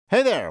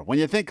Hey there, when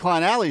you think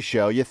Klein Alley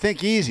Show, you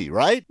think easy,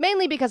 right?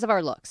 Mainly because of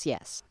our looks,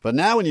 yes. But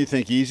now when you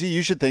think easy,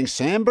 you should think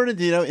San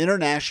Bernardino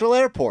International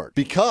Airport.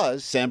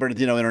 Because San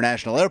Bernardino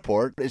International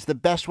Airport is the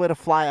best way to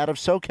fly out of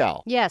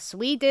SoCal. Yes,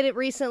 we did it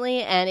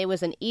recently, and it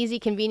was an easy,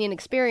 convenient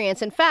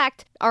experience. In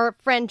fact, our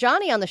friend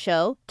Johnny on the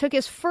show took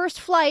his first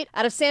flight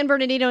out of San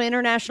Bernardino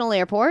International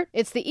Airport.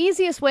 It's the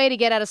easiest way to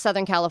get out of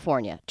Southern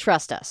California.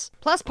 Trust us.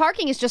 Plus,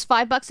 parking is just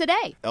 $5 a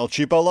day. El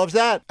Cheapo loves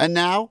that. And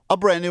now, a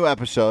brand new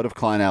episode of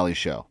Klein Alley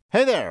Show.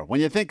 Hey there, when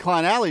you think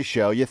Klein Alley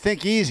Show, you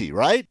think easy,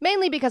 right?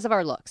 Mainly because of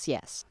our looks,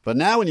 yes. But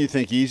now when you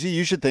think easy,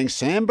 you should think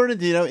San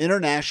Bernardino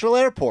International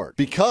Airport.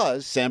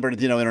 Because San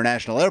Bernardino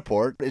International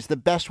Airport is the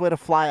best way to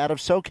fly out of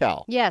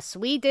SoCal. Yes,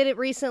 we did it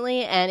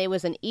recently, and it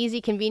was an easy,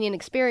 convenient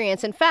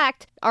experience. In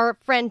fact, our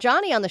friend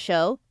Johnny on the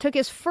show took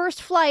his first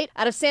flight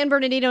out of San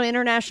Bernardino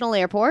International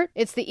Airport.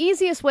 It's the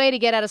easiest way to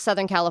get out of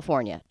Southern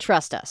California.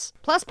 Trust us.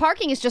 Plus,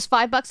 parking is just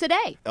 $5 a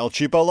day. El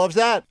Cheapo loves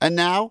that. And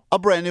now, a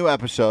brand new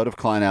episode of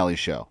Klein Alley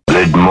Show.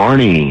 Good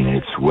morning.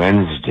 It's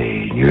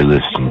Wednesday, and you're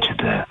listening to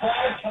the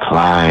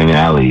Klein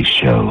Alley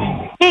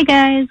Show. Hey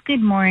guys,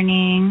 good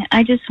morning.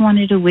 I just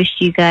wanted to wish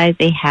you guys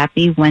a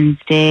happy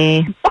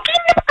Wednesday.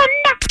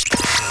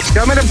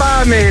 Coming to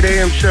buy me at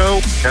AM Show.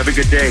 Have a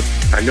good day.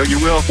 I know you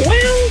will.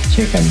 Well,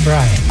 Chicken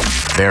Brian.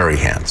 Very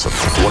handsome.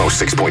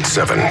 106.7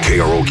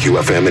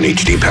 KROQ FM in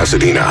HD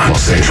Pasadena,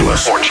 Los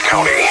Angeles, Orange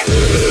County.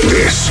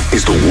 This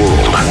is the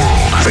world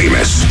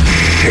famous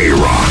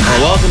K-Rock.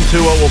 Welcome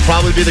to what will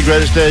probably be the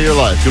greatest day of your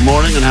life. Good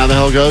morning, and how the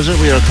hell goes it?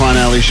 We are Klein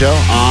Alley Show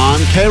on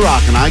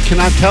K-Rock, and I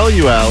cannot tell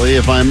you, Allie,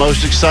 if I'm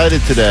most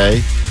excited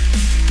today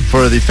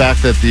for the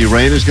fact that the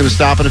rain is going to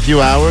stop in a few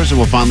hours and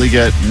we'll finally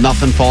get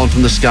nothing falling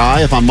from the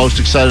sky. If I'm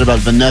most excited about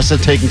Vanessa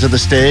taking to the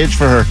stage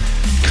for her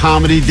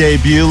comedy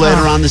debut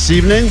later on this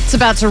evening. It's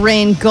about to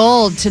rain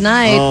gold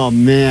tonight. Oh,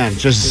 man.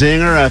 Just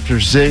zinger after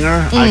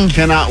zinger. I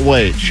cannot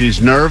wait.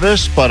 She's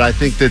nervous, but I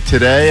think that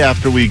today,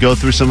 after we go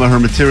through some of her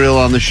material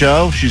on the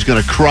show, she's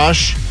going to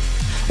crush.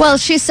 Well,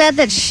 she said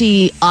that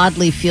she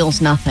oddly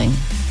feels nothing.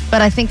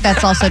 But I think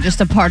that's also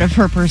just a part of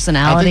her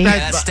personality.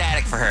 That's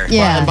static for her.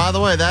 Yeah. And by the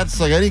way, that's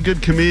like any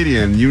good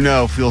comedian,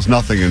 feels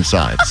nothing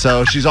inside.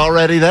 So she's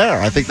already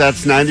there. I think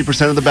that's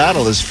 90% of the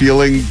battle is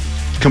feeling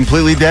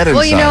completely dead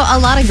inside. Well, a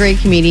lot of great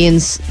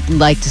comedians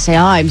like to say,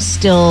 I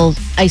still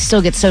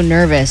get so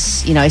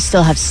nervous. I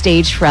still have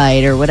stage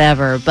fright or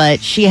whatever.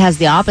 But she has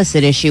the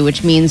opposite issue,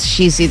 which means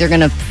she's either going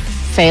to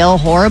fail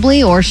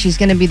horribly or she's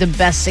going to be the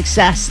best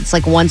success. It's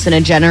like once in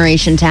a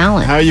generation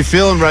talent. How are you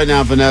feeling right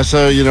now,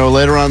 Vanessa?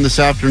 Later on this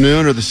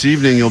afternoon or this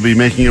evening, you'll be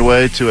making your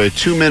way to a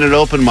 2-minute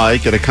open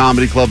mic at a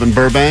comedy club in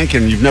Burbank,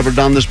 and you've never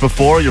done this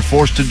before. You're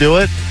forced to do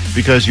it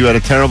because you had a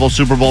terrible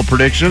Super Bowl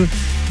prediction.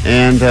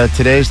 And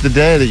today's the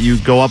day that you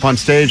go up on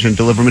stage and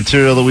deliver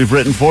material that we've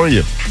written for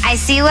you. I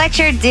see what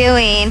you're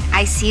doing.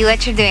 I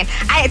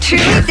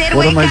truly did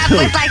wake up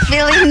with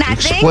feeling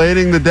nothing.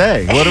 Explaining the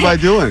day. What am I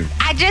doing?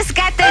 I just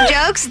got the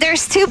jokes.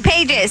 There's 2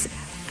 pages.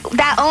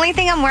 The only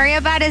thing I'm worried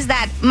about is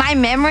that my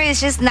memory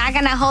is just not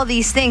going to hold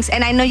these things.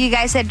 And I know you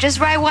guys said, just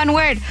write one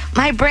word.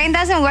 My brain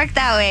doesn't work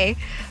that way.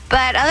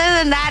 But other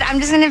than that,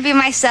 I'm just going to be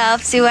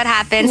myself, see what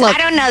happens. Look, I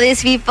don't know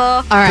these people.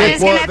 All right. I'm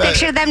just going to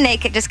picture them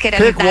naked. Just kidding.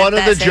 Pick one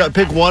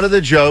of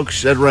the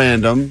jokes at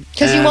random.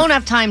 Because you won't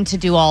have time to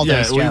do all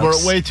those jokes. Yeah, we were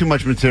way too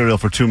much material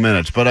for 2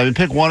 minutes. But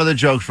pick one of the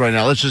jokes right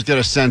now. Let's just get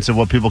a sense of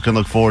what people can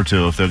look forward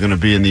to if they're going to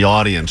be in the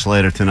audience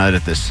later tonight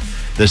at this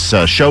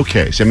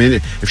showcase.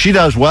 If she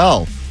does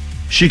well,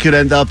 she could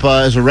end up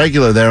as a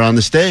regular there on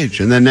the stage.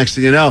 And then next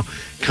thing you know,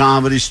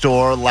 Comedy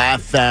Store,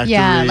 Laugh Factory.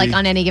 Yeah, like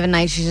on any given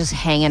night, she's just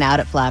hanging out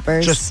at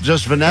Flappers.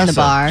 Just Vanessa. In the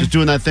bar. Just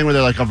doing that thing where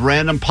they're like a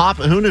random pop.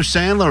 Who knew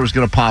Sandler was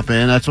going to pop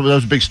in? That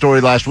was a big story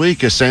last week.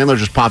 Sandler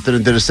just popped in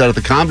and did a set at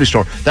the Comedy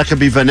Store. That could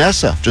be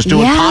Vanessa, just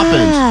doing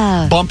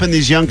pop-ins. Bumping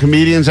these young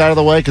comedians out of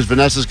the way because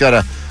Vanessa's got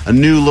a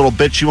new little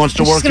bit she wants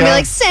to work out. She's going to be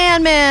like,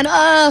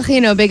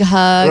 Sandman, big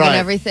hug and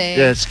everything.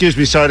 Yeah, excuse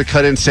me, sorry to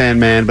cut in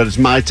Sandman, but it's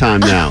my time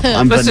now.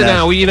 Listen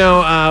now,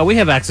 we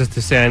have access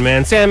to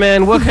Sandman.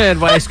 Sandman, what kind of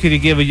advice could you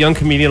give a young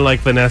comedian like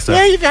Vanessa?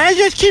 Yeah, you guys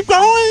just keep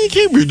going.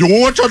 Keep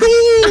doing what you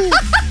do.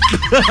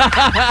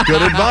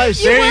 Good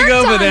advice. There you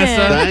go,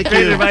 Vanessa. Thank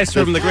Great you. advice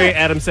from the great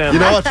Adam Sandler. You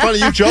know what's funny?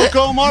 You joke,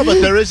 Omar,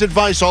 but there is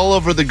advice all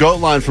over the GOAT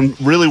line from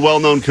really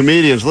well-known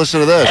comedians.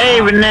 Listen to this.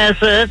 Hey,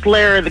 Vanessa, it's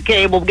Larry the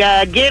Cable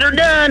Guy. Get her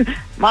done.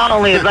 My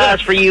only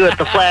advice for you at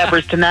the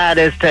Flappers tonight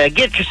is to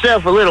get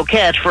yourself a little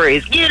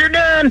catchphrase. Get her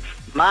done.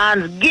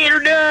 Mine's get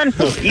her done.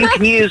 You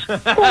can use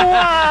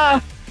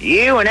hoo-ah.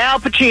 You and Al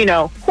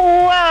Pacino.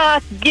 Hoo-ah.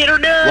 Get her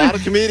done. A lot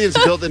of comedians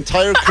build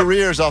entire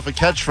careers off of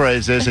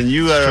catchphrases, and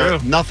you are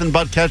nothing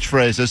but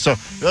catchphrases. So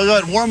go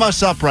ahead, warm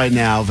us up right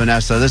now,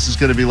 Vanessa. This is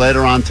going to be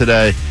later on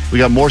today. We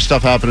got more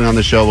stuff happening on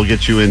the show. We'll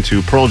get you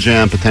into Pearl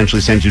Jam,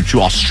 potentially send you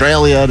to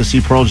Australia to see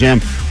Pearl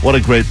Jam. What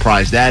a great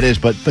prize that is.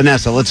 But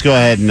Vanessa, let's go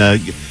ahead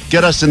and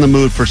get us in the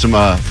mood for some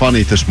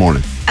funny this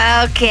morning.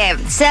 Okay,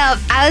 so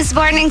I was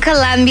born in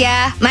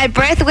Colombia. My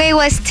birth weight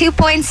was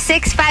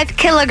 2.65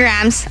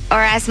 kilograms,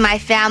 or as my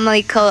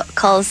family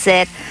calls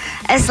it,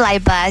 a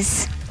slight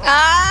buzz.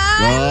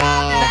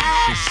 Oh,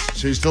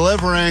 She's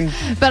delivering.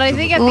 But I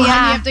think at the end you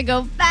have to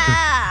go,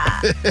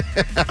 I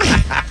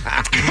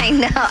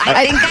know.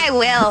 I think I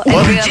will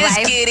in real Just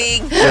life.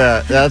 kidding.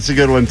 Yeah, that's a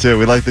good one, too.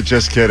 We like the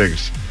just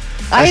kiddings.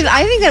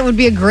 I think that would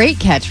be a great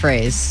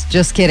catchphrase.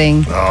 Just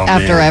kidding. Oh,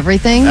 After man.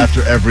 everything.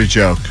 After every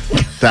joke.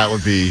 That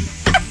would be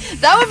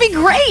That would be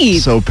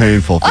great. so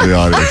painful for the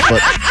audience. But,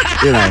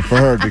 for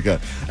her, it'd be good.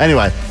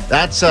 Anyway,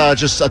 that's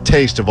just a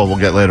taste of what we'll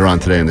get later on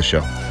today in the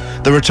show.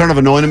 The return of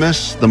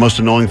annoynomous, the most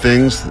annoying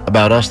things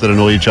about us that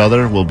annoy each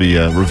other, will be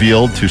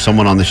revealed to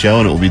someone on the show,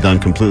 and it will be done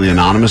completely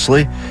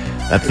anonymously.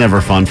 That's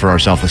never fun for our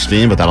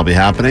self-esteem, but that'll be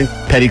happening.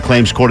 Petty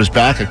Claims Court is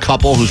back. A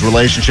couple whose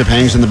relationship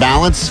hangs in the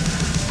balance.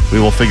 We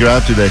will figure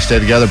out, do they stay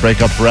together,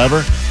 break up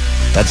forever?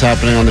 That's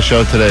happening on the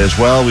show today as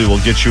well. We will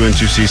get you in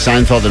to see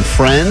Seinfeld and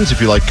Friends, if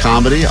you like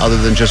comedy, other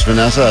than just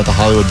Vanessa, at the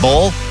Hollywood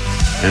Bowl.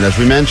 And as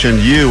we mentioned,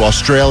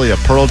 Australia,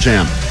 Pearl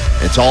Jam.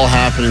 It's all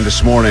happening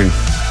this morning.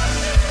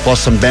 Plus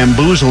some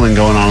bamboozling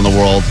going on in the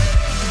world.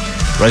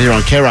 Right here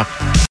on K-Rock.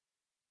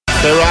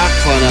 K-Rock,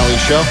 Klein Alley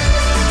Show.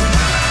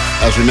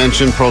 As we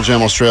mentioned, Pearl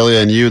Jam Australia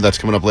and that's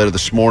coming up later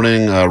this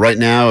morning. Right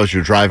now, as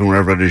you're driving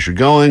wherever it is you're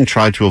going,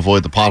 try to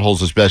avoid the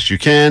potholes as best you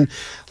can.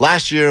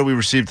 Last year, we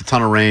received a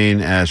ton of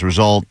rain. As a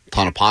result, a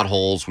ton of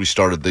potholes. We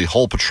started the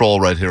Hole Patrol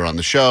right here on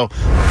the show.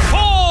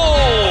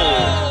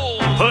 Hole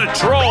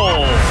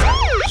Patrol!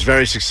 It was a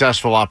very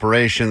successful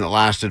operation that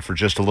lasted for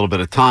just a little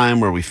bit of time,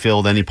 where we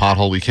filled any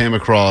pothole we came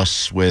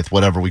across with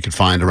whatever we could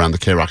find around the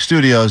K-Rock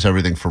studios,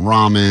 everything from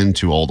ramen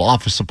to old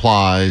office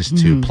supplies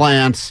to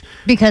plants.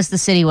 Because the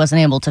city wasn't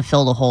able to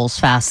fill the holes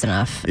fast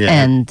enough. Yeah.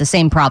 And the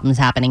same problem's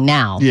happening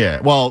now. Yeah,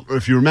 well,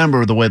 if you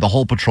remember, the way the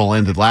Hole Patrol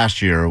ended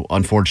last year,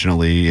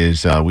 unfortunately,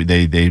 is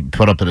they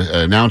put up an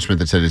announcement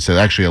that said it's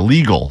actually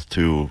illegal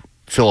to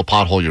fill a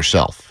pothole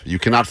yourself. You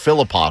cannot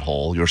fill a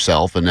pothole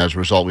yourself, and as a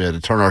result, we had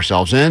to turn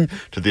ourselves in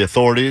to the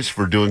authorities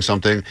for doing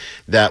something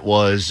that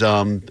was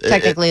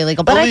Technically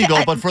illegal. But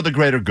But but for the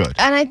greater good.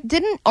 And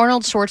didn't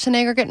Arnold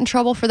Schwarzenegger get in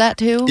trouble for that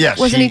too? Yes,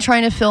 Wasn't he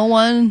trying to fill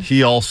one?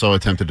 He also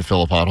attempted to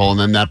fill a pothole, and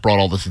then that brought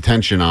all this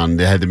attention on.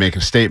 They had to make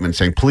a statement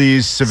saying,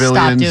 please,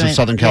 civilians of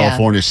Southern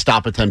California,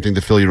 stop attempting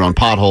to fill your own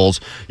potholes.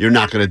 You're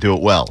not going to do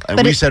it well.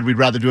 And we said we'd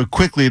rather do it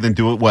quickly than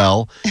do it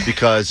well,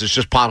 because there's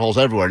just potholes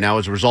everywhere. Now,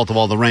 as a result of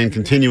all the rain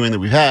continuing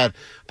that we've had,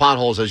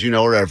 potholes, as you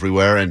know, are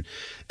everywhere. And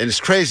it's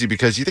crazy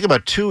because you think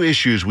about two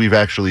issues we've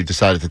actually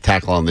decided to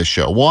tackle on this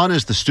show. One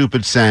is the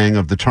stupid saying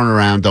of the turn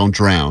around, don't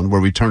drown,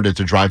 where we turned it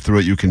to drive through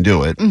it, you can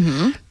do it.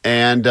 Mm-hmm.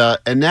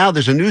 And now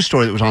there's a news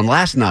story that was on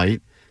last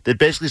night that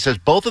basically says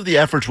both of the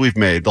efforts we've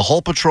made, the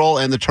Hole Patrol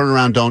and the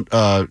turnaround,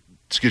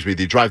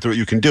 the drive through it,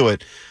 you can do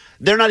it,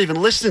 they're not even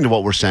listening to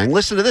what we're saying.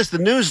 Listen to this. The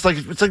news,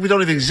 it's like we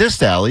don't even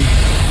exist, Allie.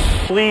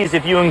 Please,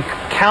 if you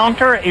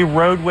encounter a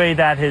roadway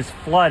that has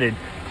flooded,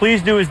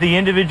 please do as the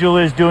individual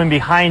is doing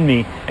behind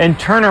me and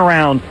turn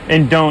around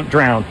and don't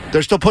drown.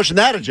 They're still pushing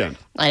that agenda.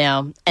 I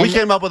know. We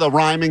came up with a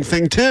rhyming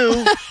thing,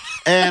 too.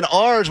 And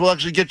ours will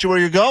actually get you where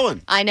you're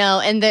going. I know.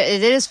 And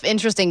it is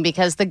interesting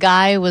because the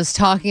guy was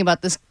talking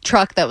about this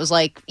truck that was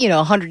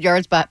 100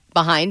 yards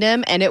behind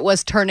him, and it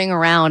was turning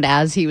around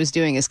as he was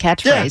doing his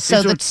catchphrase. Yeah,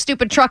 so the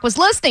stupid truck was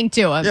listening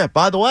to him. Yeah,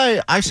 by the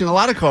way, I've seen a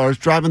lot of cars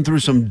driving through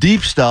some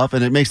deep stuff,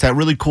 and it makes that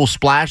really cool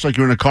splash like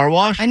you're in a car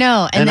wash. I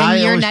know. And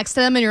then you're next to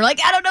them, and you're like,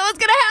 I don't know what's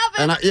going to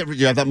happen. And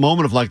you have that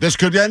moment of this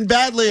could end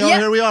badly. Oh,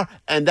 here we are.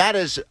 And that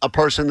is a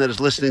person that is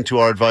listening to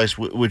our advice,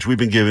 which we've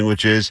been giving,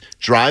 which is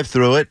drive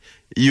through it.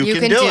 You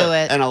can do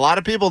it. And a lot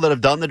of people that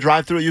have done the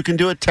drive-through it, you can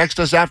do it, text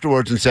us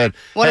afterwards and said,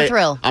 what a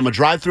thrill. I'm a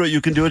drive-through it,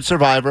 you can do it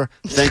survivor.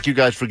 Thank you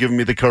guys for giving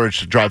me the courage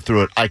to drive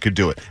through it. I could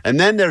do it.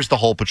 And then there's the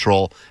Hole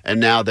Patrol, and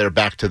now they're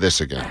back to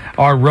this again.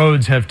 Our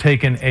roads have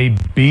taken a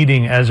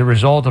beating as a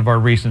result of our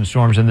recent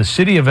storms. In the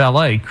city of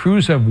L.A.,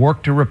 crews have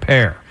worked to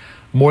repair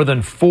more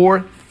than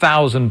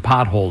 4,000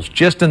 potholes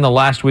just in the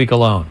last week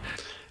alone.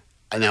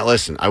 Now,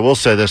 listen, I will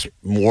say this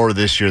more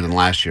this year than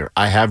last year.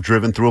 I have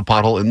driven through a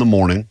pothole in the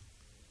morning.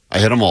 I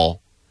hit them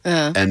all.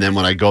 And then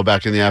when I go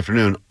back in the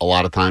afternoon, a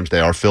lot of times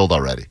they are filled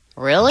already.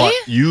 Really? But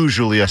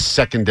usually a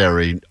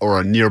secondary or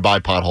a nearby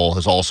pothole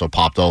has also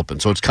popped open.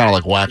 So it's kind of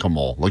like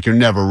whack-a-mole. You're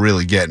never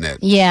really getting it.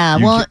 Yeah.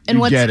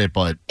 You get it,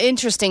 but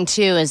interesting,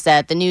 too, is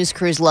that the news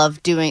crews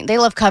love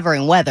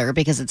covering weather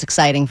because it's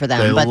exciting for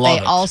them. But they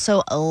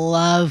also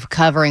love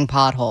covering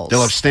potholes. They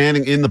love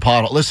standing in the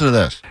pothole. Listen to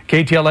this.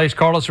 KTLA's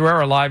Carlos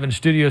Herrera live in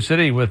Studio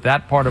City with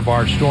that part of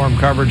our storm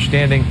coverage,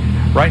 standing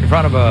right in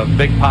front of a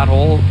big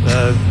pothole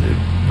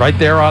right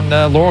there on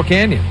Laurel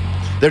Canyon.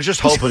 They're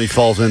just hoping he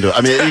falls into it. I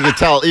mean, you can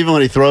tell, even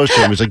when he throws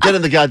to him, he's like, get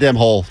in the goddamn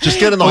hole.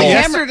 Just get in the hole.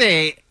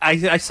 Yesterday,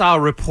 I saw a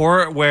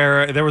report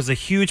where there was a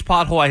huge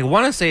pothole. I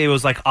want to say it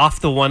was off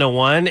the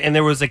 101, and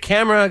there was a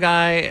camera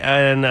guy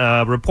and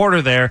a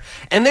reporter there,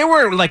 and they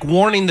were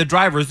warning the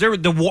drivers.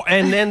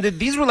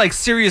 These were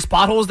serious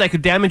potholes that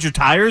could damage your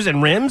tires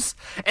and rims,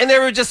 and they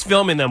were just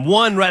filming them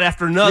one right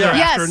after another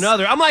after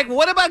another. I'm like,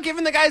 what about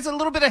giving the guys a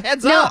little bit of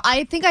heads up? No,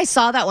 I think I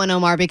saw that one,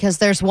 Omar, because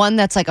there's one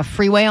that's a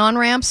freeway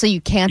on-ramp, so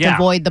you can't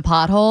avoid the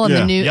pothole.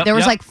 And there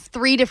was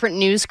 3 different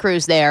news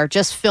crews there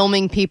just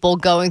filming people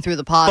going through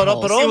the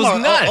potholes. But Omar, it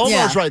was nuts.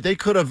 Omar's right. They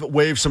could have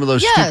waved some of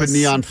those stupid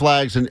neon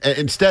flags, and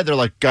instead they're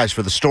like, guys,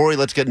 for the story,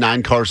 let's get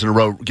 9 cars in a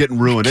row getting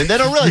ruined. And they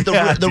don't realize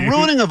the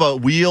ruining of a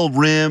wheel,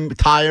 rim,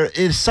 tire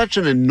is such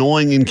an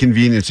annoying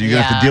inconvenience that you're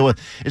going to have to deal with.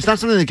 It's not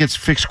something that gets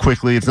fixed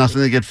quickly. It's not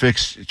something that gets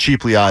fixed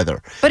cheaply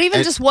either. But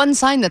even just one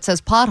sign that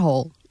says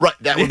pothole. Right,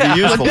 that would be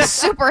useful. Would be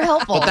super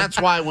helpful. But that's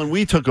why when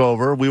we took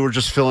over, we were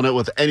just filling it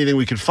with anything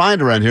we could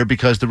find around here,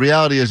 because the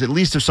reality is, at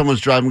least if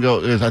someone's driving,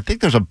 I think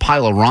there's a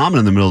pile of ramen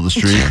in the middle of the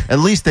street, at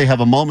least they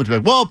have a moment to be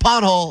like, whoa,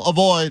 pothole,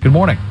 avoid. Good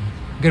morning.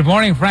 Good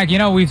morning, Frank. You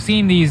know, we've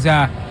seen these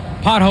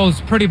potholes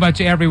pretty much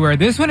everywhere.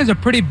 This one is a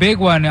pretty big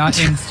one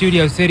in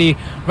Studio City,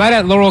 right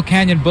at Laurel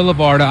Canyon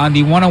Boulevard on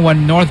the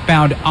 101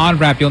 northbound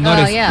on-ramp. You'll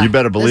notice. You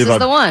better believe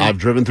I've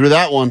driven through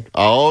that one.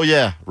 Oh,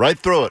 yeah, right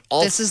through it.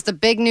 This is the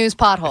big news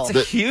pothole. It's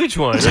a huge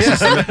one. This is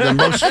the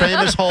most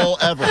famous hole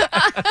ever.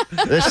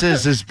 This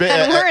is as big.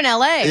 And we're in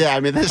L.A. Yeah,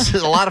 I mean, this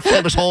is a lot of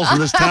famous holes in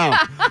this town.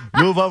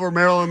 Move over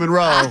Marilyn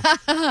Monroe.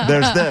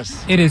 There's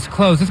this. It is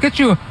close. Let's get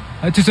you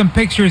to some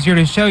pictures here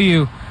to show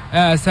you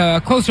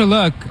a closer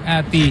look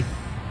at the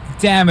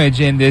damage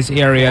in this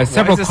area.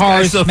 Several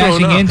cars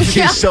smashing into.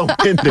 He's so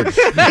winded.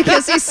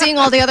 Because he's seeing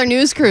all the other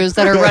news crews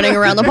that are running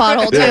around the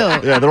pothole,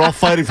 too. Yeah, they're all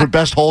fighting for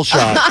best hole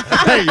shot.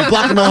 Hey, you're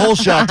blocking my hole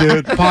shot,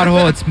 dude.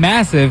 Pothole, it's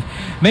massive.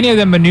 Many of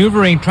them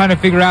maneuvering, trying to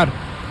figure out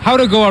how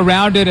to go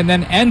around it and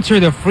then enter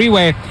the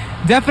freeway.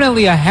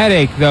 Definitely a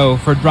headache, though,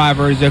 for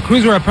drivers. The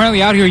crews were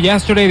apparently out here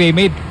yesterday. They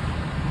made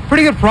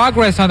pretty good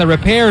progress on the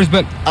repairs,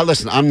 but...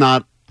 Listen, I'm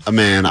not a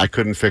man. I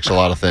couldn't fix a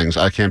lot of things.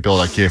 I can't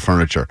build IKEA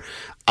furniture.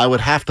 I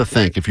would have to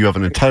think, if you have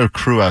an entire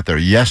crew out there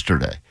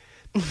yesterday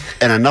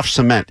and enough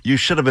cement, you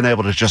should have been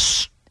able to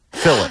just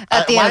fill it.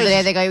 At the end of the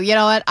day, they go, you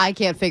know what? I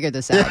can't figure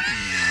this out.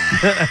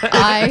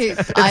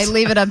 I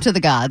leave it up to the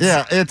gods.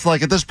 Yeah, it's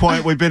like at this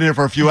point, we've been here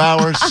for a few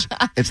hours.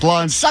 It's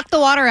lunch. Suck the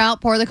water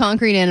out, pour the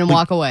concrete in, and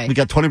walk away. We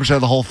got 20%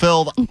 of the hole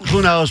filled.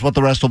 Who knows what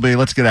the rest will be?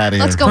 Let's get out of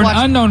here. Let's go for watch.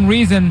 an unknown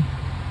reason,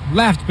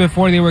 left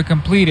before they were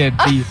completed.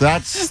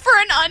 That's for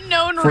an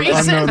unknown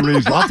reason.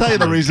 I'll tell you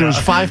the reason. It was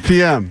 5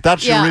 p.m.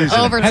 That's your reason.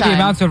 Overtime. Heavy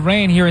amounts of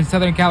rain here in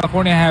Southern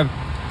California have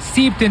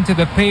seeped into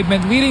the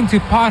pavement, leading to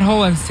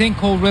pothole and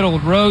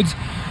sinkhole-riddled roads.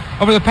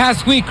 Over the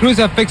past week, crews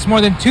have fixed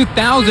more than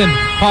 2,000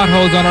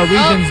 potholes on our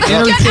region's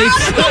interstates. Get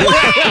out of the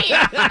way!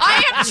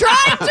 I am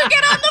trying to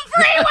get on the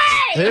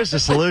freeway! Here's the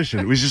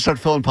solution. We just start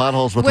filling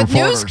potholes with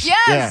reporters. News?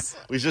 Yes.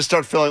 Yeah, we just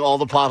start filling all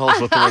the potholes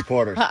with the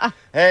reporters.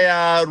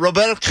 Hey,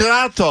 Roberto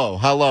Carato.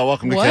 Hello.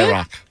 Welcome to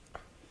K-Rock.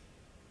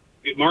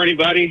 Good morning,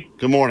 buddy.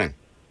 Good morning.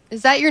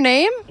 Is that your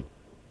name?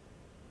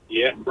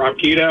 Yeah, Rob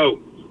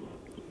Keto.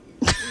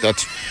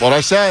 That's what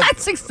I said.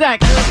 That's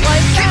exactly what I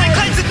said.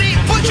 Klein's a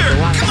name butcher.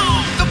 Come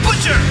on, the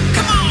butcher.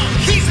 Come on,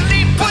 he's a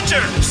name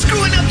butcher.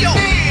 Screwing up your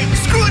head.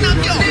 Screwing up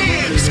your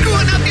head.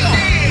 Screwing up your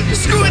head.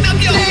 Screwing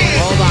up your head.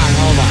 Hold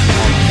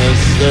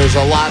on. There's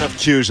a lot of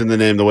Q's in the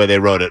name the way they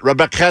wrote it.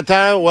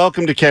 Rebecca,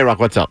 welcome to K-Rock.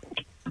 What's up?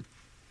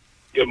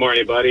 Good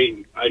morning,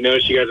 buddy. I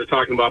noticed you guys are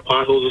talking about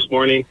potholes this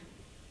morning.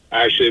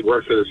 I actually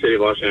work for the city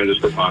of Los Angeles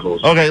for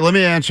potholes. Okay, let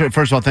me answer it.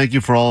 First of all, thank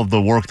you for all of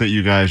the work that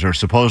you guys are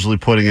supposedly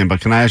putting in. But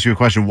can I ask you a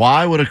question?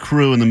 Why would a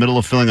crew in the middle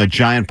of filling a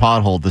giant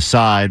pothole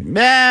decide,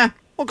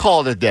 we'll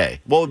call it a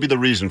day? What would be the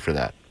reason for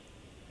that?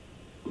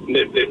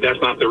 That's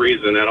not the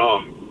reason at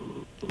all.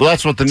 Well,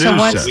 that's what the news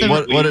says.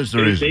 What is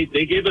the reason?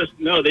 They give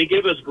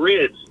us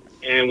grids,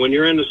 and when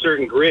you're in a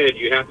certain grid,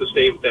 you have to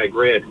stay with that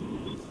grid.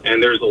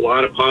 And there's a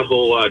lot of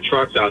pothole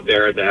trucks out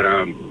there that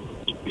are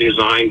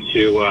designed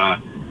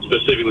to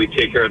specifically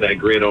take care of that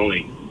grid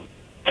only.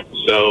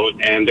 So,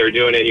 and they're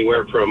doing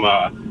anywhere from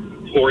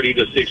 40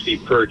 to 60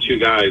 per 2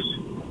 guys.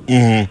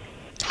 Mm-hmm.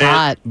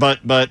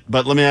 But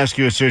let me ask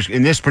you a serious.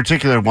 In this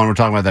particular one, we're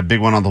talking about that big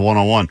one on the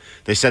 101.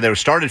 They said they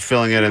started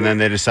filling it, and then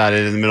they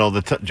decided in the middle of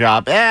the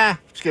job,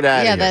 let's get out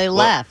of here. Yeah, they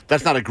left.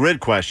 That's not a grid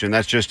question.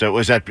 That's just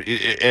was that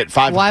at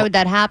 5? Why would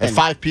that happen? At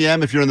 5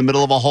 p.m. If you're in the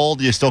middle of a hole,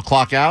 do you still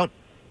clock out?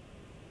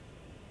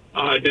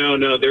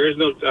 No, there is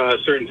no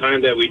certain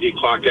time that we did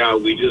clock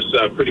out. We just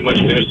pretty much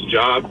finished the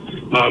job.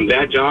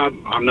 That job,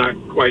 I'm not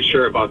quite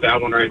sure about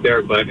that one right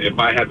there, but if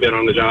I had been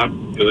on the job,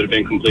 it would have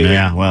been completed.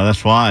 Yeah, well,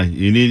 that's why.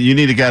 You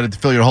need a guy to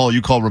fill your hole.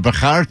 You call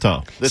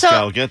Roberto. This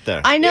guy will get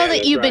there. I know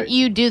that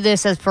you do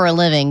this as for a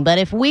living, but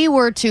if we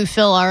were to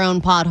fill our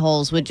own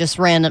potholes with just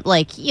random,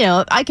 I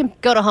can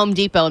go to Home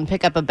Depot and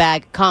pick up a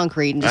bag of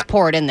concrete and just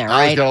pour it in there,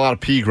 right? I got a lot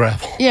of pea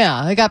gravel.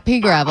 Yeah, I got pea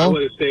gravel.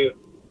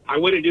 I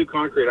wouldn't do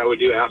concrete. I would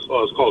do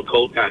asphalt. It's called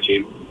cold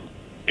patching.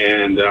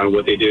 And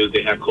what they do is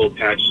they have cold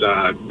patch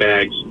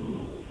bags.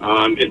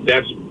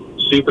 That's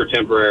super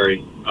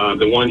temporary.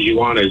 The ones you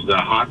want is the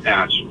hot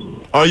patch.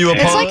 Are you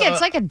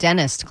It's like a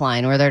dentist,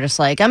 Klein, where they're just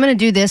like, I'm going to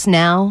do this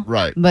now,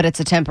 right? But it's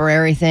a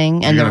temporary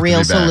thing, and the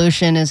real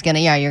solution is going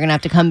to, you're going to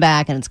have to come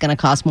back, and it's going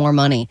to cost more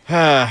money. All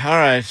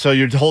right, so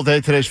your whole day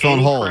today's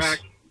filling holes.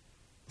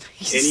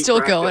 He's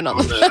still going on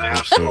the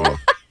Absolutely.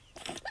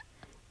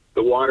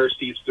 the water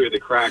seeps through the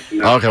cracks.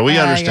 And Okay, we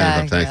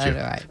understand that. Thank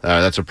you. Right.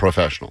 That's a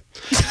professional.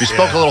 If you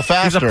spoke a little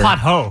faster, He's a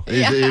pothole.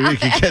 We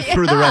can get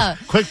through the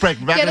rest. Quick break.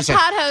 We're back Get in a a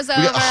second. pothose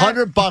We got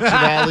over. $100 of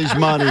Allie's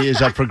money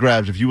is up for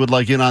grabs. If you would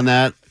like in on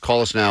that,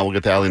 call us now. We'll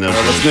get to Allie Knows.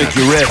 Let's make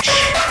you rich.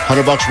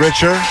 $100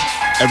 richer.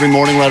 Every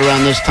morning right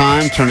around this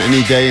time, turn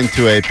any day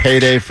into a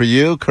payday for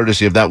you,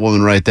 courtesy of that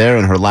woman right there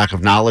and her lack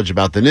of knowledge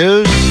about the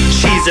news.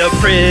 She's a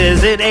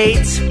prison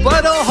 8,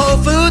 but a Whole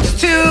Foods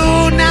 2.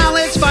 Now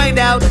let's find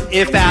out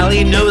if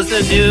Allie knows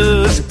the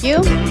news.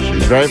 You?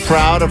 She's very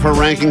proud of her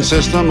ranking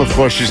system. Of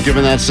course, she's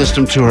given that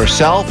system to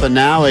herself, and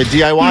now a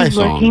DIY He's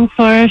song. looking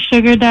for a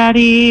sugar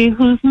daddy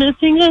who's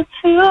missing a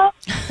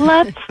tooth.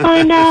 Let's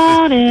find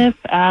out if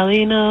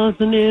Allie knows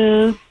the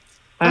news.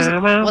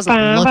 Wasn't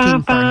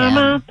looking for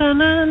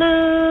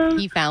him.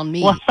 He found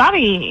me.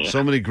 Wasabi.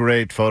 So many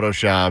great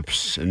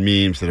Photoshops and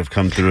memes that have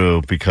come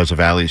through because of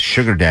Allie's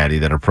sugar daddy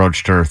that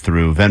approached her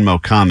through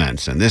Venmo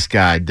comments. And this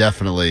guy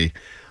definitely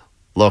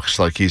looks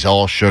like he's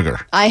all sugar.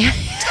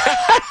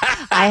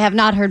 I have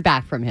not heard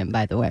back from him,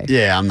 by the way.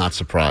 Yeah, I'm not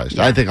surprised.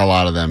 I think a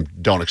lot of them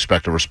don't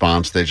expect a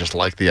response. They just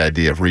like the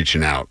idea of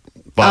reaching out.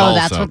 But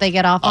that's what they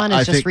get off on,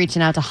 I is just think-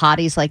 reaching out to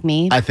hotties like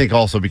me. I think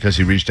also because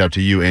he reached out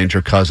to you and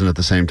your cousin at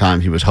the same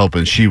time, he was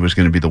hoping she was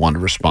going to be the one to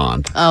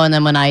respond. Oh, and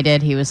then when I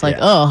did, he was like,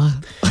 oh.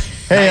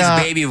 Hey,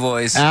 Nice baby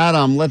voice.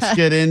 Adam, let's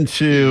get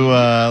into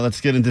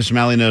some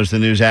Allie Knows the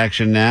News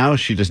action now.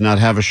 She does not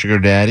have a sugar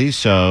daddy,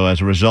 so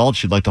as a result,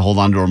 she'd like to hold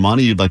on to her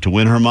money. You'd like to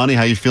win her money.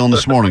 How you feeling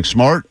this morning?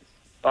 Smart?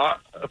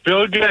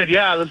 Feeling good.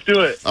 Yeah, let's do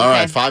it. All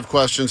right, 5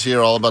 questions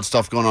here, all about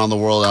stuff going on in the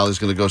world. Allie's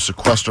going to go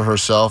sequester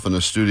herself in a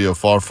studio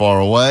far, far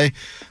away.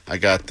 I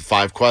got the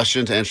 5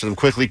 questions. Answer them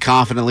quickly,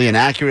 confidently, and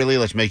accurately.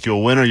 Let's make you a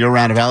winner. Your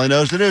round of Allie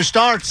Knows the News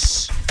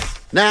starts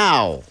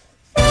now.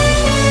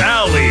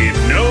 Allie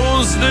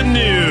knows the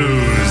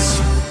news.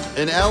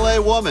 An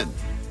L.A. woman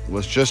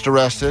was just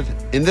arrested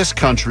in this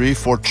country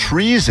for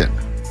treason.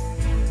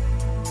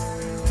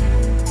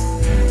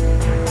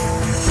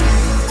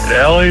 An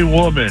L.A.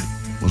 woman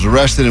was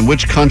arrested in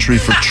which country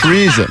for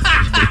treason?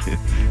 Do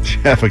you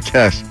have a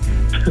guess?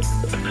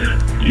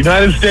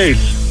 United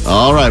States.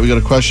 All right, we got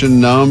a question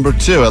number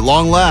 2. At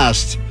long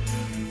last,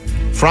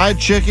 fried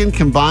chicken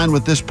combined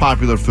with this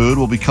popular food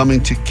will be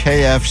coming to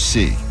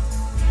KFC.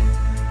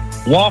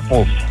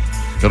 Waffles.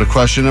 Got a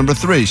question number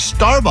 3.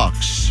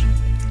 Starbucks,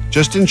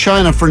 just in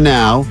China for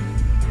now,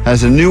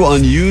 has a new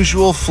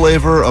unusual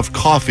flavor of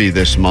coffee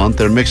this month.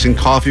 They're mixing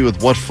coffee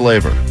with what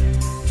flavor?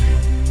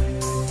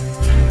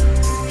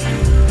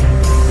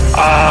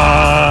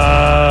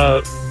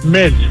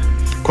 Mint.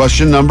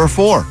 Question number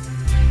 4.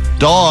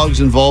 Dogs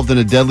involved in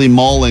a deadly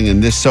mauling in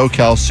this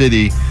SoCal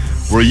city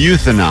were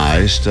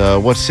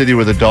euthanized. What city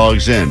were the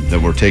dogs in that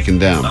were taken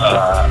down?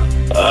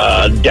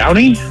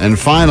 Downey. And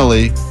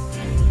finally,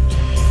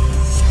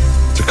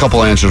 it's a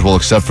couple answers we'll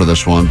accept for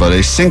this one, but a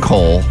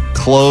sinkhole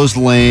closed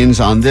lanes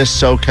on this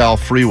SoCal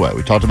freeway.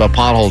 We talked about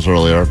potholes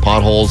earlier.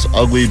 Potholes,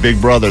 ugly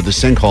big brother. The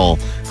sinkhole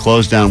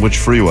closed down which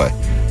freeway?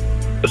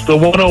 It's the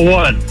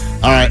 101.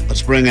 All right,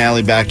 let's bring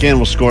Allie back in.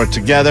 We'll score it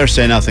together.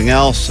 Say nothing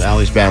else.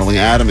 Allie's battling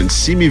Adam in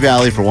Simi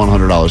Valley for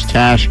 $100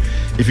 cash.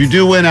 If you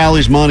do win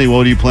Allie's money,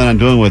 what do you plan on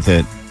doing with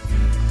it?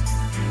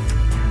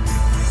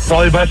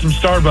 Probably buy some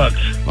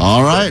Starbucks.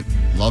 All right,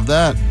 love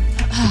that.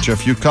 Get you a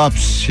few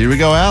cups. Here we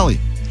go, Allie.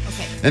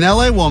 Okay. An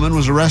L.A. woman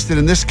was arrested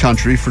in this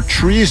country for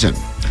treason.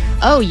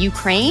 Oh,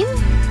 Ukraine?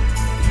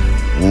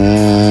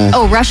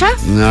 Oh, Russia?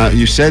 No,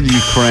 you said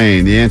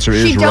Ukraine. The answer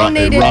is She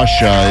donated-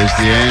 Russia is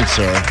the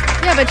answer.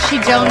 Yeah, but she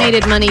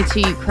donated money to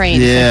Ukraine,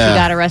 so Yeah. she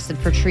got arrested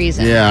for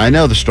treason. Yeah, I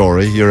know the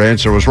story. Your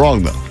answer was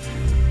wrong, though.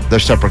 They're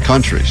separate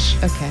countries.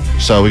 Okay.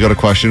 So we go to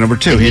question number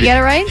 2. Did he get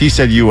it right? He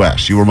said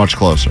U.S. You were much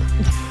closer.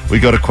 We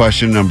go to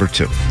question number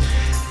 2.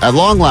 At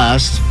long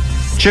last,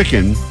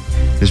 chicken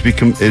is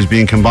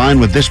being combined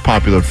with this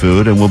popular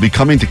food and will be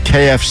coming to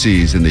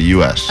KFCs in the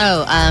U.S.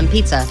 Oh,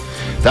 pizza.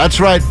 That's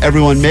right,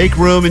 everyone. Make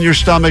room in your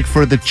stomach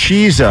for the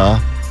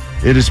cheesa.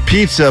 It is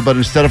pizza, but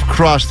instead of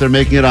crust, they're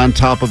making it on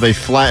top of a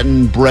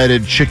flattened,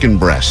 breaded chicken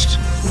breast.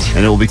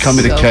 And it will be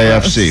coming to So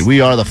KFC. gross.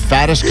 We are the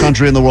fattest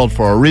country in the world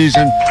for a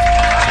reason,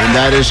 and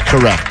that is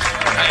correct.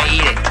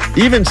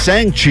 Even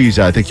saying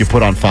cheesa, I think you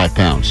put on 5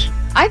 pounds.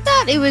 I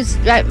thought it was,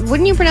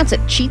 wouldn't you pronounce it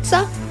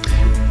chizza?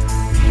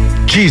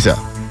 Cheesa,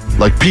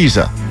 like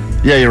pizza.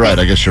 Yeah, you're right.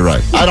 I guess you're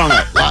right. I don't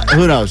know.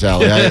 Who knows,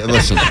 Allie?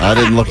 Listen, I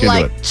didn't look into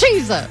Like it.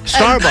 chizza.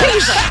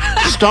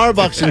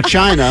 Starbucks in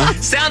China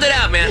Sound it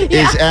out, man.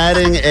 is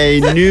adding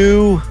a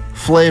new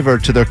flavor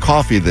to their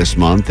coffee this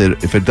month.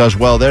 If it does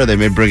well there, they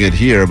may bring it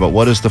here. But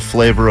what is the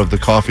flavor of the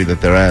coffee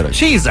that they're adding?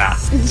 Cheesa.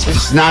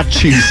 It's not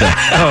cheesa.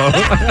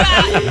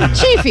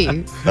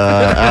 Chiefy.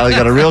 Allie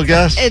got a real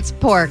guess? It's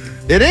pork.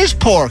 It is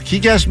pork. He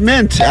guessed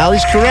mint.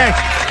 Allie's correct.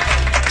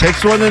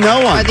 Takes one to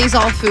know one. Are these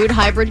all food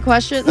hybrid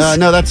questions?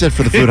 No, that's it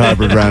for the food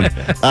hybrid round.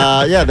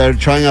 Yeah, they're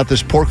trying out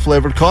this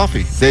pork-flavored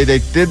coffee. They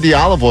did the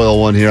olive oil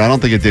one here. I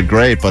don't think it did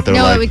great, but they're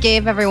no, like... it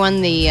gave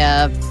everyone the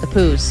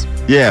poos.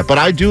 Yeah, but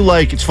I do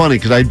like, it's funny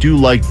because I do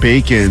like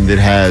bacon that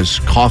has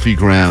coffee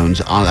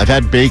grounds on. I've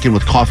had bacon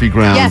with coffee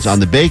grounds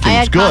on the bacon. I it's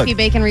had good. coffee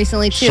bacon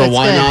recently too. So it's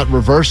why good. not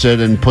reverse it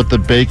and put the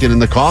bacon in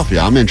the coffee?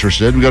 I'm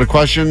interested. We got a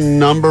question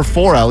number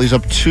 4. Allie's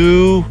up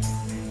 2-0.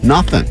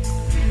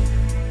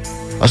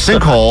 A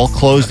sinkhole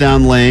closed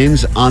down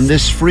lanes on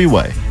this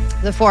freeway.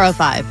 The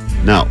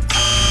 405. No,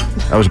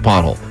 that was a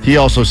pothole. He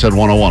also said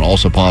 101,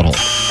 also pothole.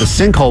 The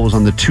sinkhole was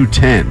on the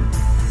 210.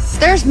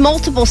 There's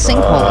multiple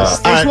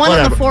sinkholes. There's All right, one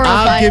whatever. in the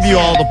 405. I'll give you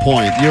all the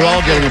point. You're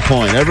all getting a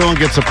point. Everyone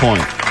gets a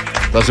point.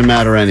 Doesn't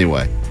matter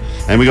anyway.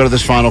 And we go to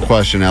this final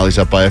question. Allie's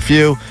up by a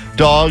few.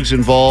 Dogs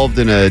involved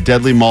in a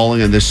deadly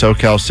mauling in this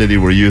SoCal city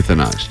were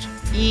euthanized.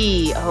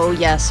 Oh,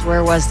 yes.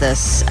 Where was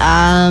this?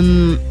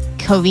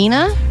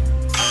 Covina?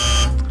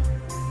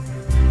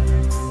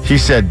 He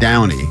said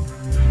Downey,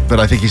 but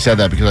I think he said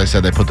that because I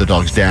said they put the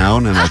dogs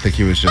down, and I think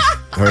he was just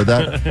heard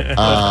that.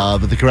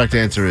 But the correct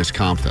answer is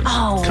Compton.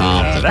 Oh,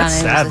 Compton. That's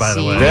sad, by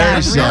the way.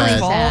 Very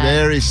sad.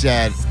 Very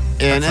sad.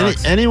 And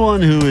anyone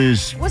who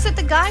is Was it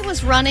the guy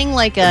was running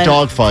like a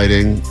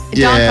dogfighting?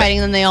 dogfighting,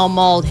 and then they all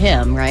mauled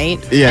him, right?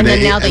 Yeah, and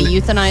then they- now they and-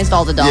 euthanized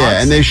all the dogs.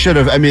 Yeah, and they should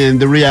have. I mean,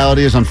 the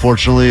reality is,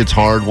 unfortunately, it's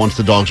hard once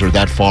the dogs are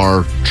that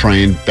far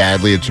trained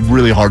badly. It's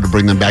really hard to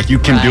bring them back. You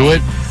can do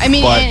it. I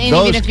mean, but and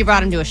those- even if you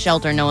brought him to a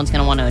shelter, no one's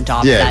going to want to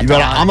adopt yeah, that but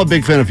dog. I'm a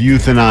big fan of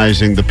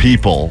euthanizing the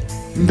people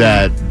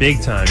that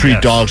big time treat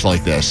yes. dogs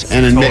like this,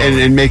 and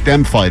Totally. and make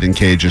them fight in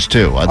cages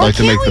too. I'd like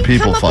to make the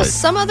people come up fight. with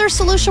some other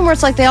solution where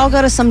it's like they all go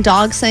to some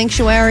dog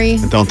sanctuary.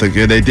 I don't think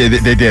they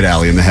did,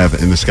 Allie, in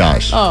the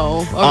skies. Oh,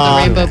 over the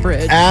Rainbow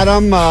Bridge.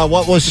 Adam,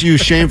 what was you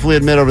shamefully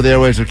admit over the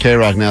airwaves of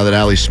K-Rock now that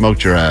Allie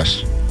smoked your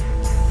ass?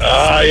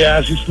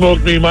 Yeah, she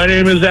smoked me. My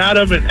name is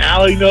Adam, and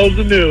Allie knows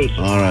the news.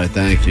 All right,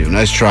 thank you.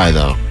 Nice try,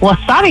 though.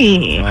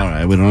 Wasabi. All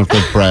right, we don't have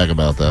to brag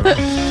about that.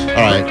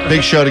 All right,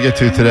 big show to get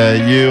to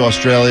today. You,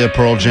 Australia,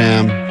 Pearl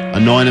Jam,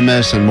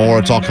 Annoynomous, and more.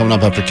 It's all coming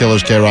up after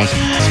Killers K-Rock. It's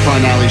the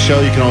Klein Alley Show.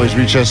 You can always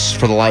reach us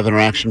for the live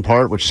interaction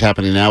part, which is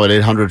happening now at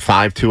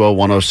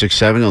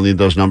 800-520-1067. You'll need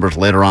those numbers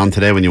later on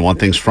today when you want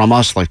things from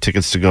us, like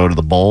tickets to go to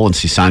the bowl and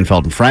see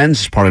Seinfeld and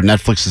Friends. Part of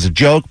Netflix is a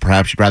joke.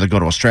 Perhaps you'd rather go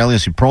to Australia,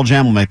 see Pearl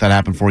Jam. We'll make that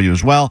happen for you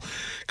as well.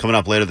 Coming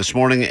up later this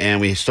morning,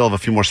 and we still have a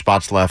few more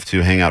spots left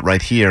to hang out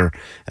right here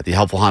at the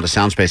Helpful Honda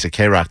Soundspace at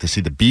K-Rock to see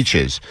the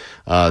beaches.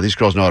 These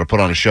girls know how to put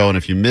on a show, and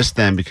if you missed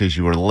them because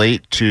you were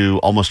late to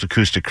Almost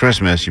Acoustic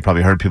Christmas, you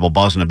probably heard people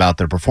buzzing about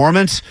their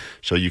performance,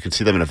 so you can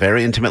see them in a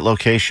very intimate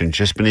location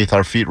just beneath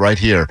our feet right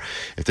here.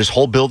 If this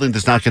whole building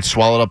does not get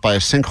swallowed up by a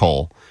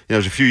sinkhole, it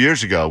was a few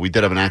years ago, we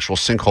did have an actual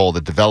sinkhole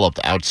that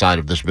developed outside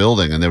of this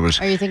building, and there was...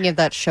 Are you thinking of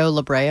that show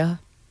La Brea?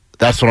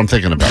 That's what I'm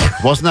thinking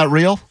about. Wasn't that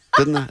real?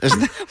 Isn't that?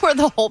 Where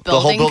the whole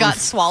building, got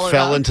swallowed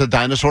fell up. into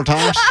dinosaur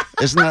times.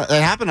 Isn't that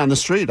happened on the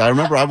street? I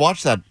remember I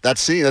watched that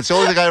scene. That's the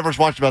only thing I ever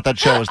watched about that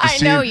show. Was the I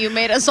scene. know, you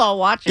made us all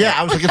watch it. Yeah,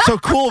 I was like, it's so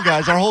cool,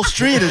 guys. Our whole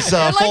street is You're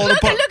like, falling look,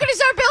 apart. look,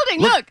 it's our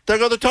building. Look. There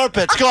go the tar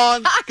pits.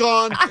 Gone.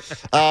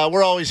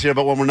 We're always here,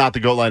 but when we're not, the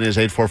GOAT line is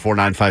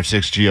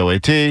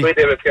 844-956-GOAT. Hey,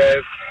 David,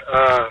 guys.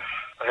 I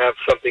have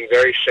something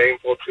very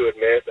shameful to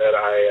admit that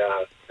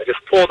I just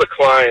pulled a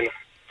Klein.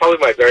 Probably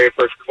my very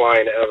first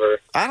Klein ever.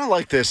 I don't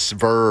like this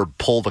verb,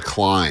 pull the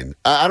Klein.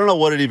 I don't know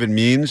what it even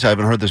means. I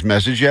haven't heard this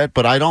message yet,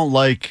 but I don't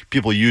like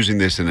people using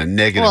this in a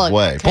negative Well, it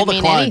way. could Pull the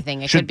mean Klein.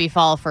 anything. It could be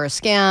fall for a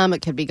scam.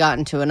 It could be got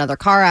into another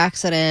car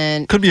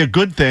accident. Could be a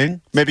good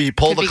thing. Maybe he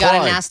pulled Could the be got a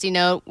Klein. nasty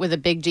note with a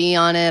big G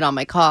on it on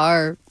my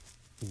car.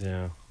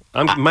 Yeah.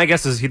 My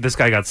guess is this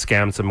guy got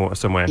scammed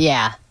some way.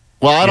 Yeah.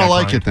 Well, I don't Yeah,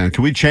 like fine. it then.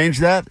 Can we change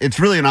that? It's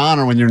really an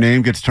honor when your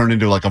name gets turned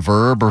into like a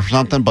verb or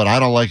something, but I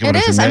don't like it when It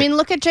it's is. a I mean,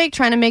 look at Jake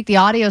trying to make the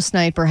audio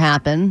sniper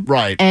happen.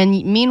 Right.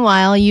 And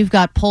meanwhile, you've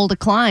got pull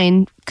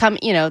decline.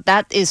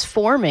 That is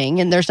forming,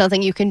 and there's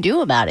nothing you can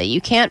do about it. You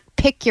can't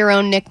pick your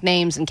own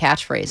nicknames and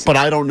catchphrases. But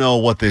I don't know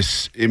what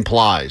this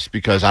implies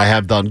because I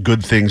have done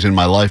good things in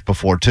my life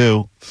before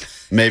too.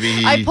 Maybe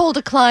he... I pulled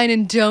a Klein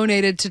and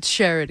donated to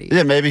charity.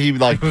 Yeah, maybe he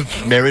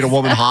married a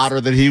woman hotter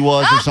than he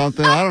was or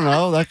something. I don't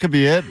know. That could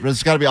be it.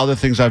 There's got to be other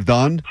things I've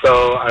done.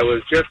 So I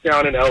was just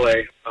down in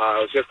L.A.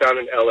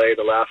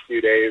 The last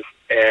few days,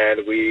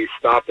 and we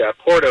stopped at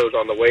Porto's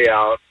on the way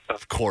out.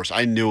 Of course,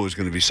 I knew it was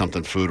going to be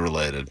something food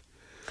related.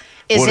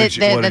 Is What it did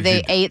you- what that did they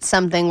you- ate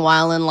something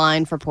while in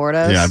line for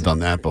Porto's? Yeah, I've done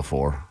that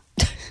before.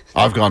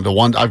 I've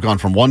gone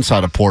from one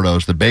side of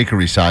Porto's, the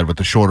bakery side with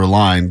the shorter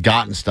line,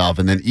 gotten stuff,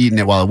 and then eaten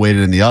it while I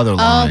waited in the other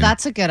line. Oh,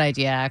 that's a good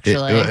idea,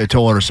 actually. To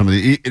order some of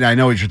the, and I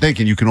know what you're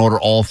thinking. You can order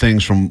all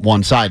things from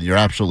one side. You're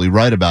absolutely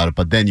right about it,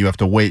 but then you have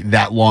to wait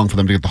that long for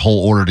them to get the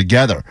whole order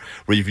together.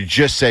 Where if you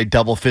just say,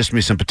 double fist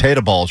me some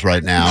potato balls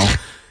right now,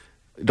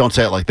 don't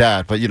say it like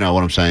that, but you know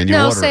what I'm saying. You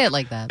No, order say it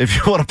like that. If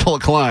you want to pull a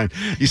Klein,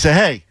 you say,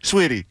 hey,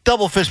 sweetie,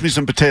 double fist me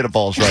some potato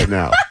balls right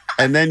now.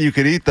 and then you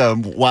could eat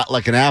them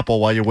like an apple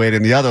while you wait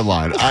in the other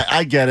line.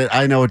 I get it.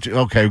 I know.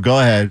 Okay, go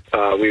ahead.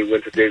 We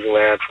went to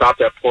Disneyland, stopped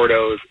at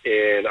Porto's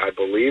in, I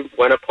believe,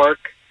 Buena Park,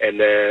 and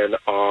then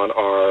on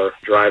our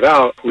drive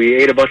out, we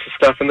ate a bunch of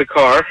stuff in the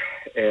car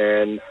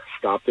and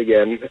stopped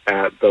again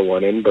at the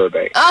one in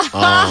Burbank.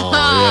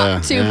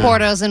 Two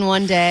Portos in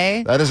one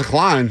day. That is a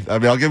Klein. I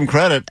mean, I'll give him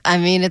credit. I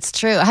mean, it's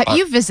true.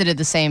 You've visited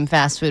the same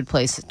fast food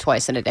place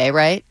twice in a day,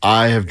 right?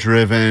 I have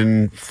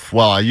driven,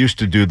 I used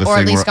to do the thing or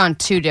at least where gone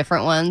two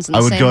different ones.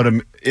 I would go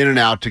to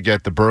In-N-Out to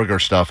get the burger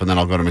stuff, and then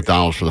I'll go to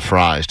McDonald's for the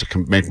fries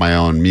to make my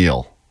own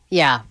meal.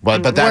 Yeah,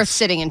 but we're that's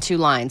sitting in two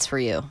lines for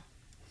you.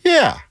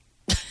 Yeah.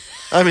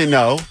 I mean,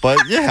 no, but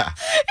yeah.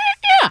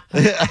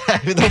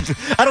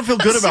 I don't feel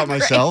good about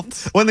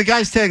myself. When the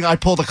guy's saying I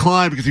pulled a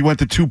Klein because he went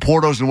to two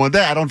Portos in one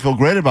day, I don't feel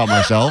great about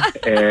myself.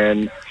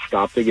 And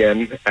stopped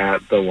again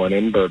at the one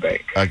in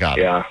Burbank. I got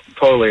it. Yeah,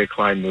 totally a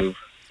Klein move.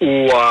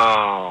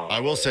 Wow. I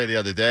will say the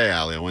other day,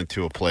 Allie, I went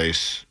to a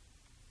place,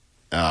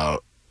 and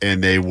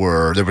there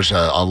was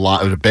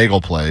a bagel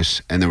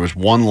place, and there was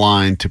one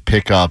line to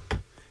pick up,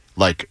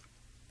 like,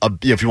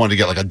 if you wanted to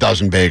get like a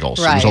dozen bagels.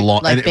 Right, it was a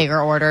long,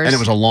 bigger orders. And it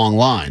was a long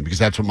line because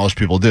that's what most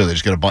people do. They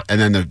just get and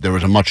then there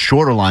was a much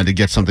shorter line to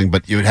get something,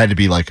 but it had to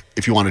be like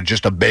if you wanted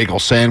just a bagel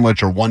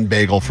sandwich or one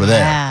bagel for there.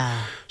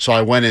 Yeah. So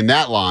I went in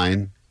that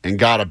line and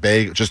got a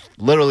bagel, just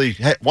literally,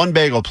 hey, one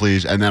bagel,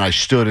 please. And then I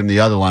stood in the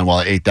other line while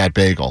I ate that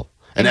bagel.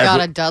 And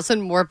got a dozen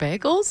more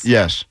bagels?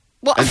 Yes.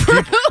 What,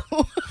 for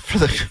who? For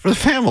the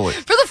family.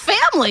 For the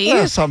family?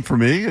 Yeah, some for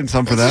me and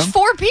some for them. It's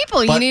 4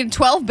 people. You need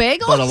 12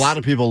 bagels? But a lot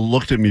of people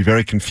looked at me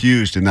very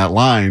confused in that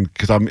line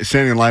because I'm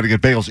standing in line to get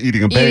bagels,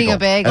 eating a bagel. Eating a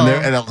bagel.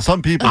 And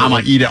some people, I'm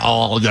going to eat it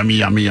all. Yummy,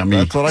 yummy, yummy.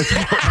 That's what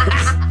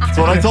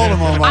I told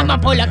them. I'm going to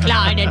pull a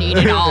Klein and eat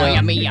it all.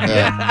 Yummy, yummy.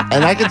 Yeah.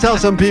 And I can tell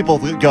some people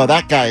go,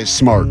 that guy is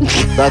smart.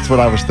 That's what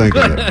I was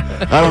thinking.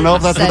 I don't know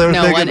if that's what they were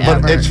thinking,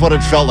 but it's what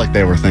it felt like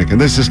they were thinking.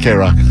 This is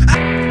K-Rock.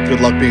 Good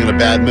luck being in a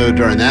bad mood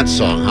during that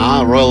song,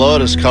 huh? Royal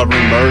Otis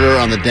covering Murder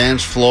on the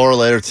dance floor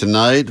later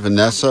tonight.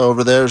 Vanessa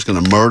over there is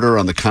going to murder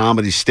on the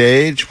comedy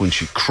stage when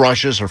she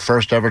crushes her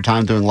first ever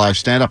time doing live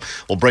stand-up.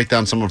 We'll break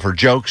down some of her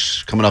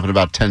jokes coming up in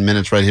about 10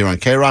 minutes right here on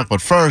K-Rock. But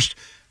first,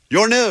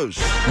 your news.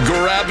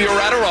 Grab your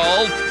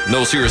Adderall.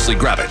 No, seriously,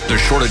 grab it. The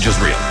shortage is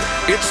real.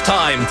 It's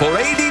time for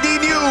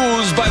ADD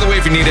News. By the way,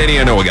 if you need any,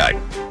 I know a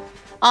guy.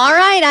 All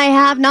right, I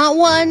have not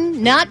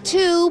one, not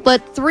two,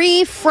 but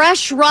 3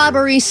 fresh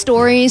robbery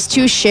stories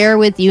to share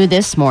with you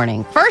this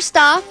morning. First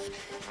off,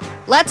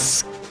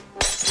 let's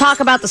talk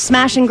about the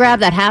smash and grab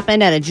that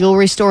happened at a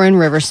jewelry store in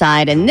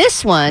Riverside. And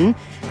this one,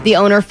 the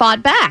owner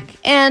fought back.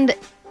 And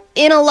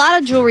in a lot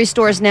of jewelry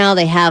stores now,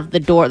 they have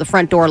the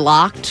front door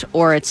locked,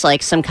 or it's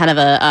like some kind of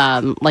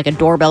a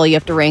doorbell you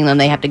have to ring, then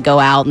they have to go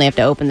out and they have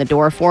to open the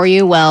door for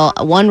you. Well,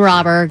 one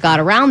robber got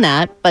around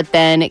that, but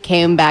then it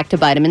came back to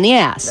bite him in the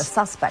ass. The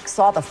suspect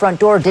saw the front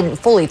door didn't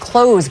fully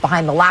close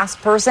behind the last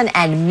person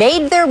and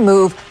made their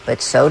move,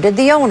 but so did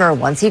the owner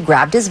once he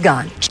grabbed his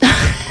gun.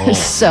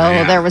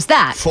 There was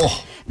that.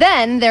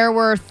 Then there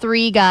were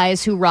 3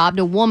 guys who robbed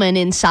a woman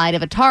inside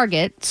of a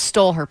Target,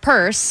 stole her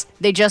purse.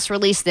 They just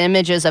released the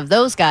images of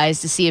those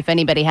guys to see if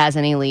anybody has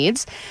any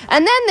leads.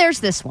 And then there's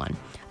this one.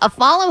 A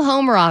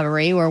follow-home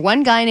robbery where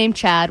one guy named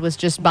Chad was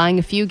just buying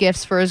a few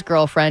gifts for his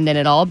girlfriend and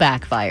it all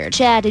backfired.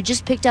 Chad had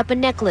just picked up a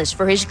necklace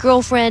for his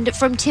girlfriend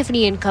from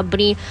Tiffany &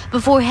 Company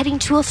before heading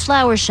to a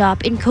flower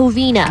shop in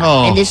Covina.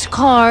 And this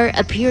car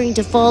appearing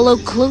to follow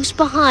close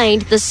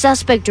behind, the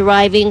suspect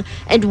arriving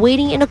and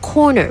waiting in a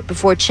corner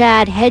before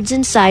Chad heads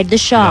inside the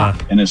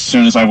shop. And as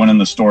soon as I went in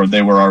the store,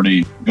 they were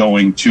already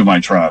going to my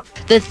truck.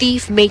 The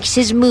thief makes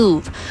his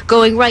move,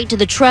 going right to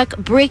the truck,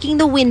 breaking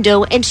the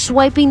window and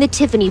swiping the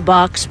Tiffany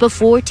box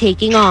before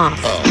taking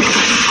off.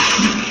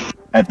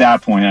 At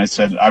that point, I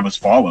said I was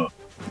followed.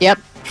 Yep.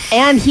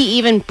 And he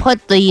even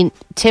put the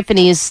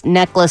Tiffany's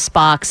necklace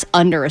box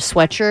under a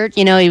sweatshirt.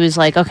 You know, he was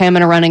like, okay, I'm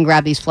going to run and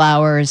grab these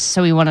flowers.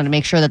 So he wanted to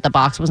make sure that the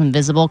box wasn't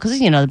visible because,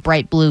 the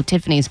bright blue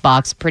Tiffany's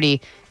box,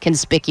 pretty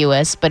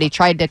conspicuous. But he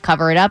tried to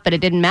cover it up, but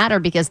it didn't matter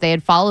because they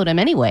had followed him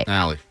anyway.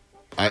 Allie,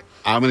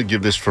 I'm going to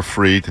give this for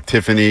free to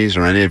Tiffany's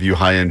or any of you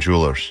high-end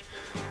jewelers.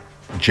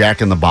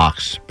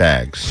 Jack-in-the-box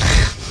bags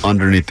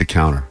underneath the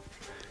counter.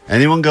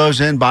 Anyone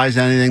goes in, buys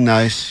anything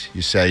nice,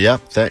 you say,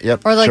 yep.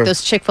 Or like sure.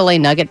 those Chick-fil-A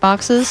nugget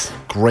boxes.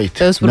 Great.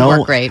 Those would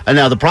work great. And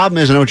now the problem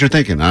is, I know what you're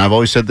thinking, and I've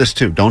always said this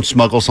too, don't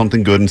smuggle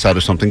something good inside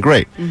of something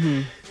great.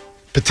 Mm-hmm.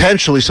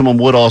 Potentially, someone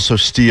would also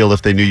steal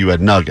if they knew you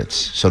had nuggets.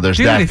 So there's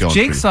Dude, that if going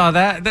Jake saw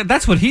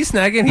that's what he's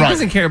snagging. He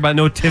doesn't care about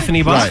no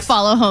Tiffany box. Just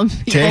follow home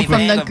people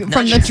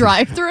from the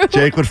drive-thru.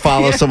 Jake would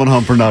follow someone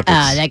home for nuggets.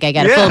 That guy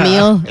got a full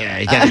meal. Yeah,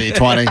 he got me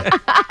 20.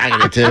 I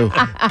got it too.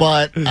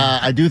 But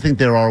I do think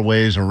there are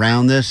ways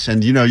around this.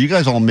 And, you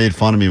guys all made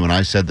fun of me when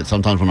I said that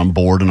sometimes when I'm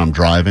bored and I'm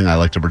driving, I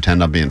like to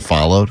pretend I'm being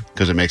followed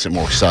because it makes it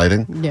more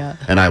exciting. Yeah.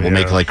 And I will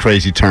make like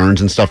crazy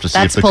turns and stuff to see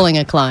if That's pulling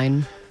a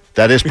Klein.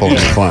 That is pulling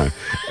in Klein.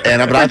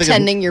 But I think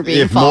Pretending you're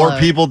being if followed. more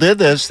people did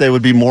this, they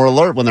would be more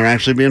alert when they're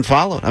actually being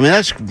followed. I mean,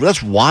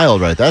 that's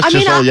wild, right? That's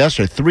all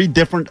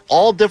yesterday.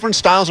 All different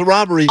styles of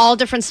robbery. All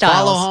different styles.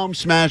 Follow home,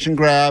 smash and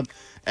grab,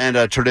 and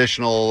a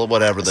traditional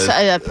whatever.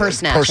 Purse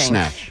snatching. Purse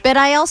snatch. But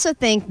I also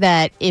think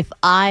that if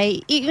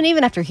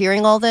even after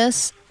hearing all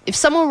this, if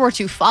someone were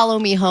to follow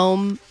me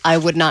home, I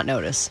would not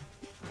notice.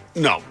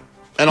 No.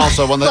 And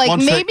also, when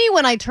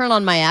when I turn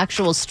on my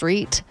actual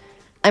street,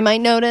 I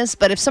might notice,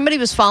 but if somebody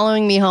was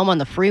following me home on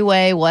the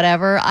freeway,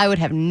 whatever, I would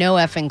have no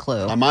effing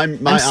clue. I'm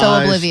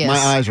so oblivious. My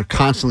eyes are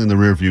constantly in the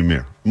rearview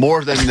mirror,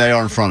 more than they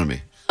are in front of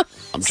me.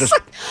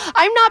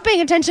 I'm not paying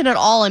attention at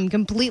all. I'm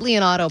completely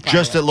in autopilot.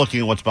 Just at looking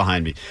at what's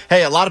behind me.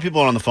 Hey, a lot of people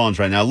are on the phones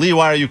right now. Lee,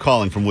 why are you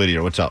calling from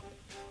Whittier? What's up?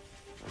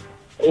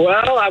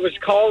 Well, I was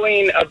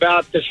calling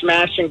about the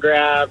smash and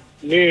grab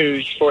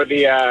news for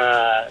the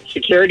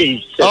security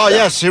system. Oh,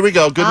 yes. Here we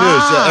go. Good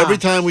news. Every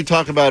time we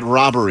talk about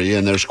robbery,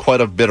 and there's quite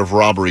a bit of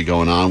robbery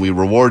going on, we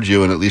reward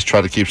you and at least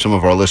try to keep some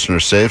of our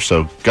listeners safe.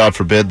 So, God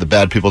forbid, the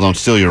bad people don't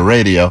steal your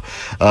radio.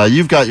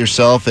 You've got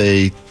yourself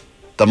the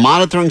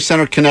Monitoring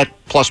Center Connect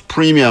Plus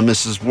Premium.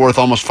 This is worth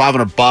almost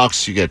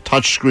 $500. You get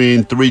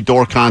touchscreen, 3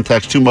 door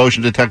contacts, 2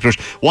 motion detectors,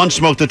 1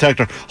 smoke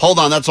detector. Hold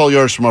on, that's all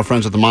yours from our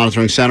friends at the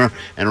Monitoring Center.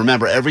 And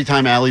remember, every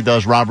time Allie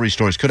does robbery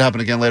stories, could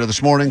happen again later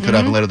this morning, could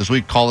happen later this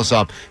week, call us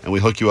up and we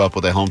hook you up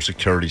with a home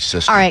security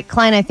system. All right,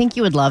 Klein, I think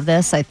you would love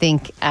this. I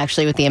think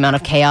actually with the amount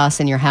of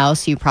chaos in your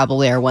house, you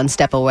probably are one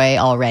step away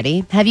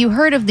already. Have you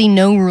heard of the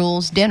No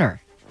Rules Dinner?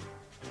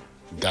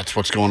 That's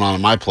what's going on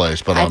in my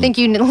place. But I think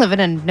you live in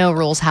a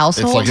no-rules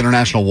household. It's like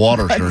international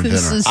waters during dinner.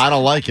 is- I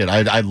don't like it.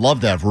 I'd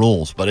love to have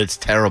rules, but it's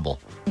terrible.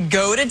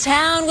 Go to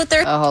town with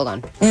their hold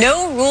on.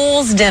 No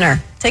rules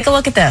dinner. Take a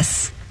look at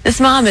this. This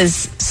mom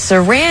is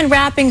saran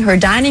wrapping her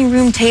dining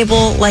room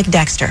table like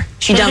Dexter.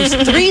 She dumps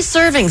 3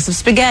 servings of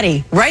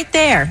spaghetti right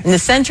there in the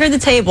center of the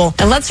table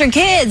and lets her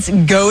kids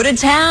go to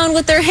town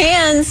with their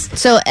hands.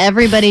 So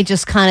everybody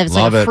just kind of, it's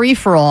Love like a it.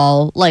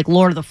 free-for-all, like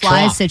Lord of the Flies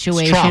Trough. It's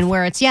situation trough.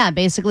 where it's,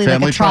 basically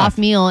Family like a trough trough.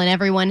 meal and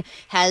everyone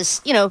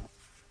has,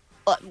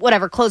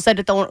 whatever clothes that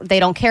they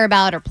don't care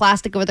about or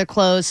plastic over their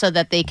clothes so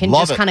that they can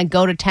Love just it. kind of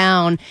go to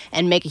town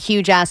and make a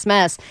huge ass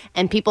mess.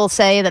 And people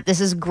say that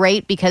this is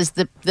great because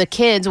the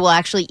kids will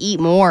actually eat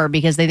more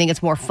because they think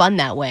it's more fun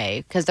that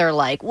way because they're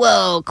like,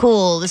 whoa,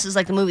 cool, this is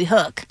like the movie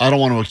Hook. I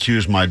don't want to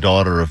accuse my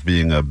daughter of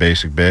being a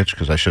basic bitch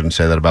because I shouldn't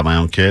say that about my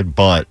own kid,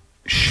 but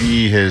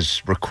she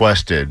has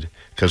requested,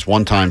 because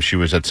one time she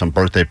was at some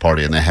birthday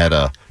party and they had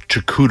a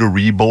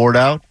charcuterie board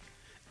out.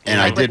 And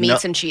Like I with did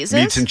meats and cheeses?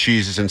 Meats and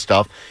cheeses and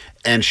stuff.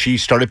 And she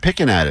started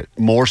picking at it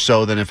more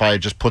so than if I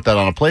had just put that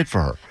on a plate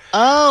for her.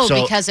 Oh,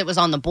 So- because it was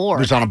on the board.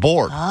 It was on a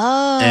board.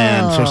 Oh.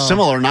 And so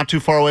similar, not too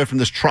far away from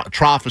this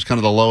trough is kind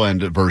of the low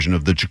end version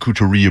of the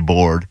charcuterie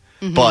board.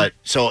 Mhm. But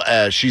so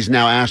she's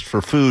now asked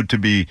for food to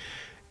be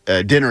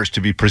dinners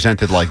to be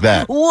presented like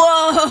that.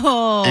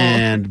 Whoa.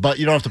 But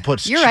you don't have to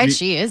put. You're right,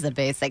 she is a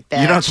basic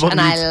bitch. You don't have to put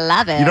and meats- I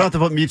love it. You don't have to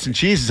put meats and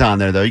cheeses on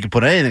there though. You can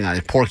put anything on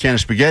it. Pour a can of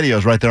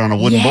SpaghettiOs right there on a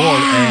wooden Yeah.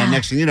 board, and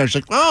next thing you know, she's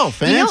like, "Oh,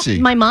 fancy." You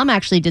know, my mom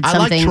actually did I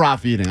something. like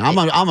trough eating. I'm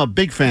a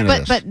big fan of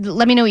this. But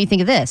let me know what you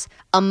think of this.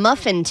 A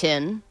muffin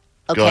tin,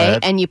 Go okay, ahead.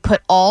 and you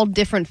put all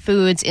different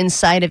foods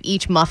inside of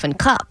each muffin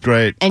cup.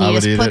 Great. And I you would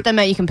just eat put it. them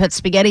out. You can put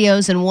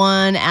SpaghettiOs in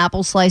one,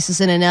 apple slices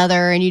in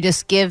another, and you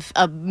just give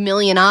a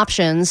million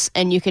options,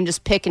 and you can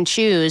just pick and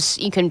choose.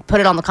 You can put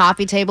it on the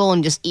coffee table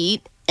and just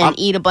eat. And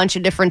eat a bunch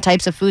of different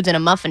types of foods in a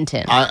muffin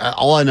tin.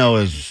 All I know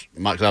is,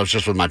 'cause I was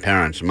just with my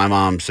parents. My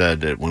mom said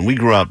that when we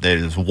grew up,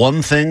 there's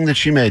one thing that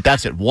she made.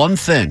 That's it, one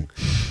thing.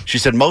 She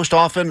said most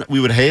often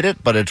we would hate it,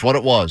 but it's what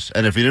it was.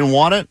 And if you didn't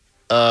want it,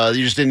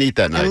 you just didn't eat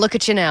that night. And look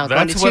at you now. going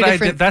to That's two what I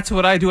different- did. That's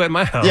what I do at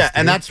my house. Yeah,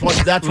 and that's what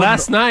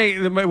Last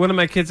night, one of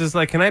my kids is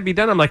like, "Can I be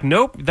done?" I'm like,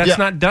 "Nope, that's Yeah.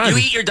 not done." You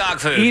eat your dog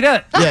food. Eat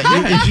it.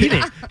 Yeah, eat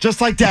it. Just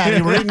like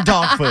Daddy, we're eating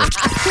dog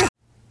food.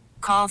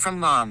 Call from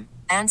mom.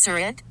 Answer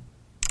it.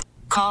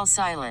 Call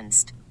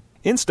silenced.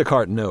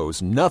 Instacart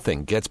knows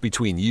nothing gets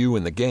between you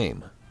and the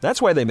game.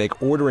 That's why they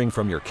make ordering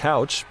from your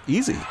couch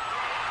easy.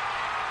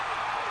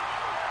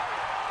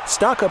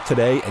 Stock up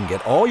today and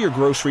get all your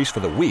groceries for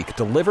the week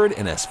delivered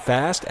in as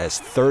fast as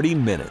 30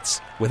 minutes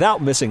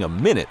without missing a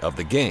minute of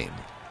the game.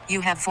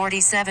 You have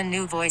 47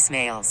 new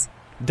voicemails.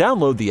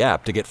 Download the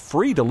app to get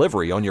free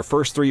delivery on your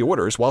first 3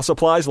 orders while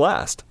supplies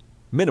last.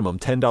 Minimum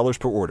 $10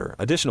 per order.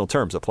 Additional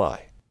terms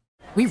apply.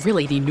 We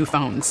really need new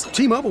phones.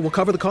 T-Mobile will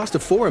cover the cost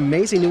of 4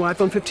 amazing new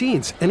iPhone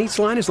 15s, and each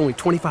line is only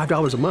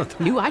 $25 a month.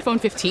 New iPhone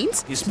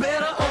 15s?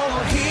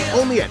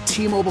 Only at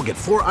T-Mobile, get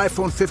 4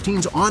 iPhone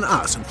 15s on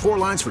us and 4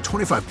 lines for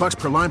 $25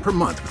 per line per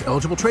month with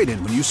eligible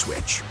trade-in when you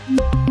switch.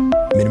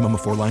 Minimum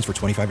of 4 lines for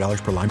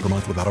 $25 per line per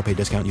month with autopay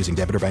discount using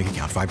debit or bank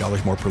account.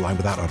 $5 more per line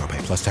without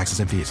autopay, plus taxes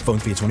and fees. Phone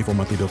fee at 24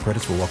 monthly bill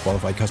credits for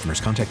well-qualified customers.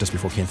 Contact us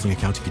before canceling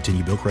account to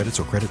continue bill credits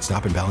or credit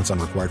stop and balance on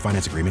required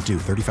finance agreement due.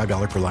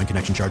 $35 per line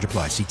connection charge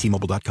applies. See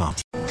T-Mobile.com.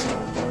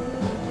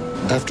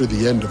 After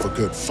the end of a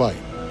good fight,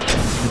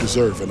 you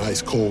deserve an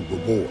ice-cold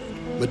reward.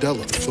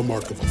 Modelo, the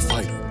mark of a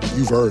fighter.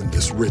 You've earned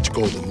this rich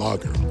golden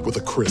lager with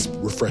a crisp,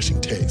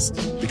 refreshing taste.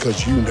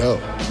 Because you know,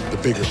 the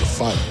bigger the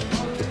fight,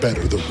 the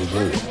better the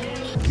reward.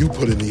 You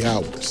put in the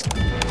hours,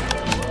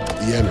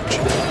 the energy,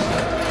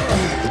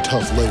 the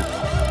tough labor.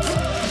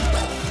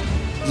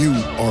 You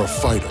are a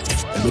fighter,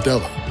 and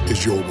Modelo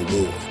is your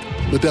reward.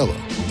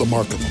 Modelo, the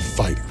mark of a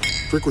fighter.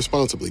 Drink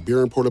responsibly.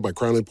 Beer imported by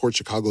Crown Imports,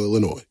 Chicago,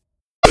 Illinois.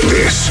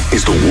 This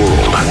is the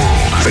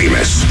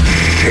world-famous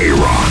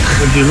K-Rock.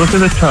 Would you look at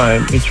the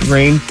time? It's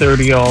rain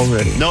 30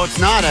 already. No, it's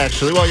not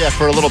actually. Well, yeah,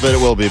 for a little bit it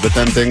will be, but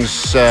then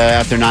things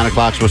after 9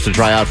 o'clock supposed to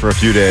dry out for a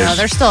few days. No,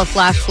 there's still a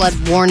flash flood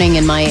warning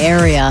in my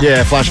area.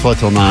 Yeah, flash flood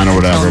till 9 or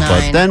whatever. Till 9.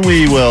 But then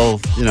we will,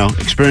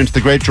 experience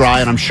the great dry,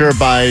 and I'm sure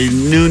by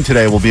noon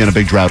today we'll be in a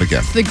big drought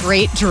again. The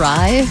Great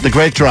Dry? The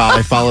Great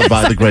Dry followed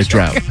by the Great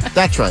Drought.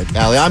 That's right,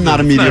 Allie. I'm not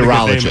a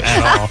meteorologist.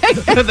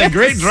 The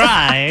Great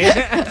Dry.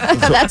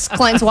 That's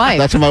Klein's wife.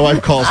 That's what my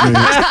wife calls me in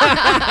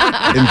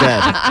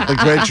bed. The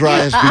Great Dry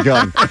has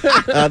begun.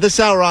 This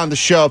hour on the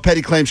show,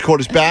 Petty Claims Court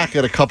is back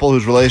at a couple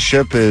whose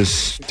relationship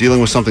is dealing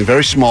with something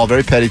very small,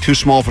 very petty, too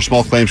small for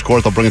small claims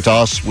court. They'll bring it to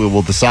us. We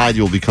will decide.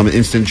 You will become an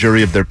instant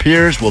jury of their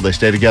peers. Will they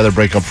stay together,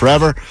 break up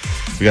forever?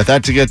 We got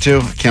that to get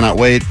to. Cannot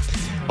wait.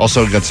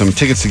 Also got some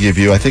tickets to give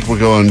you. I think we're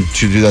going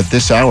to do that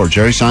this hour.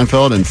 Jerry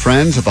Seinfeld and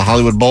Friends at the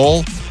Hollywood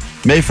Bowl,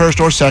 May 1st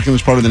or 2nd,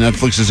 as part of the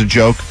Netflix is a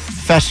Joke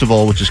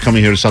Festival, which is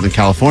coming here to Southern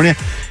California.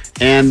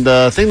 And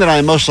the thing that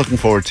I'm most looking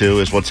forward to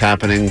is what's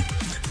happening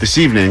this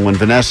evening when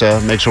Vanessa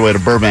makes her way to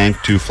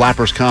Burbank to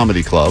Flappers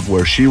Comedy Club,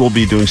 where she will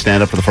be doing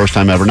stand-up for the first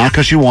time ever. Not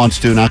because she wants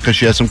to, not because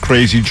she has some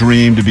crazy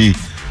dream to be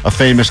a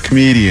famous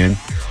comedian,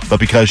 but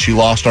because she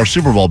lost our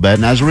Super Bowl bet.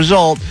 And as a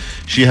result,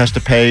 she has to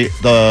pay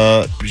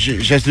she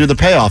has to do the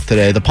payoff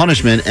today, the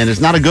punishment, and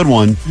it's not a good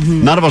one.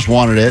 Mm-hmm. None of us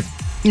wanted it.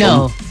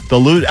 No. The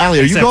loot. Allie,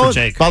 are you Except going? for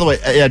Jake. By the way,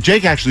 yeah,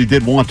 Jake actually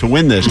did want to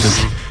win this.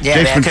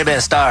 Yeah, man, could have been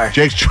a star.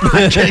 Jake's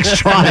trying.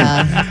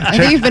 I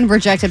think you've been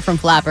rejected from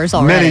Flappers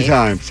already. Many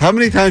times. How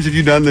many times have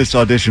you done this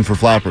audition for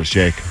Flappers,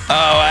 Jake? Oh,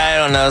 I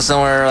don't know,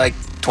 somewhere like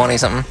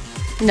 20-something.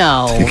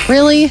 No.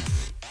 Really?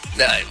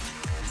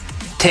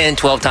 10,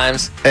 12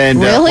 times. And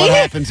really? What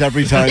happens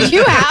every time?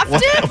 You have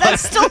to?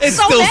 That's still It's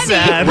so still many.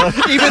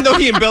 sad. Even though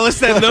he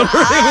embellished that number, it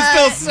was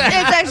still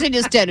sad. It's actually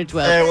just 10 to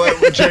 12.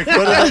 Hey, Jake,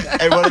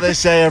 what do they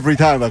say every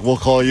time? Like, we'll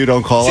call you,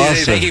 don't call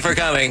us. Thank you for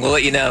coming. We'll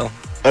let you know.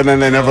 And then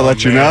they never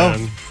let you know?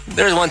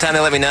 There was one time they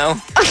let me know.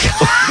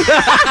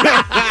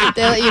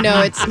 They let you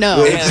know it's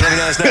no. Yeah, let me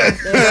know it's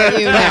no. They let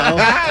you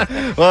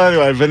know. Well,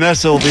 anyway,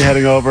 Vanessa will be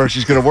heading over.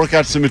 She's going to work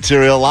out some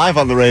material live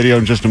on the radio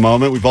in just a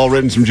moment. We've all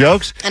written some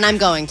jokes. And I'm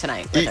going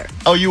tonight with her.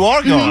 Oh, you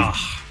are going?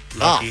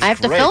 I have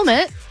to film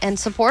it and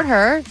support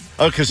her.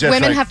 Oh, because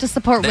women have to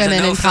support There's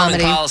women no in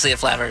comedy. policy at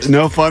Flappers.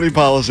 No funny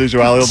policies,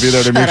 or Allie will be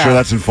there to make sure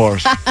that's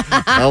enforced.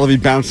 I'll be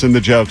bouncing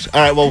the jokes.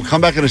 All right, well, we'll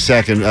come back in a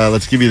second.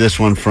 Let's give you this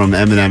one from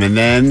Eminem. And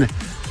then,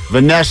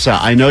 Vanessa,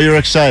 I know you're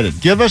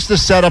excited. Give us the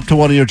setup to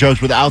one of your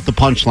jokes without the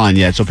punchline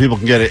yet so people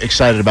can get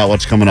excited about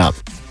what's coming up.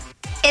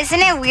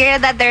 Isn't it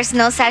weird that there's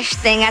no such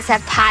thing as a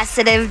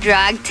positive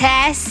drug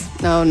test?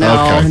 No,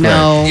 no, Okay,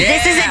 no.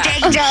 This is a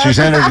Jake joke. She's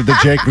entered the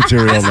Jake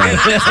material now.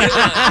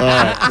 All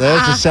right,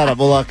 there's the setup.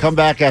 We'll come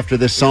back after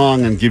this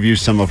song and give you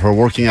some of her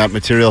working out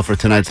material for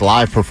tonight's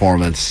live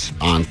performance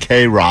on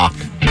K-Rock.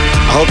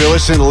 I hope you're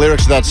listening to the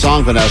lyrics of that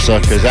song, Vanessa,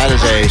 because that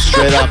is a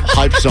straight-up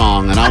hype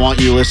song, and I want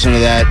you to listen to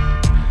that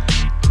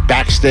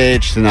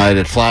backstage tonight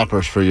at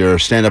Flappers for your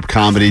stand-up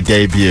comedy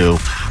debut.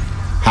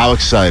 How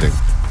exciting.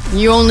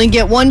 You only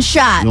get one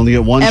shot. You only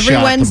get one every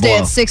shot Wednesday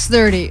to at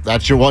 6:30.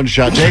 That's your one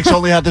shot. Jake's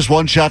only had this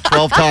one shot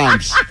 12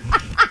 times.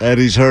 And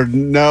he's heard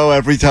no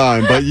every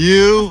time. But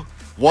you,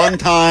 one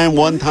time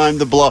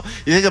to blow.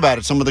 You think about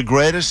it, some of the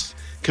greatest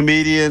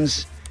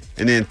comedians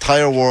in the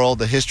entire world,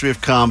 the history of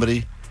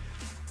comedy,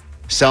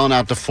 selling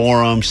out the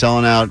Forum,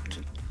 selling out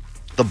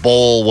the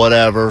Bowl,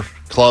 whatever,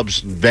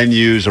 clubs,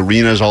 venues,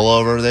 arenas all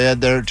over. They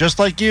had their, just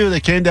like you, they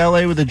came to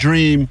L.A. with a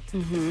dream.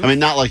 Mm-hmm. I mean,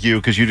 not like you,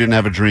 because you didn't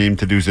have a dream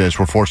to do this.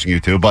 We're forcing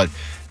you to. But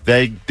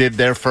they did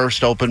their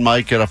first open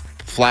mic at a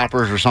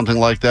Flappers or something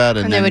like that.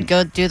 And they would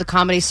go do the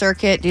comedy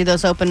circuit, do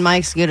those open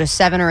mics, go to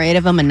 7 or 8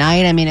 of them a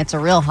night. I mean, it's a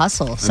real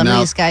hustle. Some of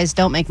these guys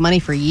don't make money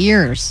for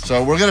years.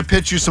 So we're going to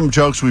pitch you some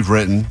jokes we've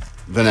written,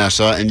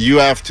 Vanessa, and you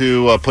have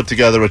to put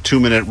together a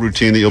 2-minute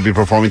routine that you'll be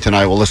performing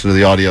tonight. We'll listen to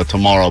the audio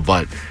tomorrow,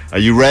 but are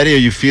you ready? Are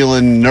you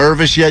feeling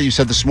nervous yet? You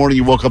said this morning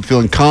you woke up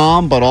feeling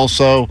calm, but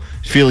also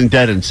feeling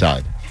dead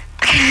inside.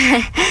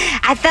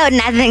 I felt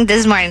nothing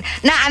this morning.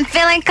 No, I'm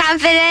feeling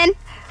confident.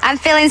 I'm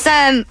feeling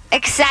some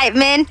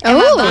excitement in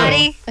my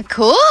body.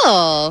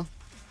 Cool.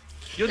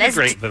 You'll do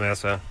great,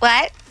 Vanessa.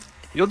 What?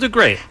 You'll do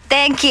great.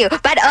 Thank you.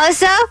 But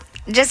also,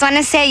 just want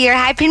to say you're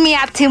hyping me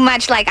up too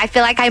much. Like, I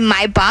feel like I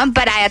might bump,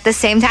 but at the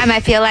same time, I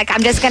feel like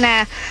I'm just going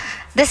to...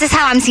 This is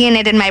how I'm seeing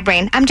it in my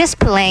brain. I'm just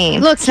playing.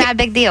 Look, it's not a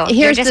big deal.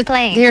 You're just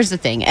playing. Here's the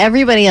thing.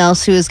 Everybody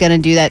else who is going to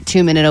do that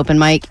 2-minute open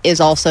mic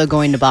is also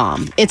going to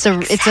bomb. It's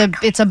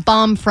a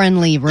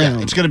bomb-friendly room.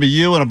 Yeah, it's going to be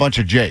you and a bunch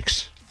of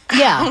Jakes.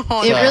 Yeah,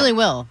 it really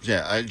will.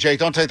 Yeah, Jake,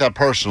 don't take that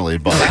personally,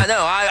 but No,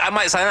 I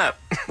might sign up.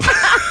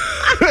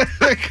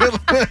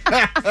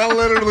 I'll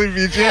literally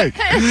be Jake.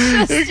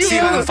 See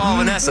if I can follow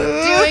Vanessa.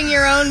 Doing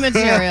your own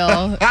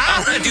material.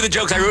 I'll do the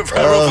jokes I wrote for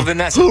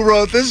Vanessa. Who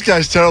wrote this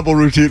guy's terrible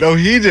routine? Oh,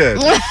 he did.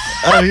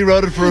 Oh, he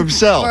wrote it for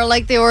himself. Or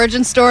like the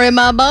origin story of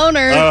my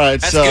boner. All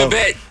right, That's so a good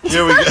bit.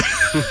 here we go.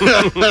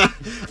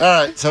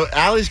 All right, so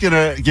Allie's going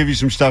to give you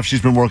some stuff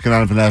she's been working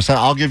on, Vanessa.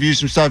 I'll give you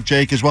some stuff,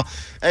 Jake, as well.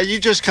 And you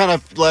just kind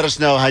of let us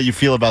know how you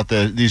feel about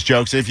these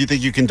jokes, if you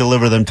think you can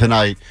deliver them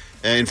tonight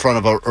in front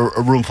of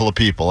a room full of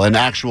people and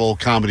actual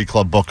comedy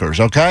club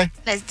bookers, okay?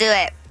 Let's do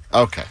it.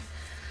 Okay.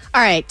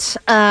 All right,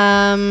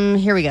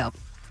 here we go.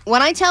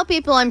 When I tell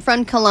people I'm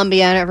from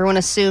Colombia, everyone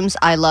assumes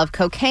I love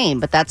cocaine,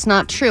 but that's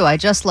not true. I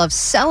just love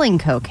selling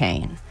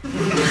cocaine.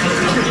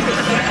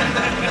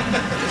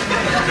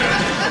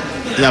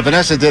 Now,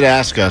 Vanessa did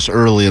ask us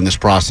early in this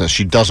process,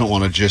 she doesn't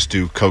want to just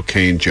do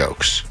cocaine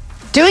jokes.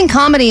 Doing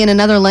comedy in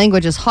another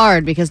language is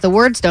hard because the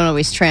words don't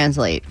always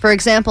translate. For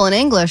example, in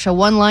English, a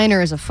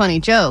one-liner is a funny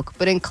joke,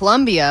 but in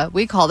Colombia,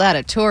 we call that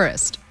a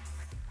tourist.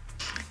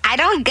 I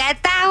don't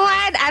get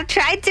that one. I've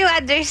tried to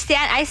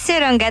understand. I still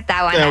don't get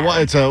that one. Yeah,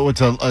 well,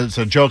 it's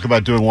a joke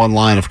about doing one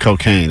line of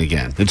cocaine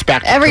again. It's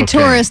back to Every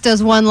cocaine. tourist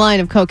does one line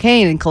of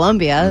cocaine in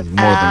Colombia.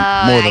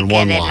 More than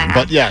one line. now.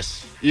 But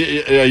yes,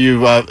 you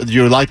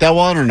like that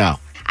one or no?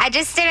 I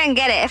just didn't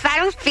get it. If I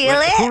don't feel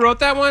it. Who wrote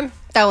that one?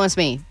 That was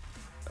me.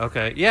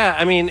 Okay. Yeah,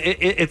 I mean,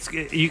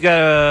 you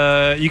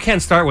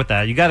can't start with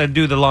that. You got to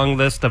do the long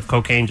list of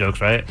cocaine jokes,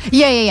 right?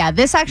 Yeah.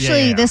 This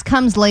actually, this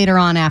comes later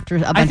on after a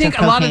bunch of I think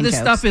a lot of this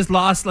jokes. stuff is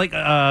lost, like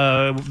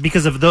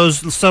because of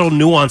those subtle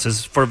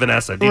nuances for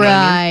Vanessa. Do you know what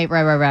I mean?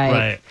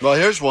 Right. Well,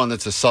 here's one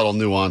that's a subtle,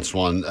 nuanced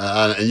one,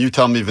 and you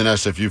tell me,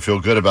 Vanessa, if you feel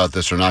good about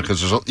this or not,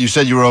 because you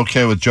said you were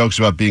okay with jokes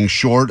about being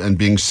short and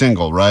being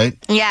single, right?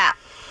 Yeah.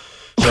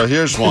 So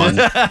here's one.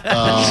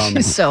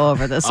 She's so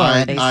over this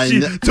already.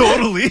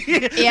 Totally.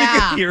 Yeah. You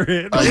can hear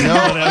it. I know.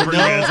 Whatever you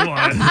guys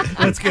want.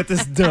 Let's get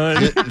this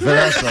done.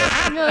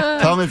 Vanessa,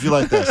 tell me if you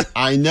like this.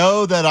 I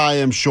know that I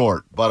am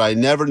short, but I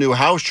never knew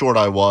how short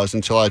I was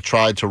until I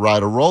tried to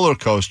ride a roller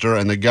coaster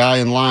and the guy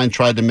in line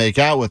tried to make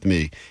out with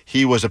me.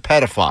 He was a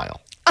pedophile.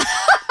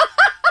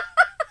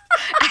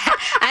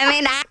 I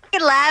mean, I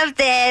loved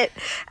it.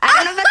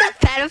 I don't know about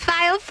the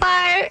pedophile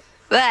part,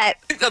 but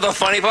The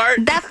funny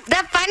part?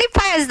 the funny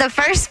part is the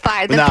first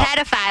part, the No.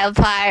 pedophile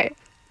part.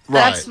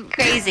 That's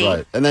crazy.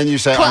 Right. And then you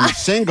say, I'm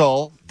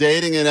single.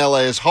 Dating in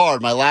L.A. is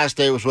hard. My last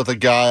date was with a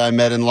guy I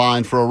met in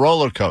line for a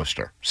roller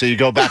coaster. So you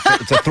go back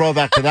it's a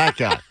throwback to that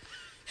guy.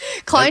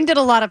 Klein did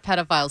a lot of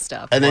pedophile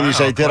stuff. And then you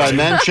say, did I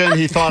mention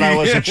he thought I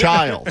was a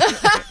child?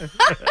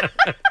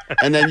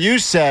 And then you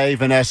say,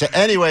 Vanessa,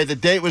 anyway, the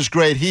date was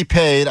great. He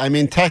paid. I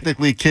mean,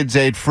 technically, kids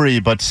aid free,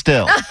 but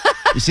still.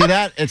 You see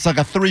that? It's like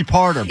a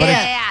three-parter. But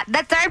Yeah.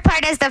 The third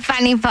part is the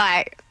funny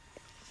part.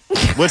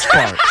 Which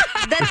part?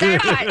 The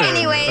third part.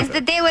 Anyways,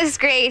 the day was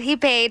great. He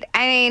paid.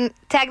 I mean,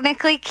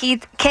 technically,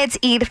 kids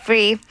eat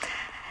free.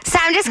 So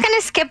I'm just going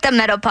to skip the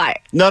middle part.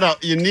 No,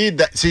 you need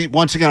that. See,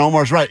 once again,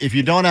 Omar's right. If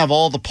you don't have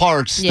all the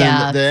parts,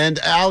 then the end.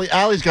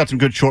 Allie's got some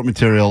good short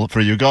material for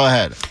you. Go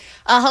ahead.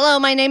 Hello,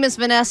 my name is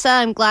Vanessa.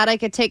 I'm glad I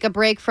could take a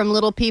break from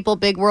Little People,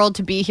 Big World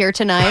to be here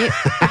tonight.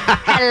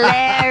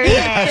 Hilarious.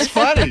 That's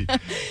funny.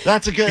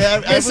 That's a good.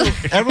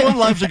 Everyone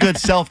loves a good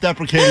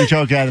self-deprecating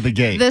joke out of the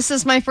gate. This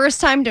is my first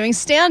time doing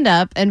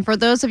stand-up, and for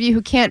those of you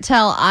who can't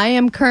tell, I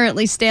am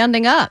currently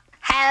standing up.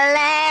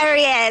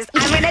 Hilarious.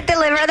 I'm going to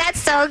deliver that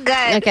so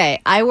good.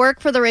 Okay, I work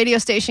for the radio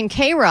station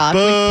K-Rock.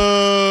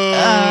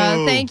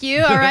 Thank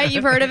you. All right,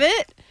 you've heard of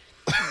it?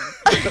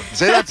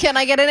 Can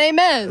I get an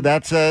amen?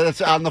 That's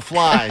on the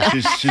fly.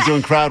 She's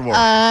doing crowd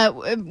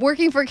work.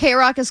 Working for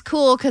K-Rock is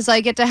cool because I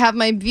get to have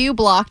my view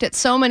blocked at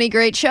so many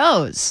great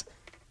shows.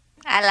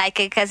 I like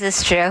it because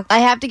it's true. I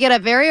have to get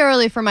up very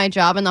early for my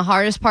job, and the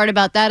hardest part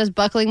about that is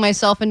buckling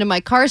myself into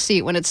my car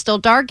seat when it's still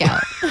dark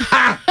out.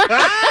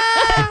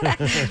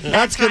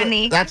 That's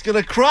funny. That's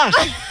gonna crush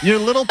your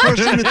little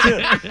person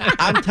material.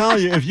 I'm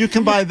telling you, if you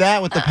combine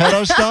that with the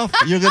pedo stuff,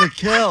 you're gonna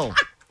kill.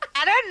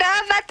 I don't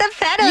know about the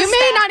pedo You may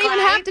stuff, not even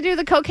have to do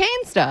the cocaine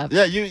stuff.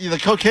 Yeah, the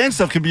cocaine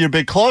stuff could be your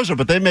big closer,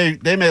 but they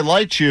may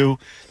light you.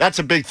 That's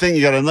a big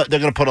thing. They're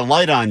gonna put a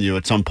light on you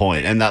at some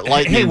point, and that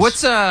light. Hey,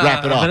 what's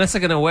wrap it up. Vanessa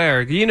gonna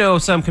wear? You know,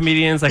 some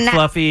comedians like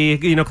fluffy,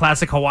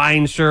 classic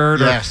Hawaiian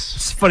shirt or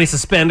funny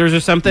suspenders or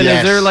something.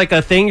 Yes. Is there like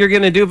a thing you're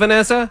gonna do,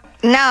 Vanessa?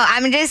 No,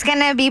 I'm just going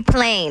to be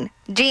plain.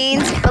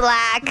 Jeans,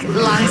 black,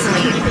 long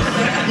sleeve.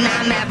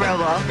 Not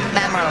memorable.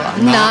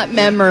 Not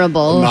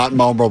memorable. Not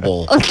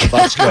memorable.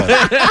 That's good.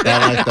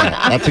 I like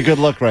that. That's a good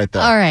look right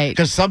there. All right.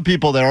 Because some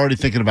people, they're already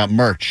thinking about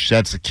merch.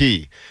 That's the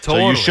key. So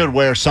Totally. you should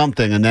wear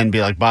something and then be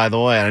like, by the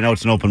way, I know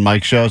it's an open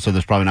mic show, so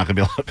there's probably not going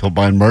to be a lot of people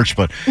buying merch,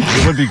 but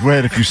it would be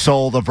great if you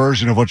sold a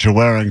version of what you're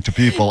wearing to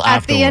people At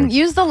afterwards. the end,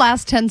 use the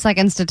last 10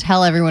 seconds to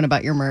tell everyone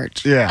about your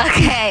merch. Yeah.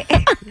 Okay.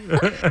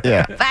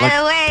 Yeah. By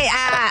the way,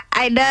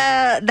 I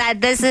know that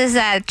this is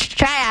a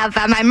tryout,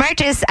 but my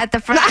merch is at the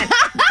front.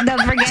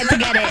 Don't forget to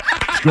get it.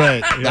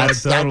 great.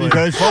 That'd be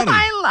very funny.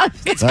 I love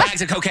it. It's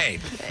bags of cocaine.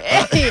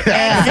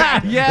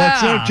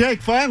 That's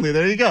Jake, finally.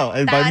 There you go.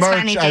 And by was merch,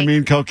 funny, I Jake.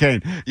 mean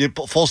cocaine. You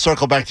full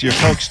circle back to your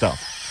Coke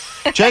stuff.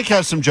 Jake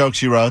has some jokes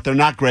he wrote. They're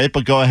not great,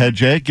 but go ahead,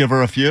 Jake. Give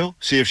her a few.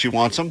 See if she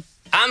wants them.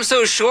 I'm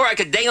so sure I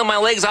could dangle my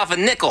legs off a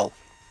nickel.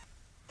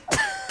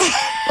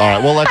 All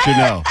right, we'll let you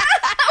know.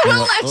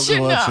 We'll let you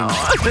know.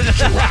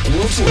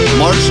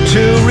 March 2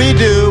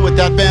 redo with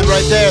that band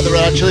right there, the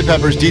Red Hot Chili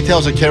Peppers.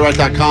 Details at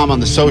krock.com on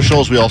the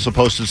socials. We also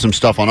posted some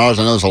stuff on ours.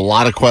 I know there's a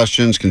lot of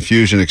questions,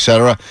 confusion,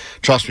 etc.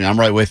 Trust me, I'm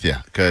right with you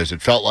because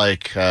it felt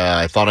like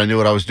I thought I knew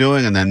what I was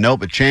doing, and then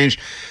nope, it changed.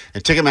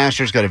 And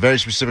Ticketmaster's got a very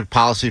specific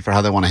policy for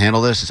how they want to handle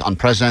this. It's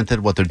unprecedented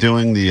what they're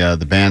doing.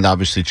 The band,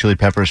 obviously, Chili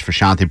Peppers,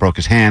 Frusciante broke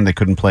his hand. They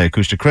couldn't play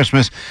Acoustic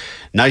Christmas.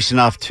 Nice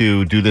enough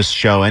to do this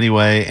show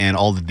anyway, and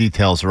all the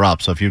details are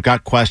up. So if you've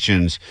got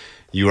questions,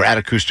 you are at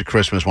Acoustic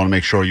Christmas, want to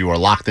make sure you are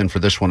locked in for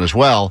this one as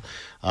well.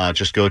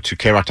 Just go to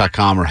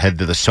krock.com or head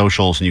to the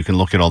socials, and you can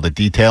look at all the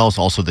details.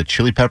 Also, the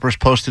Chili Peppers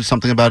posted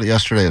something about it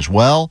yesterday as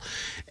well.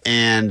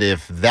 And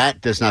if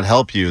that does not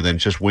help you, then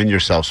just win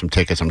yourself some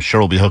tickets. I'm sure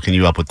we'll be hooking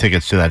you up with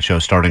tickets to that show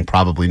starting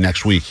probably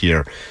next week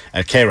here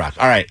at KROC.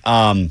 All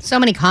right. So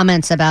many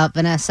comments about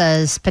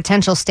Vanessa's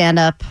potential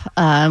stand-up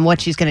and what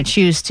she's going to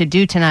choose to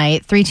do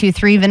tonight.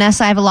 323,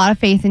 Vanessa, I have a lot of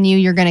faith in you.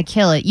 You're going to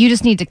kill it. You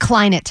just need to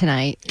Klein it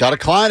tonight. Got to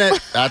Klein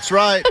it. That's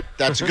right.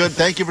 That's good.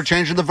 Thank you for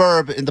changing the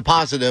verb into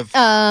positive.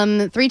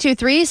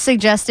 323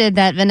 suggested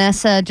that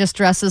Vanessa just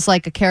dresses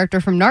like a character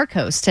from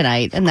Narcos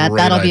tonight, and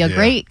that'll be a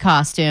great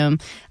costume.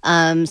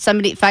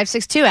 Somebody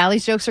 562,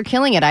 Allie's jokes are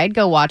killing it. I'd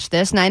go watch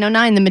this.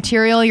 909, the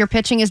material you're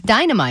pitching is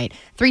dynamite.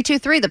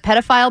 323, the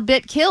pedophile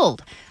bit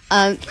killed.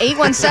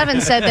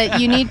 817 said that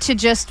you need to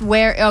just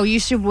you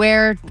should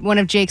wear one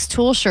of Jake's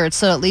Tool shirts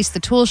so at least the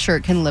Tool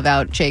shirt can live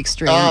out Jake's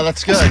dream. Oh,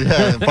 that's good.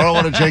 Yeah, borrow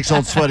one of Jake's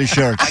old sweaty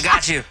shirts. I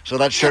got you. So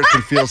that shirt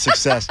can feel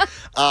success.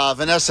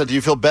 Vanessa, do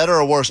you feel better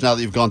or worse now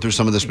that you've gone through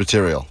some of this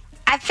material?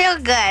 I feel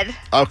good.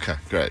 Okay,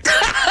 great.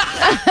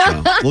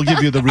 We'll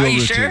give you the real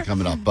routine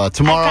coming up.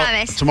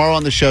 Tomorrow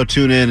on the show,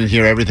 tune in and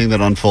hear everything that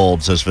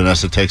unfolds as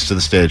Vanessa takes to the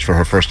stage for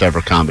her first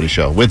ever comedy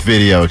show with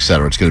video,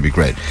 etc. It's going to be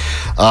great.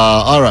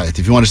 All right,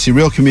 if you want to see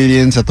real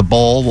comedians at the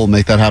Bowl, we'll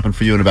make that happen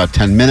for you in about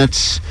 10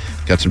 minutes.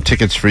 Got some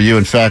tickets for you.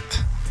 In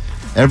fact,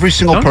 every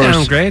single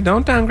person.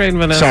 Don't downgrade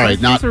Vanessa. Sorry,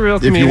 not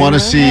if you want to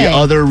see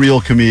other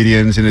real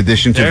comedians in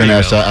addition to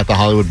Vanessa at the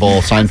Hollywood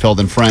Bowl. Seinfeld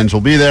and friends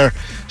will be there.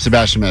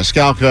 Sebastian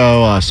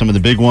Maniscalco, some of the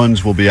big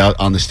ones will be out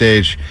on the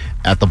stage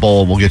at the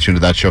Bowl. We'll get you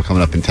into that show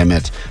coming up in 10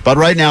 minutes. But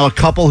right now, a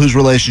couple whose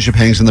relationship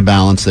hangs in the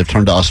balance, they've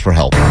turned to us for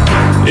help.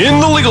 In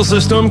the legal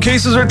system,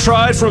 cases are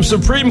tried from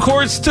Supreme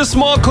Courts to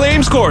small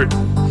claims court.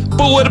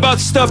 But what about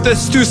stuff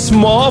that's too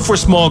small for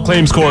small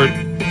claims court?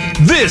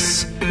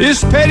 This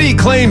is Petty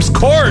Claims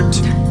Court.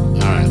 All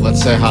right,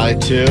 let's say hi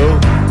to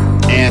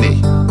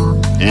Annie.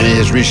 Annie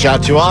has reached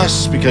out to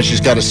us because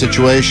she's got a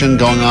situation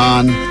going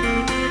on.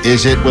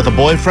 Is it with a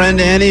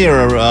boyfriend, Annie,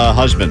 or a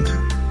husband?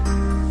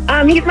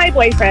 He's my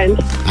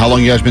boyfriend. How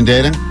long you guys been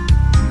dating?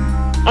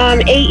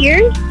 8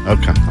 years.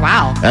 Okay.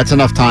 Wow. That's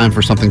enough time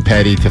for something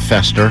petty to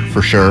fester,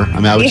 for sure. I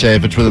mean, I would say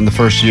if it's within the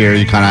first year,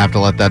 you kind of have to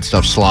let that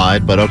stuff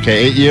slide. But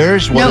okay, 8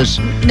 years?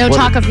 No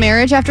talk of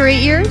marriage after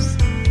 8 years?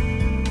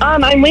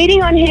 I'm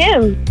waiting on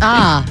him.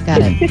 Ah,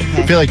 got it.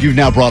 I feel like you've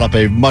now brought up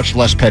a much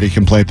less petty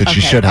complaint that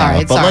you should have.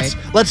 Right, but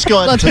let's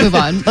go. Let's move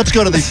on. Let's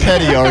go to the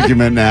petty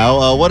argument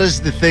now. What is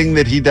the thing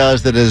that he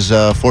does that has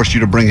forced you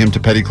to bring him to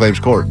petty claims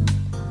court?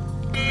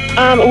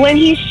 When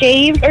he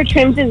shaves or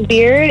trims his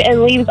beard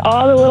and leaves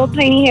all the little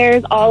tiny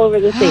hairs all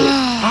over the face.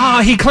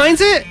 He Kleins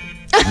it?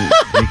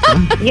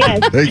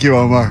 Yes. Thank you,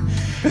 Omar.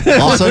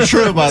 Also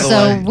true, by the way.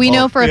 So we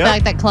know for a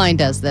fact that Klein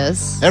does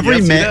this.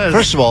 Every man.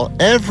 First of all,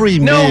 every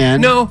man.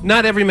 No,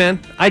 not every man.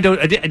 I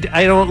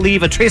don't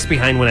leave a trace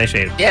behind when I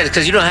shave. Yeah,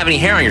 because you don't have any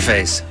hair on your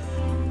face.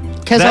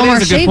 Because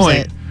Omar shaves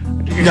it.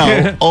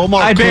 No,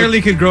 Omar. I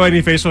barely could grow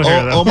any facial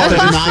hair. Though. Omar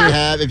does not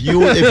have. If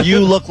you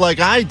look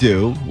like I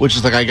do, which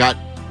is like I got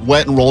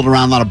wet and rolled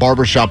around on a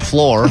barbershop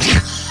floor,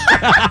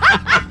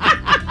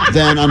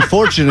 then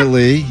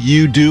unfortunately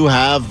you do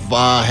have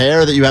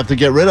hair that you have to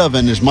get rid of.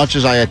 And as much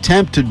as I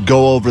attempt to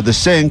go over the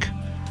sink,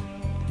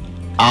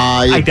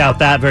 I doubt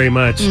that very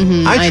much.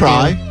 Mm-hmm, I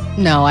try.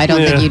 No, I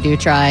don't think you do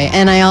try.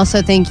 And I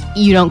also think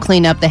you don't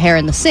clean up the hair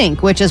in the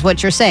sink, which is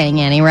what you're saying,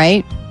 Annie,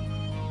 right?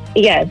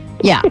 Yes.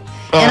 Yeah.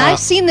 And I've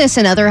seen this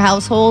in other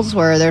households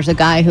where there's a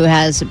guy who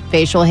has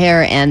facial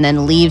hair and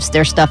then leaves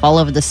their stuff all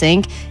over the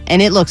sink.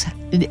 And it looks,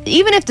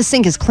 even if the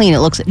sink is clean, it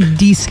looks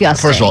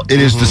disgusting. First of all,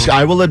 it is.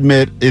 I will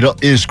admit it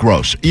is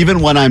gross.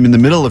 Even when I'm in the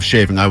middle of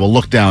shaving, I will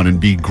look down and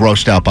be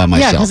grossed out by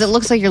myself. Yeah, because it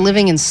looks like you're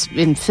living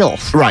in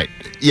filth. Right.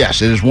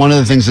 Yes, it is one of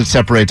the things that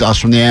separates us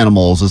from the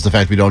animals is the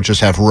fact we don't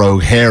just have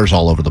rogue hairs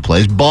all over the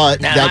place.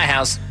 But not in my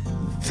house.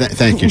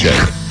 Thank you, Jay.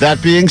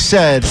 That being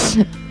said,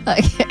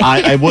 okay.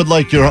 I would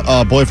like your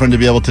boyfriend to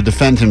be able to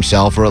defend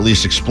himself or at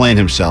least explain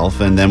himself,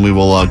 and then we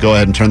will go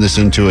ahead and turn this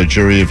into a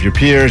jury of your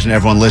peers, and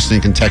everyone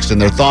listening can text in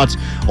their thoughts.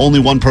 Only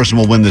one person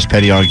will win this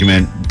petty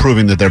argument,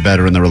 proving that they're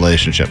better in the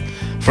relationship.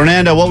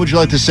 Fernando, what would you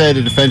like to say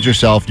to defend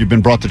yourself? You've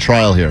been brought to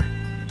trial here.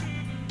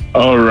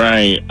 All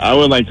right. I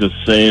would like to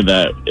say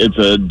that it's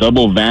a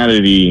double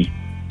vanity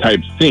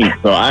type sink.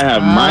 So I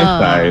have my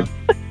side,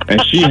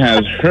 and she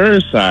has her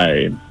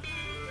side.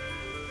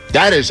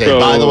 That is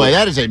by the way,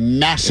 that is a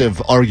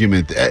massive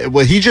argument.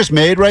 What he just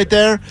made right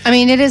there. I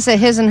mean, it is a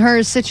his and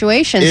hers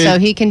situation, so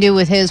he can do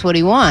with his what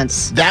he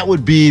wants. That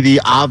would be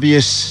the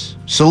obvious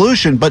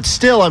solution, but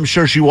still, I'm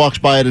sure she walks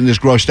by it and is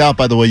grossed out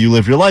by the way you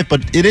live your life,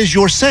 but it is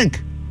your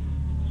sink.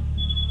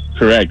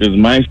 Correct. It's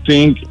my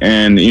sink,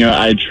 and,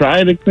 I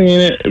try to clean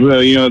it,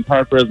 but, it's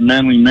hard for us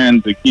manly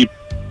men to keep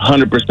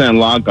 100%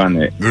 lock on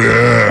it.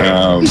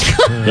 God.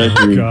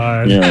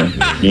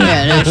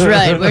 Yeah, that's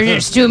right. We're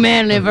just too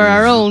manly for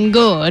our own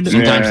good.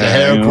 Sometimes the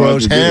hair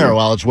grows hair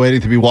while it's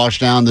waiting to be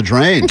washed down the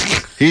drain.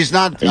 He's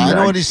not, exactly. I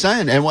know what he's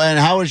saying. And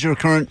how is your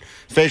current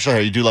facial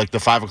hair? You do like the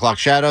 5 o'clock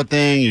shadow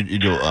thing? You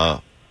do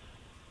a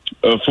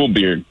full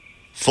beard.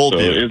 Full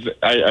beard.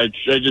 I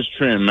just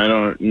trim. I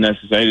don't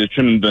necessarily. I just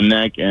trim the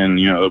neck and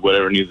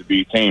whatever needs to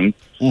be tamed.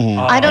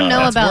 I don't know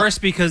that's about worse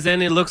because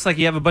then it looks like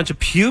you have a bunch of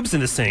pubes in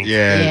the sink.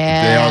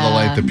 Yeah, they are the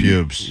length of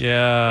pubes.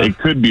 Yeah, it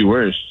could be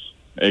worse.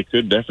 It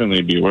could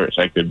definitely be worse.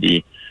 I could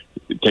be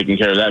taking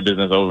care of that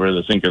business over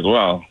the sink as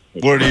well.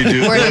 Where do you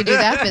do? Where do you do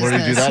that business? Where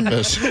do you do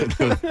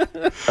that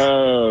business?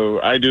 Oh,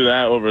 I do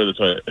that over the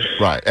toilet.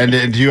 Right. And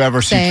do you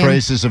ever see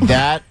traces of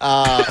that?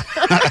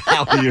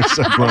 You're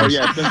so gross. Oh,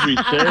 yeah, since we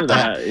share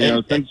that,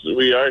 since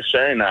we are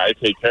sharing that, I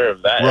take care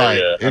of that. Right.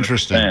 Area,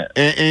 Interesting.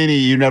 Annie,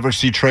 you never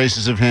see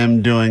traces of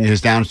him doing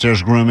his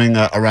downstairs grooming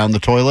around the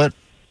toilet?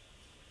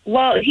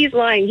 Well, he's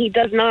lying. He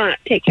does not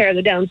take care of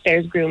the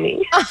downstairs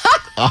grooming.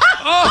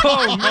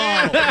 Oh,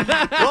 man.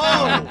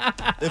 Whoa.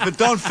 If it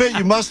don't fit,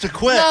 you must have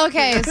quit.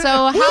 Okay, so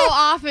how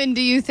often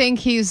do you think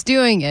he's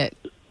doing it?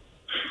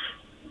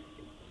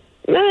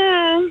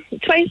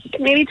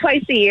 Maybe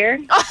twice a year.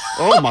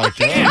 Oh, my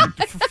God.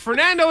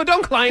 Fernando,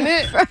 don't Klein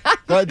it.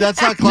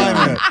 That's not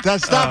Klein it.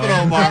 Stop it,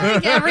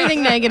 Omar.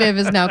 Everything negative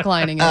is now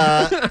Kleining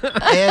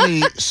it.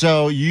 Annie,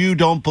 so you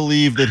don't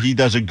believe that he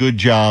does a good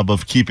job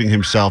of keeping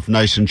himself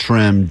nice and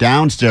trim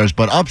downstairs,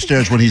 but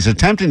upstairs, when he's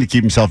attempting to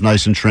keep himself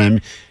nice and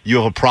trim, you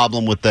have a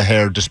problem with the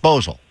hair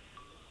disposal.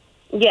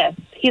 Yes,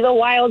 he's a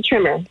wild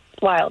trimmer.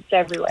 Wild, it's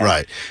everywhere.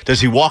 Right.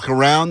 Does he walk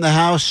around the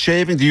house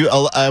shaving?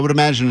 I would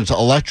imagine it's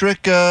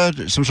electric,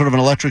 some sort of an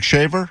electric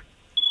shaver?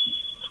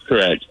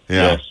 Correct.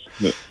 Yeah.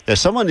 Yes. Yeah,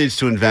 someone needs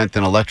to invent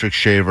an electric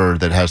shaver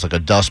that has like a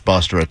dust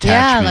buster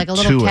attachment. Yeah, like a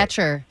little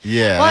catcher.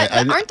 Yeah.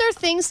 Well, aren't there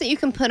things that you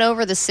can put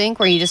over the sink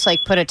where you just like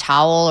put a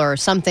towel or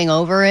something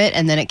over it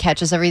and then it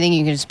catches everything?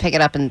 You can just pick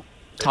it up and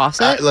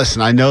toss it?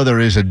 Listen, I know there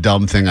is a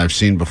dumb thing I've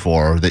seen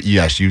before that,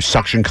 yes, you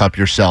suction cup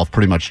yourself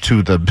pretty much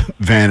to the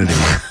vanity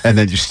and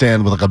then you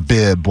stand with like a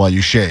bib while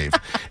you shave.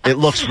 It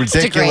looks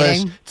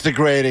ridiculous. It's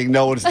degrading.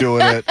 No one's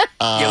doing it.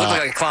 You look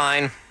like a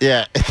Klein.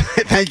 Yeah.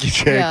 Thank you,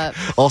 Jake. Yeah.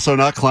 Also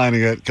not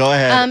Kleining it. Go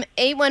ahead.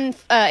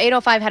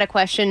 805 had a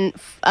question.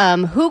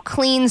 Who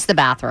cleans the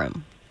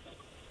bathroom?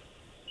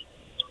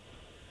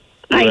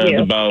 I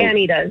do. About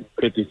Annie does.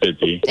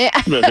 50-50.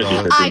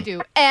 I do.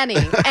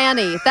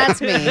 Annie, that's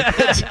me.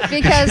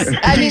 Because,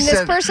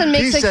 this person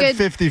makes a good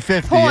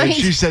 50-50, point. and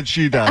she said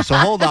she does. So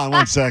hold on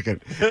one second.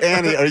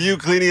 Annie, are you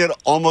cleaning it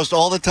almost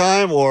all the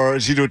time, or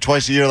does he do it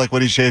twice a year like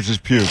when he shaves his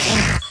pubes?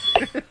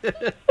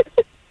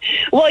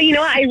 Well,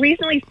 I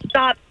recently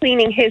stopped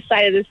cleaning his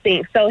side of the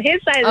sink. So his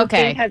side of the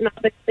sink has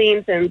not been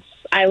cleaned since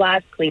I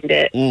last cleaned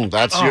it.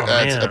 That's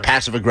a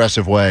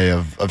passive-aggressive way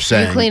of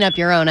saying. You clean up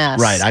your own ass.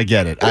 Right, I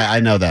get it. I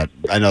know that.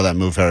 I know that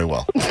move very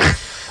well.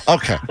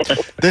 Okay.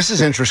 This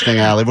is interesting,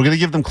 Allie. We're going to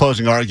give them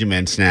closing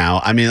arguments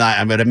now.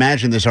 I would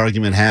imagine this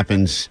argument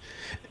happens.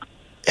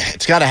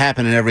 It's got to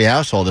happen in every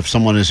household if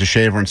someone is a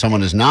shaver and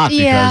someone is not,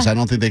 because I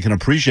don't think they can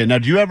appreciate it. Now,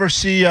 do you ever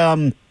see...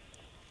 do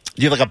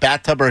you have like a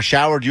bathtub or a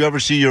shower? Do you ever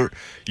see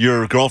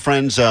your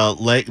girlfriend's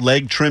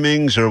leg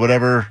trimmings or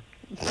whatever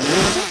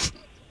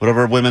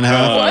women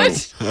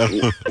have?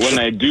 When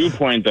I do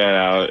point that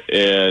out,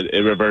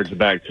 it reverts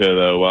back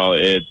to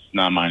it's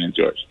not mine, it's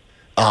yours.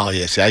 Oh,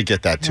 yeah. See, I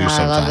get that too sometimes.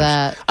 I love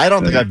that. I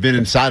don't think I've been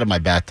inside of my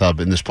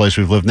bathtub in this place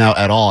we've lived now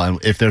at all. And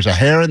if there's a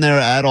hair in there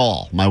at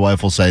all, my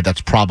wife will say,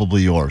 that's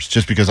probably yours,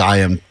 just because I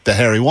am the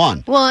hairy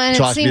one. Well, and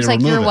it seems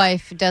like your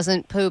wife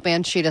doesn't poop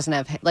and she doesn't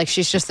have,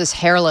 she's just this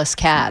hairless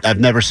cat. I've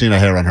never seen a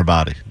hair on her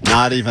body.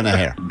 Not even a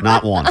hair.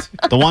 Not one.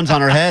 The ones on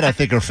her head, I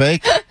think, are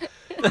fake.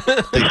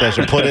 I think those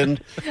are put in.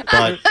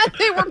 But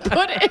they were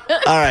put in.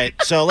 All right,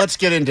 so let's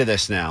get into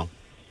this now.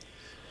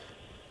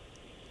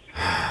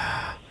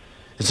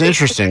 It's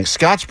interesting.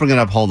 Scott's bringing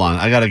up, hold on,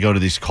 I got to go to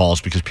these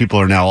calls because people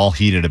are now all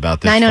heated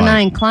about this.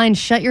 909, Klein,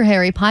 shut your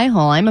hairy pie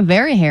hole. I'm a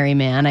very hairy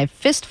man. I have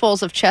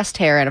fistfuls of chest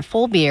hair and a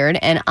full beard,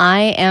 and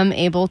I am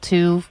able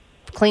to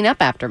clean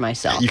up after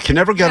myself. You can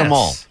never get them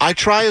all. I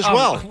try as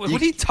well.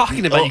 What are you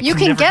talking about? You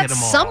can get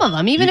some of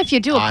them, even if you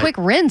do a quick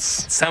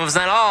rinse. Some of it's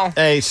not all.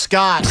 Hey,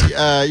 Scott,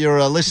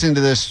 you're listening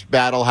to this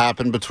battle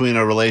happen between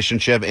a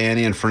relationship,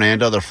 Annie and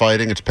Fernando. They're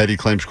fighting. It's Petty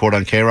Claims Court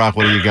on K-Rock.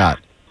 What do you got?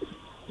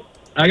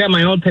 I got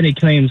my own petty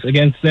claims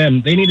against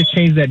them. They need to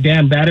change that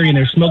damn battery in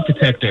their smoke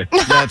detector.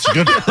 That's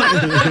good.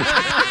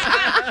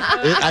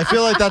 I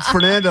feel like that's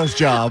Fernando's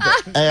job,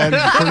 and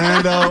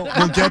Fernando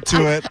will get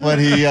to it when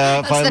he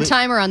That's finally... the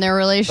timer on their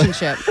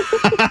relationship.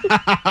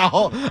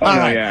 All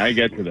right. Yeah, I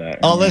get to that.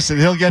 Oh, listen,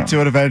 he'll get to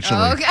it eventually.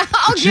 Okay,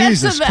 I'll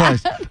Jesus get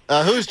to that.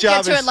 Christ. Whose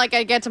job Get to is... it like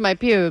I get to my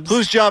pubes.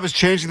 Whose job is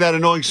changing that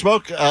annoying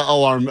smoke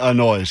alarm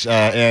noise,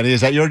 Annie? Is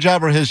that your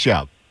job or his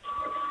job?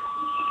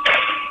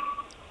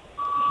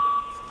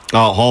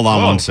 Oh, hold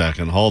on one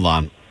second. Hold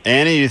on.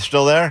 Annie, you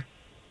still there?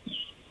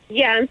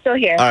 Yeah, I'm still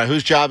here. All right,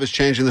 whose job is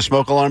changing the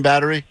smoke alarm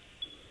battery?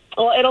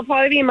 Well, it'll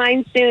probably be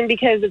mine soon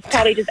because it's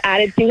probably just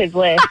added to his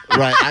list.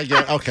 Right, I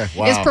get. Okay,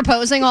 wow. Is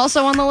proposing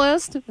also on the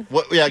list?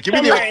 What, yeah, give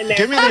me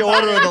the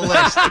order of the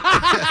list.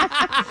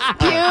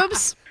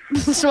 Pubes,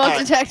 smoke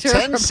detector.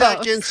 10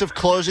 seconds of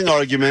closing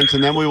argument,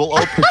 and then we will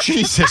open.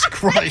 Jesus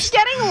Christ! It's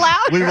getting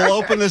louder. We will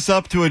open this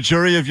up to a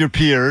jury of your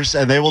peers,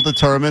 and they will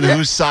determine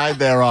whose side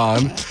they're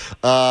on.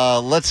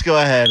 Let's go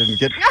ahead and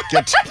get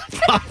to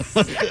the bottom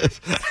of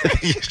this.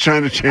 He's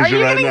trying to change it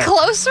right now. Are you getting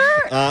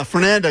closer?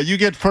 Fernando, you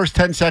get first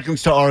 10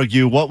 seconds to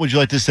argue. What would you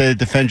like to say to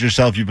defend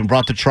yourself? You've been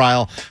brought to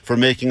trial for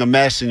making a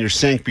mess in your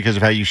sink because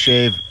of how you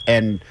shave,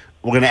 and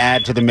we're going to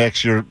add to the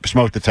mix your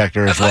smoke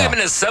detector as well. I'm in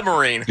a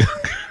submarine.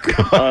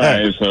 All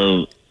right,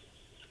 so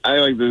I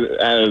like this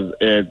as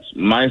it's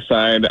my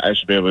side. I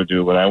should be able to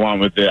do what I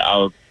want with it.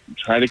 I'll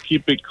try to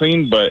keep it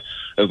clean, but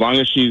as long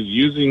as she's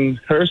using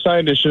her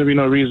side, there shouldn't be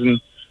no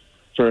reason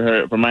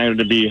for mine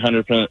to be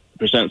 100%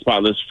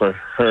 spotless for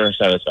her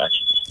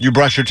satisfaction. You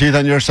brush your teeth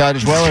on your side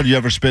as well, or do you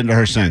ever spit into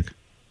her sink?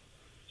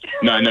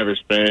 No, I never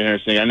spit in her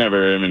sink. I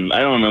don't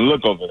even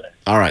look over there.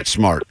 All right,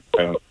 smart.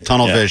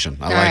 Tunnel vision.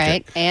 I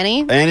like it.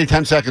 Annie? Annie,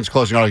 10 seconds,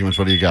 closing arguments.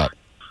 What do you got?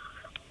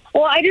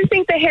 Well, I just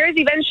think the hairs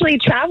eventually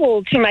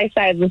travel to my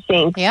side of the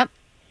sink. Yep.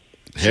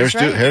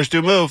 Hairs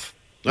do move.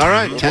 All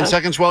right, 10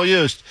 seconds well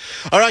used.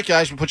 All right,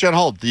 guys, we'll put you on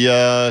hold.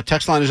 The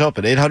text line is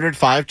open,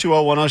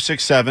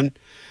 800-520-1067.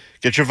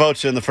 Get your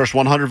votes in. The first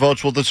 100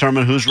 votes will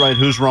determine who's right,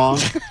 who's wrong.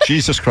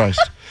 Jesus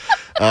Christ.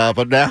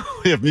 But now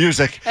we have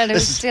music. And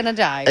who's going to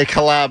die? A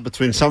collab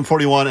between Sum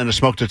 41 and a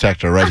smoke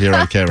detector right here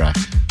on K-Rock.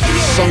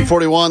 Sum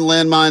 41,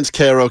 Landmines,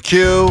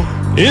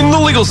 KROQ. In the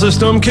legal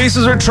system,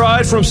 cases are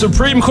tried from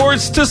Supreme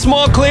Courts to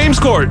small claims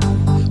court.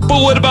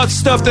 But what about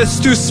stuff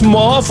that's too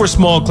small for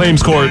small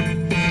claims court?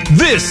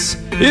 This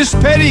is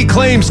Petty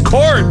Claims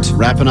Court.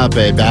 Wrapping up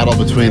a battle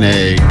between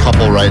a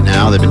couple right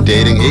now. They've been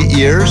dating 8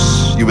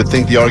 years. You would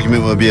think the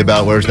argument would be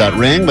about where's that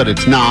ring, but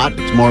it's not.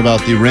 It's more about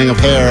the ring of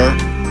hair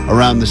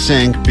around the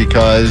sink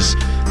because,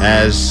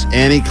 as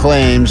Annie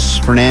claims,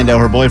 Fernando,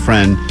 her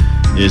boyfriend,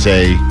 is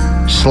a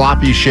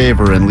sloppy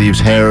shaver and leaves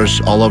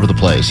hairs all over the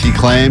place. He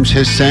claims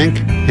his sink,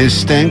 his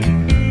stink,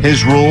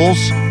 his rules.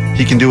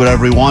 He can do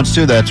whatever he wants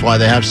to. That's why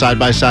they have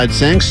side-by-side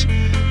sinks.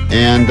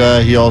 And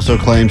he also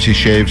claims he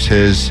shaves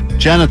his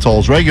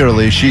genitals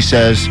regularly. She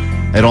says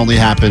it only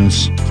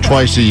happens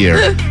twice a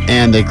year.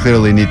 And they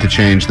clearly need to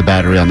change the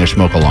battery on their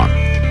smoke alarm.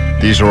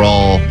 These are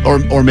all,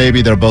 or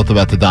maybe they're both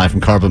about to die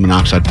from carbon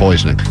monoxide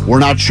poisoning. We're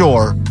not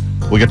sure.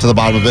 We'll get to the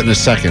bottom of it in a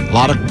second. A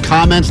lot of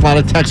comments, a lot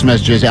of text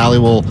messages. Allie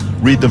will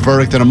read the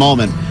verdict in a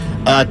moment.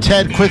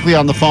 Ted, quickly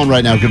on the phone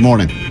right now. Good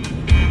morning.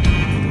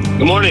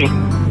 Good morning.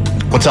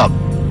 What's up?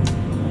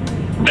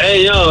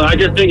 Hey, yo, I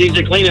just think you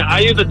should clean it.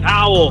 I use a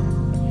towel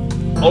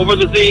over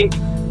the sink,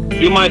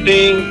 do my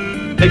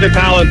thing, take the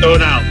towel and throw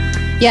it out.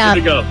 Yeah,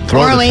 Good to go.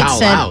 Orlate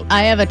said,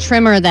 I have a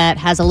trimmer that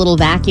has a little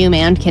vacuum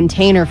and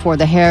container for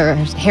the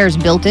hairs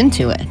built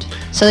into it.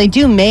 So they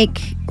do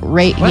make,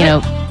 like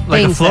a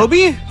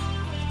Flowbee?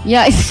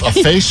 Yeah. A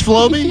face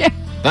Flowbee? Yeah.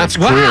 That's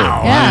cool.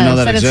 Yeah, I didn't know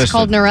that existed. It's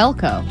called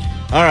Norelco.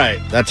 All right,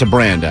 that's a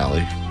brand,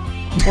 Allie.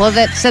 Well,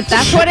 that's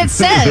what it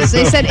says.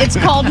 They said it's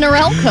called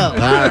Norelco. All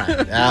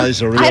right,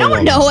 Allie's a real I don't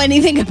woman. know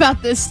anything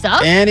about this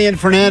stuff. Annie and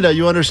Fernando,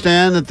 you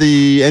understand that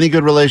any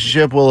good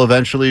relationship will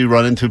eventually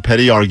run into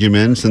petty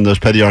arguments, and those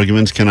petty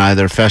arguments can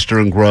either fester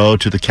and grow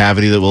to the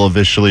cavity that will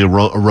eventually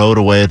erode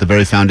away at the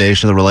very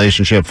foundation of the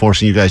relationship,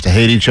 forcing you guys to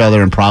hate each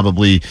other and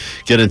probably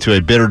get into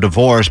a bitter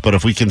divorce. But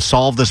if we can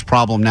solve this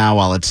problem now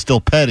while it's still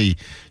petty,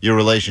 your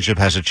relationship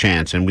has a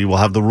chance. And we will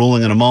have the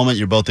ruling in a moment.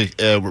 You're both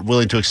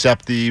willing to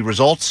accept the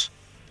results?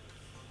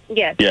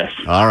 Yes. Yes.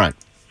 All right.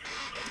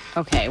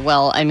 Okay,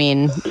 well, I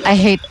mean, I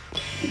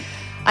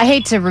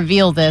hate to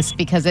reveal this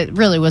because it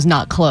really was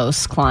not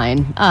close,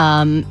 Klein.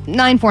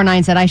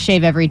 949 said, I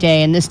shave every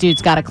day, and this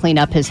dude's got to clean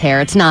up his hair.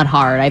 It's not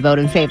hard. I vote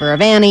in favor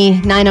of Annie.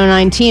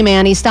 909 Team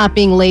Annie, stop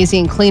being lazy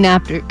and clean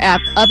up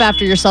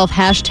after yourself.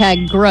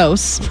 #,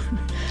 gross.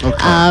 Okay.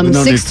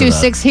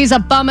 626, he's a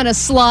bum and a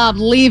slob.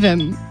 Leave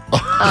him.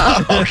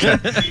 Okay.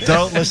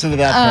 Don't listen to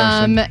that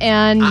person.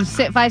 And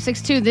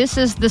 562, this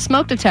is the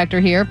smoke detector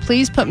here.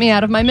 Please put me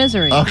out of my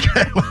misery.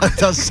 Okay, well, it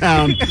does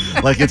sound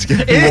like it's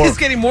getting It's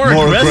getting more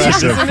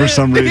aggressive for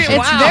some reason.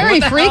 It's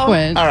very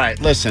frequent. All right,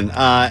 listen.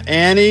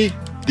 Annie,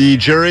 the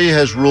jury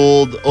has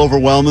ruled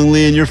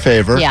overwhelmingly in your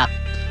favor. Yeah.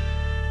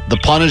 The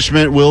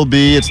punishment will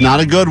be, it's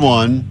not a good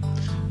one,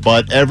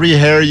 but every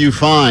hair you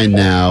find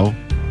now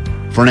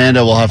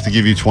Fernando will have to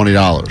give you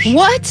 $20.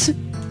 What?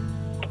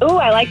 Ooh,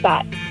 I like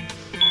that.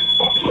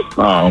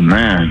 Oh,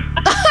 man.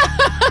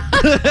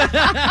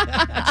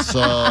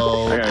 So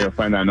I gotta go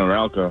find that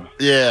Norelco.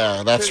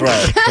 Yeah, that's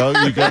right.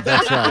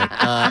 That's right.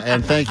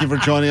 And thank you for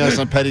joining us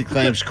on Petty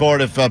Claims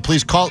Court. If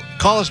please call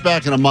us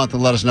back in a month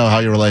and let us know how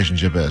your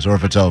relationship is, or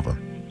if it's over.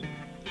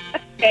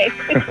 Okay.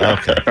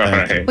 Okay.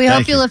 Thank you. We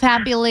hope you live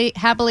happily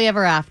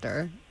ever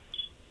after.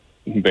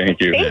 Thank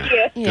you.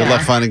 Thank you. Good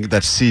luck finding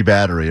that C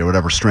battery or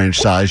whatever strange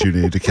size you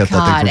need to get that thing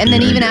God, from and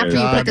then beeping. even after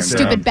you put the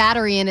stupid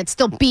battery in, it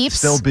still beeps.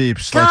 Still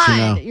beeps. God, Lets you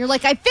know. you're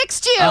like, I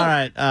fixed you. All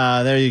right,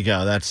 there you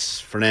go.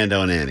 That's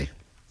Fernando and Annie.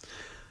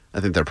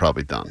 I think they're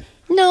probably done.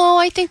 No,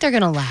 I think they're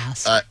going to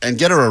last. And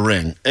get her a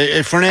ring.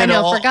 Fernando,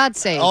 I know, for God's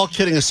sake. All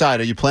kidding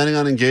aside, are you planning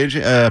on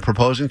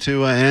proposing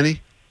to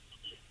Annie?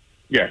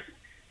 Yes.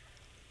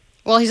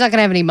 Well, he's not going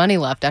to have any money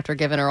left after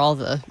giving her all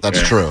the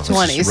That's true.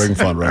 20s. That's ring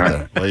fund right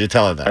there. Well, you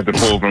tell her that. I have to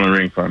pull from the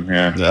ring fund,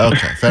 yeah.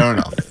 Okay, fair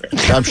enough.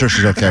 I'm sure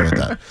she's okay with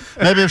that.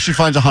 Maybe if she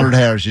finds 100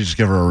 hairs, you just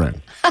give her a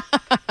ring.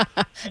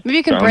 Maybe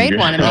you can Sounds braid good.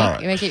 one and All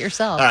right. make it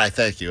yourself. All right,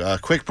 thank you.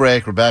 Quick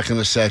break. We're back in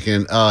a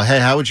second. Hey,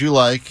 how would you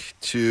like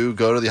to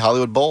go to the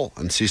Hollywood Bowl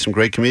and see some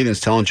great comedians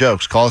telling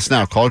jokes? Call us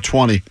now. Call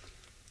 20.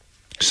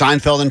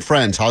 Seinfeld and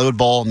Friends, Hollywood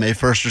Bowl, May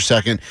 1st or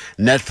 2nd.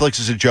 Netflix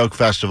is a joke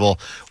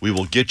festival. We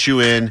will get you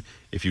in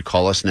if you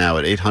call us now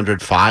at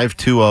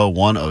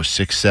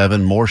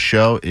 800-520-1067. More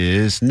show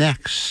is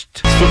next.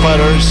 Foo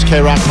Fighters,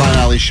 K-Rock, Klein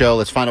Alley Show.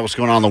 Let's find out what's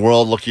going on in the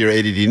world. Look at your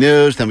ADD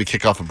news. Then we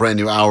kick off a brand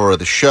new hour of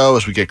the show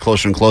as we get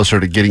closer and closer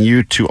to getting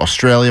you to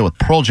Australia with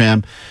Pearl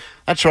Jam.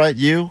 That's right,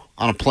 you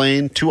on a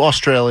plane to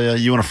Australia,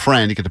 you and a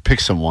friend, you get to pick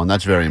someone.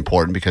 That's very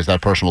important because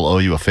that person will owe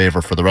you a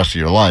favor for the rest of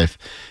your life.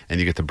 And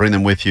you get to bring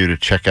them with you to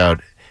check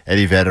out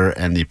Eddie Vedder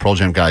and the Pearl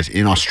Jam guys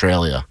in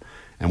Australia.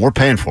 And we're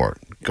paying for it.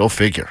 Go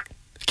figure.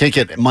 You can't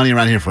get money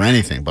around here for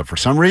anything, but for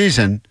some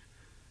reason,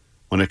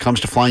 when it comes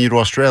to flying you to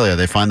Australia,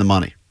 they find the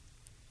money.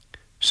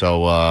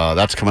 So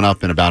that's coming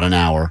up in about an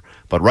hour.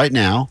 But right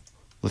now,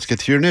 let's get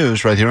to your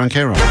news right here on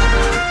K-Rock.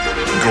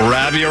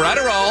 Grab your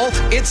Adderall.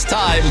 It's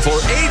time for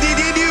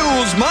ADD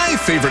News. My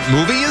favorite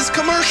movie is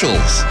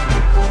commercials.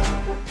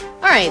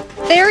 All right,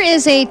 there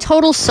is a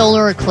total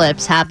solar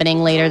eclipse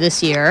happening later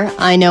this year.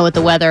 I know with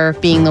the weather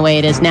being the way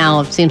it is now,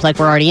 it seems like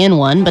we're already in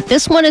one, but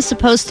this one is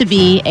supposed to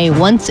be a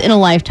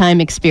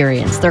once-in-a-lifetime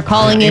experience. They're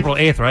calling it... April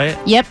 8th, right?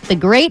 Yep, the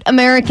Great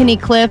American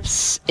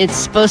Eclipse. It's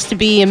supposed to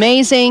be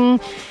amazing.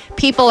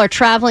 People are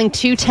traveling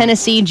to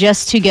Tennessee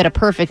just to get a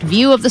perfect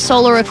view of the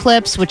solar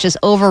eclipse, which is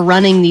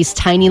overrunning these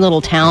tiny little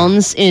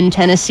towns in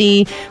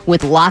Tennessee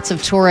with lots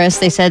of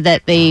tourists. They said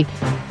that they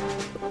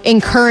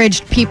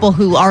encouraged people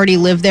who already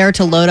live there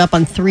to load up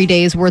on 3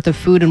 days worth of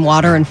food and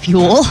water and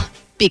fuel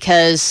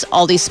because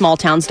all these small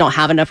towns don't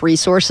have enough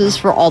resources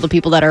for all the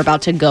people that are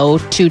about to go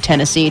to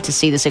Tennessee to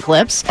see this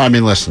eclipse. I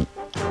mean, listen,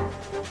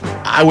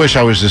 I wish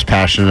I was as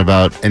passionate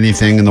about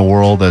anything in the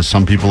world as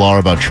some people are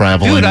about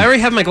traveling. Dude, I already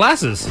have my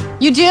glasses.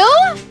 You do?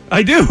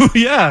 I do,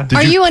 yeah.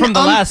 Are you an from the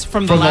last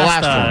one?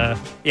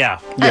 Yeah.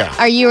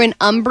 Are you an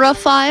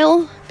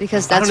Umbra-phile?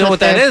 Because that's I don't know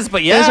what that is,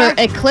 but yeah. Those are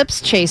eclipse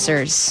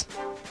chasers.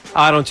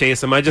 I don't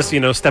chase them. I just,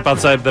 step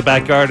outside the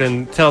backyard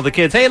and tell the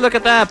kids, hey, look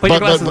at that. Put your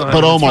glasses on.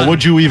 But Omar,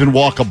 would you even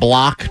walk a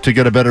block to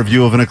get a better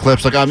view of an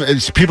eclipse? Like,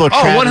 people are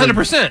traveling.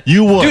 100%.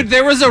 You would. Dude,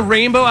 there was a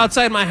rainbow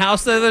outside my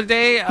house the other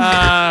day,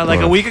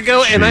 like a week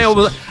ago, and I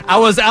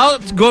was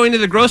out going to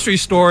the grocery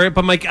store,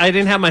 but I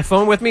didn't have my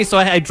phone with me, so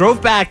I drove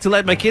back to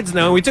let my kids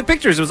know, and we took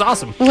pictures. It was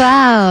awesome.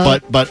 Wow.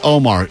 But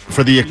Omar,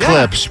 for the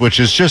eclipse, which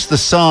is just the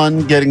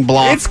sun getting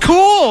blocked. It's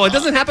cool. It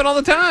doesn't happen all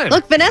the time.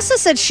 Look, Vanessa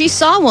said she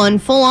saw one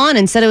full on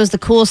and said it was the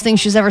coolest thing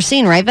she's ever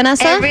seen, right,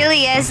 Vanessa? It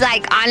really is,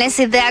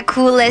 honestly, the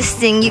coolest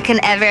thing you can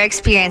ever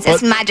experience.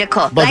 It's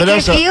magical.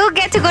 Vanessa, if you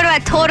get to go to a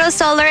total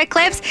solar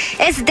eclipse,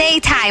 it's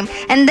daytime,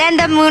 and then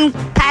the moon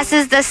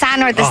passes the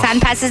sun, or the sun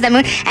passes the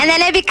moon, and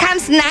then it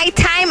becomes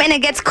nighttime, and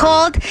it gets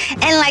cold,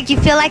 and, you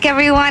feel like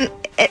everyone...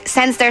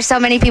 since there's so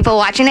many people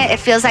watching it, it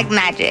feels like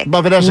magic.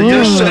 But Vanessa,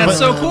 that's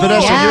so cool.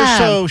 Vanessa, you're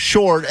so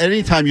short.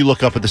 Anytime you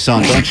look up at the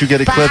sun, don't you get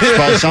eclipsed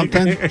by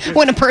something?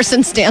 When a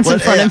person stands in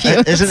front of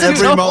you.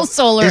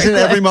 Isn't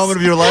every moment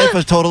of your life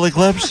a total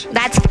eclipse?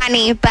 That's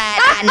funny, but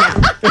I know.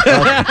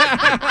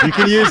 You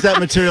can use that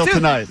material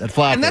tonight at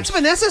Flappers. And that's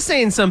Vanessa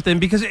saying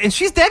something and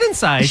she's dead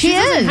inside. She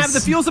doesn't is. have the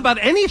feels about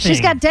anything.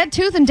 She's got dead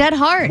tooth and dead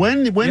heart.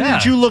 When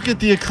did you look at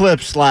the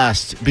eclipse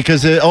last?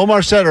 Because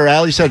Omar said, or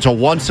Ali said, it's a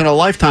once in a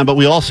lifetime, but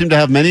we all seem to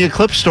have many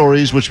eclipse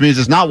stories, which means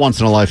it's not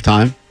once in a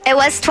lifetime. It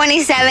was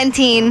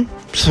 2017.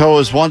 So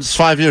it was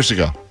 5 years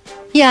ago.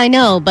 Yeah, I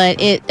know, but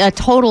a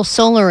total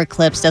solar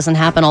eclipse doesn't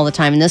happen all the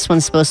time, and this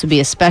one's supposed to be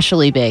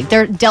especially big.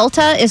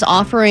 Delta is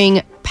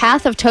offering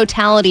path of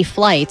totality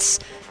flights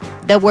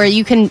that where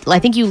you can, I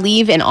think you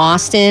leave in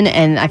Austin,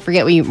 and I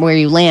forget where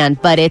you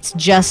land, but it's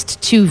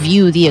just to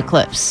view the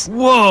eclipse.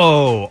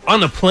 Whoa. On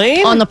the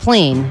plane? On the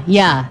plane,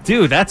 yeah.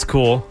 Dude, that's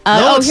cool.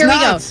 Here we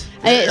go.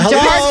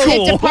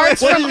 It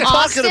departs What are from you talking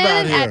Austin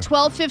about here? at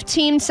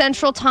 12:15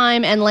 Central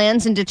Time and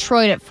lands in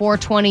Detroit at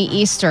 4:20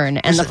 Eastern.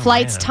 And the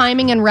flight's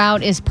timing and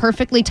route is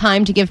perfectly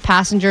timed to give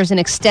passengers an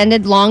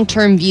extended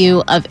long-term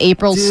view of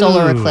April's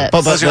solar eclipse.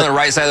 But you're on the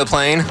right side of the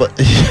plane.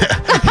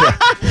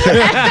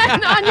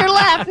 And on your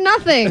left,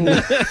 nothing.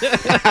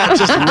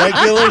 Just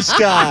regular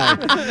sky.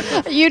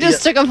 You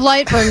just took a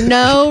flight for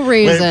no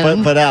reason.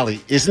 Wait, but Allie,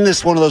 isn't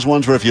this one of those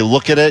ones where if you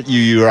look at it,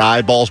 your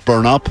eyeballs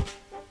burn up?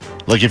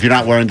 Like if you're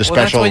not wearing the Well,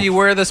 special... that's when you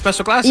wear the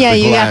special glasses. Yeah,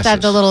 you have to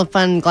have the little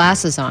fun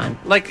glasses on.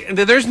 Like,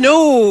 there's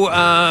no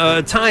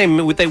time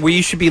where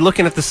you should be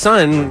looking at the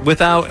sun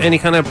without any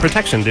kind of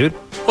protection, dude.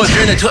 Well, if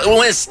you're in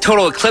when it's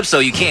total eclipse, though,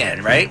 you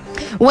can, right?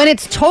 When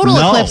it's total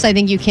No. eclipse, I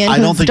think you can. I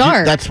don't think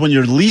dark. that's when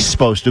you're least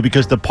supposed to,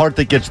 because the part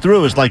that gets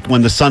through is like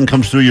when the sun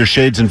comes through your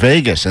shades in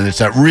Vegas, and it's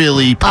that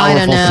really powerful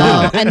I don't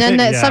know. sun. And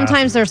then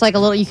sometimes there's like a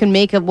little, you can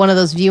make one of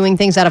those viewing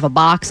things out of a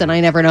box, and I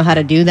never know how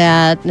to do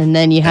that. And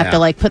then you have to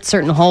like put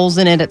certain holes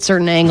in it at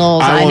certain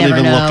angles. I won't never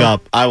even know. look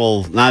up. I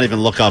will not even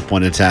look up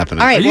when it's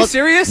happening. All right, Are you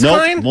serious, Nope,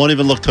 Klein? won't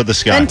even look to the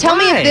sky. And tell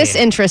me if this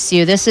interests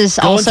you. This is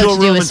Go also into a to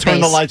do room with and space.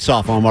 turn the lights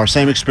off, Omar.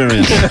 Same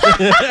experience.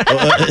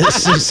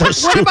 This is so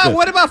stupid.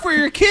 What about for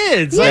your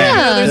kids? Like,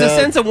 Yeah. there's a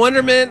sense of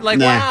wonderment. Like,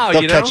 Nah, wow,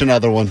 they'll you know? catch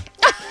another one.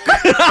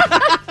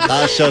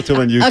 I'll show it to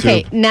on YouTube.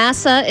 Okay,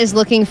 NASA is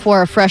looking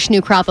for a fresh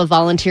new crop of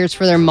volunteers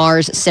for their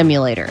Mars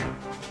simulator.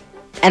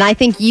 And I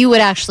think you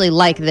would actually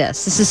like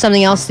this. This is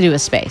something else to do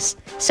with space.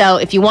 So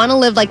if you want to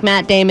live like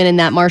Matt Damon in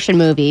that Martian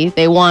movie,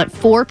 they want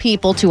 4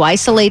 people to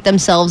isolate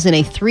themselves in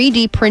a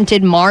 3D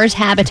printed Mars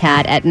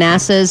habitat at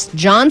NASA's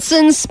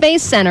Johnson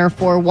Space Center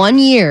for 1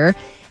 year.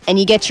 And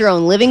you get your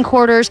own living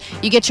quarters.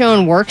 You get your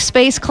own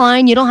workspace,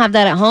 Klein. You don't have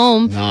that at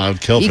home. No, I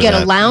would kill You for get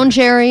that. a lounge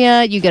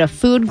area. You get a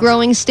food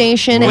growing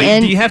station. Wait,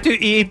 and do you have to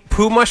eat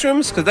poo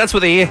mushrooms? Because that's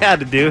what they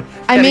had to do.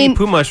 I Gotta mean, eat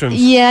poo mushrooms.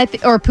 Yeah,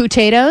 or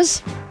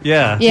potatoes.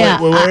 Yeah.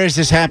 Yeah. Where is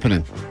this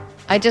happening?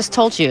 I just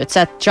told you it's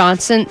at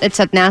Johnson. It's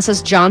at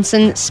NASA's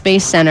Johnson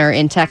Space Center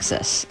in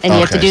Texas, and you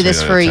have to Okay, do so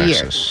this you're for a in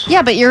year. Texas.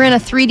 Yeah, but you're in a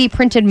 3D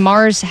printed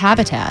Mars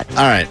habitat.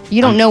 All right.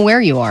 You don't know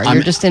where you are.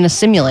 You're just in a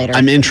simulator.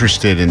 I'm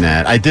interested in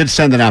that. I did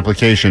send an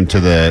application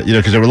to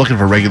because they were looking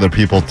for regular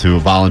people to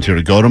volunteer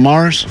to go to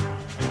Mars.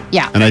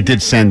 Yeah. And I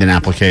did send an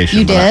application.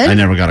 You but did? I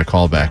never got a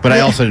call back. But I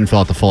also didn't fill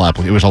out the full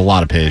application. It was a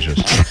lot of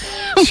pages.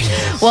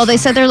 Well, they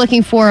said they're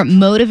looking for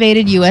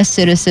motivated U.S.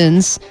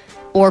 citizens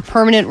or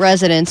permanent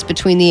residents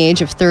between the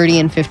age of 30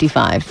 and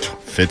 55.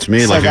 Fits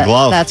me So like a that-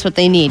 glove. That's what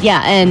they need.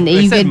 Yeah, and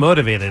They you said could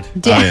motivated. Oh,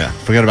 yeah.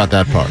 Forget about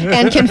that part.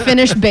 and can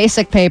finish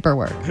basic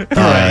paperwork. All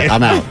right.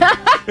 I'm out.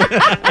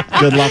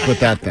 Good luck with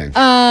that thing.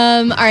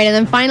 All right, and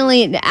then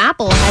finally,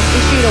 Apple has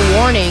issued a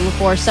warning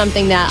for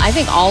something that I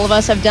think all of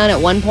us have done at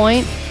one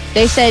point.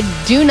 They said,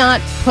 do not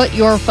put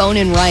your phone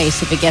in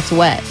rice if it gets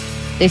wet.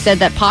 They said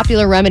that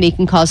popular remedy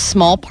can cause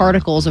small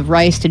particles of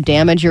rice to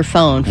damage your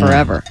phone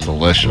forever.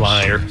 Delicious.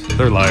 Liar.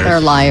 They're liars.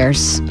 They're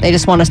liars. They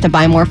just want us to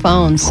buy more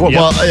phones.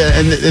 Well,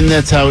 and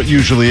that's how it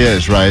usually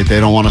is, right? They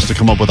don't want us to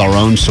come up with our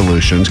own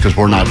solutions because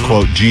we're not,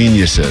 quote,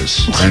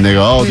 geniuses. And they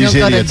go, oh, we these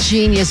don't idiots. go to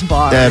genius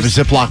bars. They have a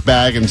Ziploc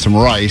bag and some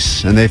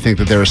rice, and they think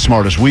that they're as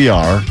smart as we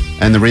are.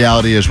 And the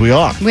reality is we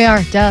are. We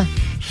are, duh.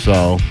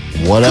 So,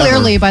 whatever.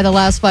 Clearly by the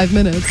last 5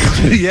 minutes.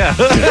 Yeah.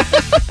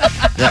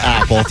 Yeah,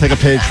 Apple, take a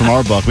page from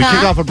our book. We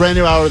kick off a brand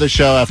new hour of the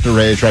show after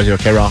Rage right here,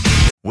 K-Rock.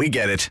 We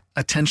get it.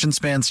 Attention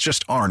spans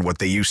just aren't what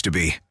they used to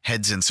be.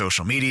 Heads in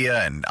social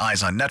media and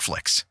eyes on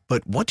Netflix.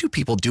 But what do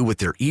people do with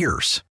their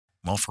ears?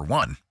 Well, for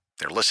one,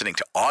 they're listening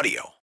to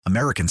audio.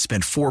 Americans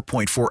spend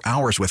 4.4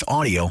 hours with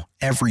audio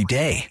every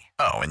day.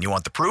 Oh, and you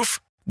want the proof?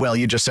 Well,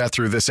 you just sat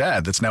through this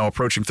ad that's now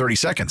approaching 30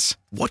 seconds.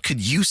 What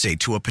could you say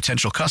to a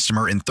potential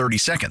customer in 30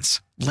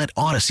 seconds? Let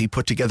Odyssey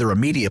put together a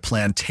media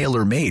plan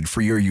tailor-made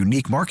for your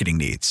unique marketing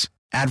needs.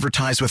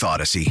 Advertise with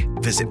Odyssey.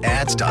 Visit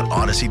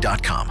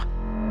ads.odyssey.com.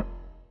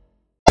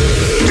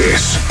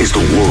 This is the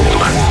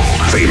world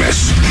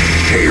famous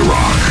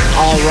K-Rock.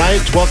 All right,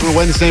 welcome to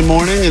Wednesday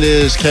morning. It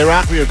is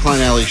K-Rock, we are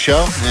Klein Alley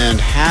Show. And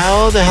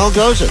how the hell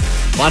goes it?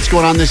 Lots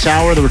going on this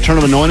hour. The return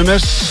of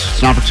Annoynomous.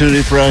 It's an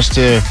opportunity for us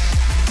to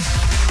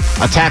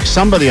attack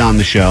somebody on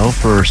the show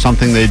for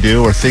something they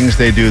do or things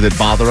they do that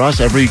bother us.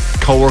 Every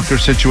coworker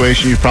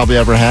situation you've probably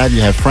ever had,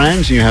 you have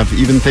friends, and you have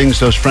even things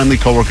those friendly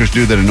coworkers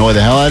do that annoy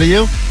the hell out of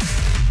you.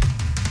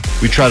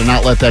 We try to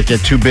not let that get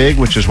too big,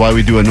 which is why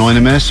we do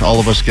Annoynomous. All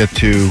of us get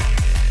to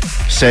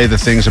say the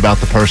things about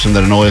the person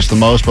that annoy us the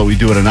most, but we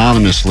do it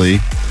anonymously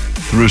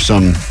through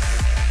some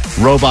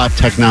robot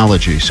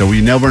technology. So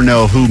we never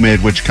know who made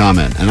which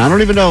comment. And I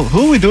don't even know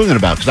who are we doing it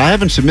about because I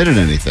haven't submitted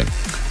anything.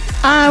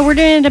 We're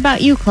doing it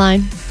about you,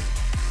 Klein.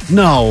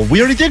 No, we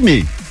already did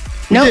me.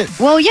 No,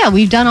 well, yeah,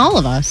 we've done all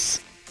of us.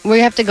 We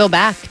have to go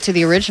back to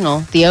the original,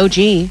 the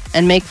OG,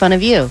 and make fun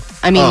of you.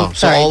 I mean,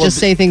 just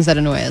say things that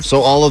annoy us. So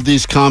all of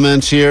these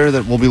comments here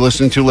that we'll be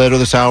listening to later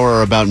this hour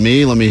are about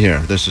me. Let me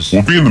hear.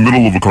 We'll be in the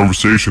middle of a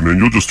conversation, and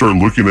you'll just start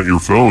looking at your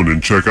phone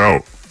and check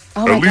out.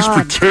 Oh my At least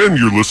God. pretend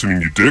you're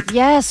listening, you dick.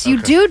 Yes,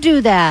 you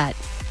do that.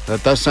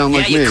 That does sound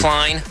like me.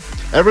 Klein.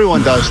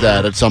 Everyone does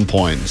that at some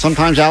point.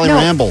 Sometimes Allie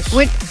rambles.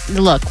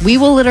 Look, we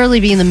will literally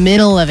be in the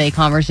middle of a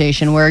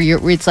conversation where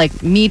it's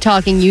like me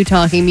talking, you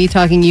talking, me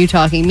talking, you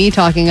talking, me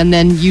talking, and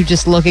then you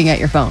just looking at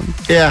your phone.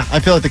 Yeah,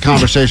 I feel like the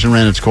conversation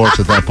ran its course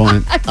at that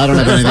point. I don't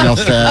have anything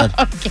else to add.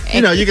 Okay.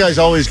 You know, you guys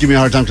always give me a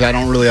hard time because I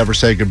don't really ever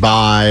say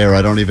goodbye or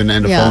I don't even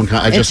end a phone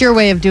call. It's your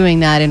way of doing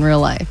that in real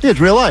life. Yeah,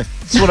 it's real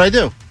life. It's what I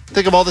do.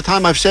 Think of all the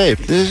time I've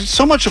saved. There's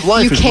so much of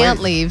life. You can't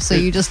leave, so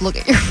you just look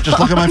at your phone. Just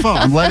look at my phone.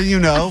 I'm letting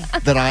you know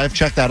that I've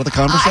checked out of the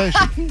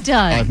conversation. I'm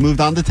done. I've moved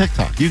on to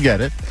TikTok. You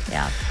get it.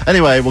 Yeah.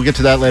 Anyway, we'll get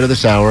to that later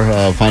this hour.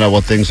 Find out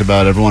what things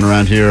about everyone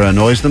around here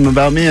annoys them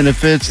about me. And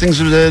if it's things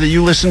that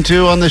you listen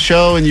to on the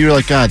show and you're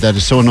like, God, that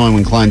is so annoying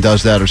when Klein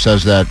does that or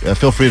says that,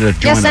 feel free to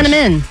join us. Send them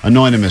in.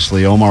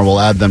 Anonymously. Omar will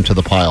add them to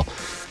the pile.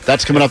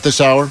 That's coming up this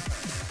hour.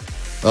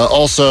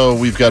 Also,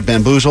 we've got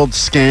bamboozled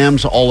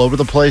scams all over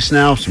the place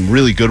now. Some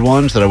really good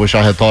ones that I wish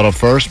I had thought of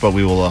first, but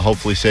we will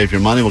hopefully save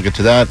your money. We'll get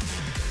to that.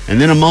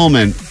 And in a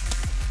moment,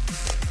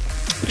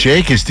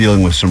 Jake is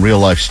dealing with some real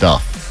life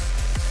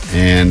stuff.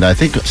 And I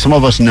think some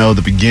of us know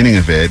the beginning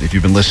of it if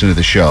you've been listening to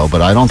the show,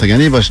 but I don't think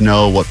any of us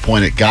know what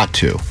point it got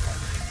to.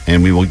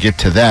 And we will get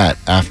to that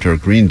after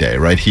Green Day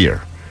right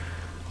here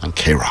on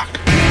K-Rock.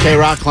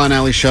 K-Rock, Klein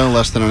Alley Show,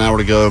 less than an hour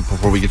to go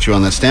before we get you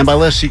on that standby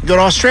list. You can go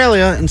to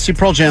Australia and see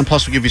Pearl Jam,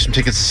 plus we'll give you some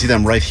tickets to see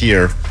them right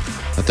here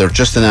at their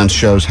just announced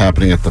shows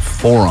happening at the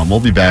Forum. We'll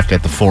be back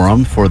at the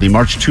Forum for the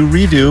March 2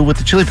 redo with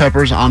the Chili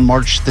Peppers on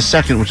March the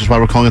 2nd, which is why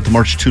we're calling it the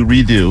March 2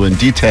 redo, and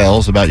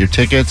details about your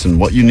tickets and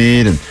what you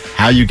need and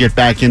how you get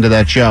back into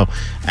that show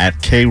at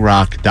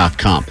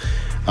krock.com.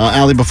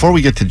 Allie, before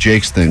we get to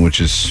Jake's thing, which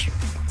is...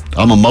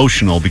 I'm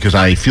emotional because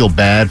I feel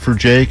bad for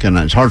Jake, and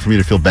it's hard for me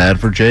to feel bad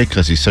for Jake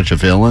because he's such a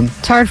villain.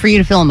 It's hard for you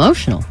to feel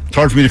emotional. It's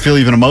hard for me to feel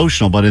even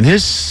emotional, but in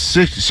his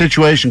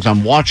situation, because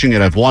I'm watching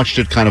it, I've watched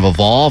it kind of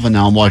evolve, and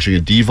now I'm watching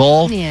it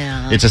devolve.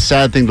 Yeah. It's a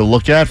sad thing to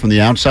look at from the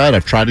outside.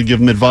 I've tried to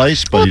give him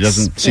advice, but he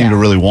doesn't seem to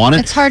really want it.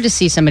 It's hard to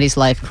see somebody's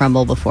life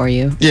crumble before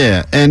you.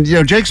 Yeah, and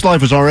Jake's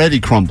life was already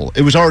crumble.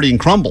 It was already in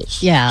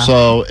crumbles. Yeah.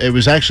 So it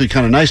was actually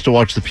kind of nice to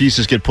watch the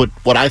pieces get put,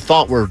 what I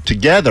thought were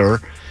together.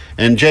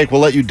 And Jake, we'll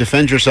let you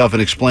defend yourself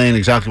and explain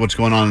exactly what's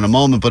going on in a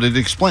moment. But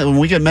when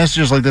we get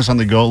messages like this on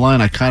the GO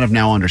line, I kind of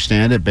now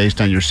understand it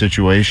based on your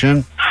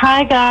situation.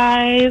 Hi,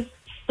 guys.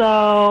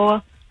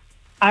 So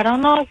I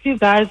don't know if you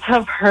guys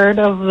have heard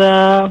of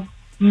the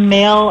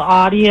male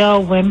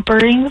audio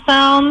whimpering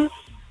sounds,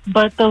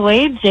 but the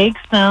way Jake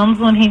sounds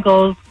when he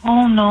goes,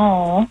 oh,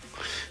 no.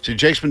 See,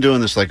 Jake's been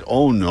doing this like,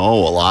 oh, no,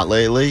 a lot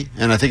lately.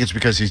 And I think it's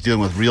because he's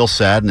dealing with real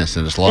sadness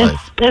in his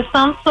life. It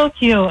sounds so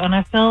cute, and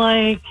I feel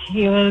like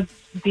he would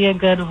be a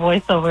good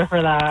voiceover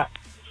for that.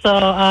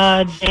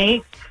 So,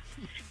 Jake,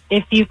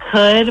 if you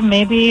could,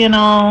 maybe,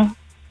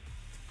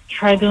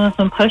 try doing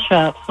some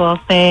push-ups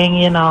while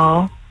saying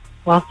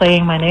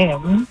my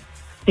name.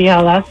 See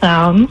how that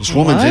sounds. This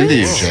woman's into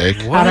you,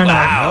 Jake. I don't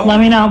know. Let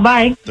me know.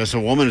 Bye. That's a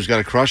woman who's got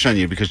a crush on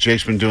you because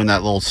Jake's been doing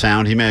that little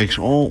sound he makes.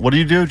 Oh, what do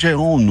you do, Jake?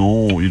 Oh,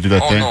 no. You do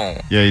that thing? No.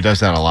 Yeah, he does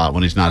that a lot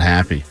when he's not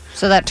happy.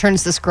 So that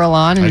turns this girl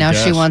on, and now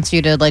she wants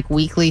you to,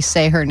 weekly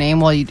say her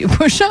name while you do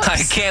push-ups? I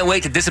can't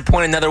wait to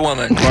disappoint another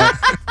woman.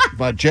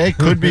 But Jake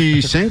could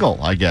be single,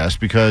 I guess,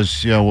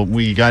 because, when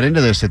we got into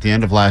this at the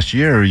end of last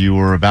year, you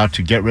were about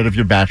to get rid of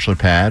your bachelor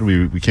pad.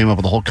 We came up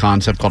with a whole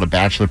concept called a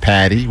bachelor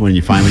paddy, when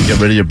you finally get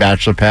rid of your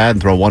bachelor pad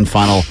and throw one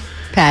final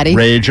patty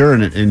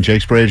rager, and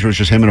Jake's rager was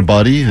just him and a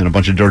buddy and a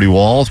bunch of dirty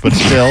walls, but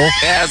still.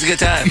 Yeah, it was a good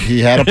time.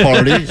 He had a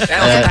party.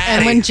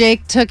 And when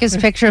Jake took his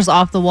pictures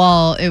off the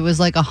wall, it was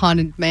like a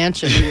haunted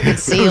mansion. You could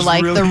see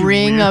really the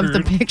ring weird. Of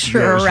the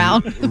picture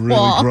around the really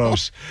wall.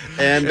 Gross.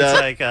 And it's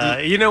like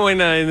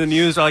when in the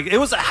news, it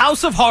was a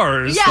house of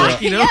horrors. Yeah,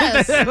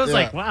 yes. It was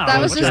like, wow,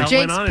 that was just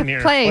Jake's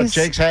place.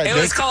 It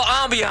was called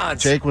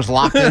ambiance. Jake was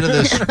locked into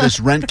this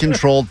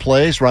rent-controlled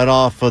place right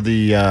off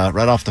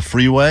the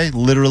freeway.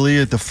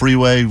 Literally, the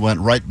freeway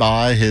went right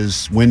by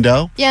his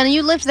window. Yeah, and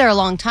you lived there a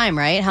long time,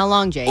 right? How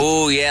long, Jake?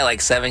 Oh, yeah, like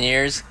 7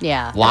 years.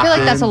 Yeah, Locked I feel like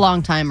in. that's a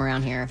long time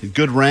around here.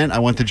 Good rent. I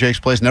went to Jake's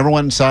place. Never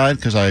went inside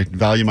because I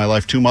value my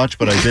life too much,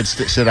 but I did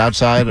sit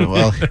outside. And,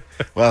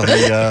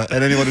 and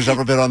anyone who's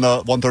ever been on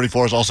the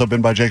 134 has also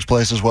been by Jake's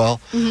place as well.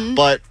 Mm-hmm.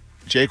 But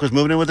Jake was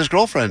moving in with his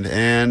girlfriend,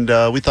 and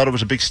we thought it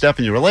was a big step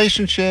in your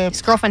relationship.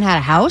 His girlfriend had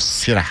a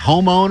house? She had a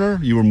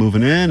homeowner. You were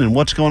moving in, and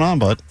what's going on,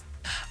 bud?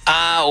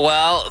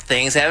 Well,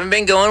 things haven't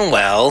been going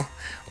well.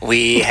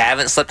 We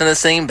haven't slept in the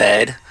same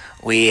bed.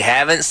 We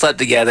haven't slept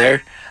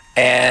together.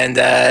 And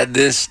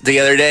the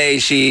other day,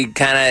 she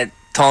kind of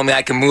told me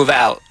I can move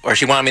out, or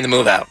she wanted me to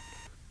move out.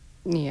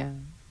 Yeah.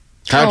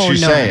 How'd she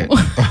say it?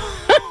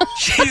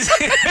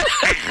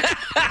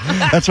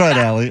 That's right,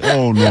 Allie.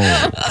 Oh, no.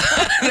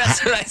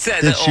 That's what I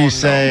said. Did she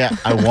say,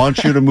 I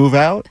want you to move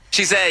out?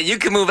 She said, you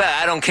can move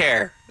out. I don't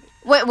care.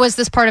 What, was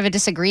this part of a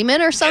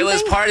disagreement or something? It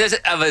was part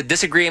of a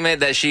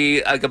disagreement that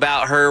she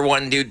about her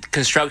wanting to do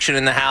construction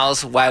in the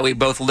house while we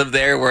both live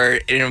there, where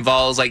it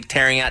involves like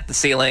tearing out the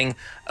ceiling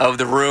of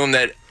the room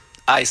that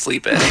I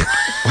sleep in.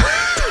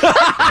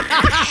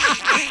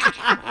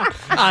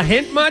 A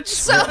hint much?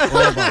 So,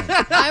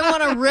 I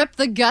want to rip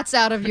the guts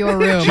out of your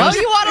room. Oh,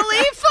 you want to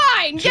leave?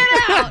 Fine,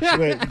 get out.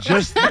 Wait,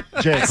 just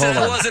Jake, I said hold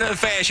I on. wasn't a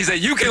fan. She said,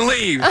 you can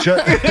leave.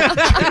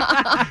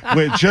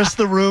 Wait, just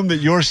the room that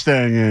you're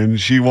staying in,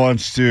 she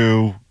wants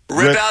to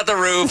Rip out the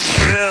roof,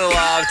 put it in a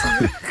loft,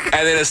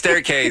 and then a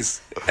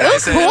staircase. And I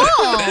said, cool.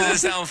 that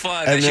doesn't sound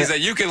fun. And And she then- said,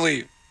 you can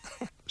leave.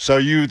 So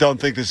you don't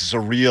think this is a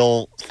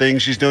real thing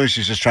she's doing?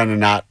 She's just trying to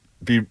not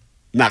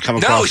come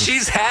across. No, as-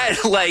 she's had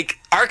like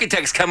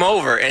architects come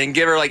over and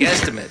give her like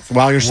estimates.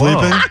 while you're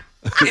sleeping.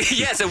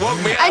 Yes, it woke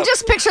me up. I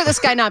just picture this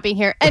guy not being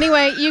here.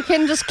 Anyway, you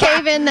can just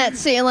cave in that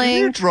ceiling.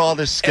 You draw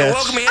this It sketch.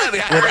 woke me up.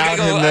 without I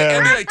go, him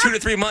there. it'll be like 2 to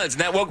 3 months,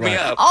 and that woke me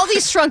up. All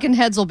these shrunken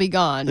heads will be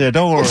gone. Yeah,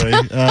 don't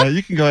worry.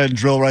 You can go ahead and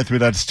drill right through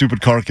that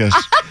stupid carcass.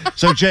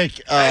 So, Jake,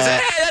 I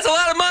said, hey, that's a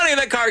lot of money in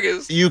that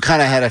carcass. you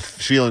kind of had a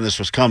feeling this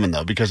was coming,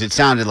 though, because it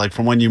sounded like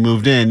from when you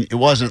moved in, it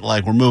wasn't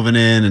like we're moving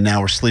in and now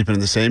we're sleeping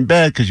in the same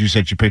bed because you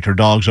said you picked her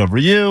dogs over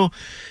you.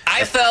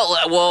 I felt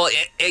well.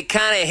 It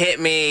kind of hit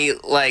me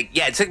like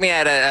it took me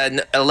out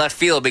a left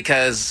field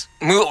because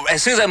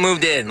as soon as I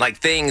moved in, like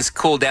things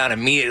cooled down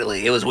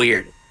immediately. It was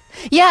weird.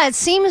 Yeah, it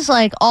seems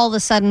like all of a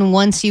sudden,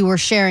 once you were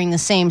sharing the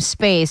same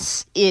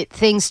space,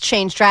 things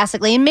changed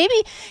drastically. And maybe,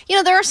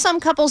 there are some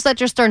couples that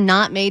just are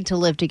not made to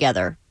live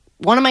together.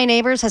 One of my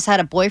neighbors has had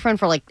a boyfriend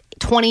for like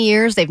 20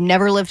 years. They've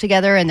never lived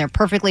together, and they're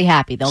perfectly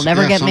happy. They'll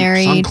never get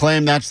married. Some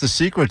claim that's the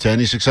secret to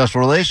any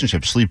successful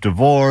relationship. Sleep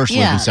divorced,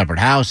 live in separate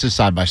houses,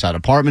 side-by-side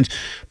apartments.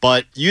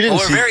 But you didn't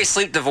We're see... very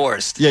sleep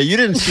divorced. Yeah, you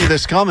didn't see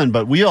this coming,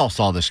 but we all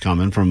saw this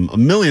coming from a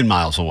million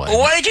miles away. Well,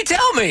 why did you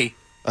tell me?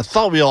 I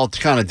thought we all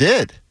kind of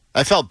did.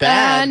 I felt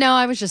bad. No,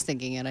 I was just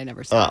thinking it. I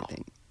never said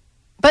anything.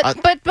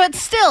 But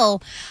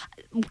still,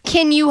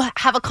 can you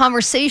have a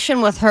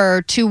conversation with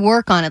her to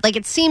work on it? Like,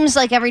 it seems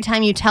like every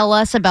time you tell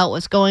us about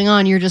what's going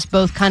on, you're just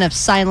both kind of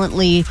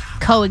silently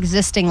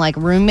coexisting like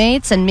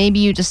roommates, and maybe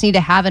you just need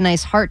to have a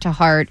nice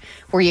heart-to-heart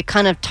where you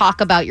kind of talk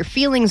about your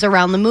feelings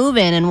around the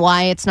move-in and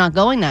why it's not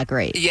going that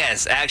great.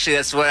 Yes, actually,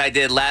 that's what I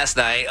did last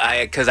night.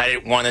 Because I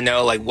didn't want to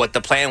know like what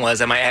the plan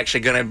was. Am I actually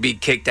going to be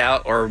kicked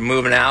out or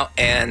moving out?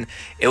 And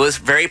it was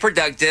very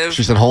productive.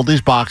 She said, hold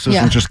these boxes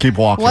and just keep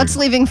walking. What's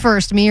leaving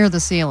first, me or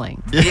the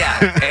ceiling? Yeah,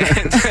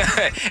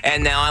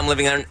 and now I'm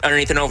living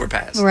underneath an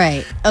overpass.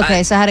 Right.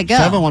 Okay, so how'd it go?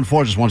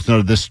 714 just wants to know,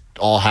 did this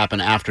all happen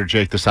after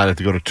Jake decided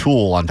to go to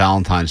Tool on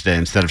Valentine's Day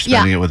instead of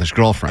spending it with his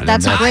girlfriend?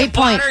 That's a great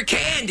point. Butter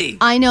candy.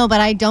 I know, but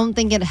I don't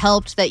think it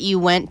helped that you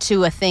went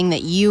to a thing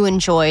that you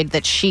enjoyed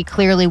that she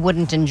clearly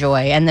wouldn't enjoy,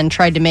 and then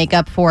tried to make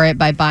up for it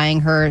by buying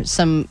her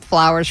some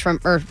flowers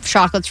or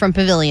chocolates from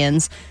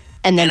Pavilions,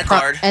 and then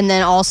and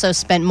then also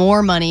spent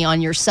more money on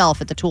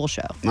yourself at the Tool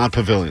show. Not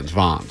Pavilions,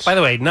 Vons. By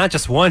the way, not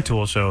just one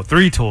tool show,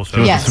 3 tool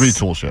shows. Yes. 3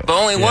 Tool show.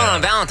 But only one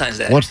on Valentine's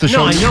Day. What's the show?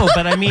 No, I know,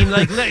 but I mean,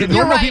 like, You're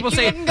normal right. people You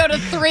say. wouldn't go to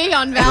 3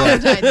 on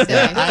Valentine's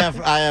Day.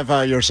 I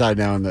have your side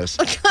now in this.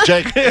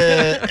 Jake,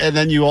 and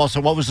then you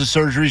also, what was the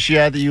surgery she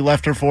had that you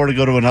left her for to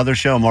go to another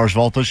show, a Mars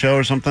Volta show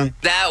or something?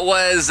 That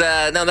was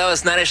that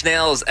was 9 Inch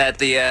Nails at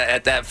the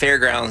at that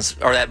fairgrounds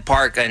or that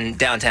park in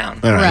downtown.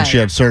 All right. And she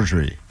had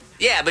surgery.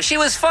 Yeah, but she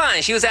was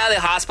fine. She was out of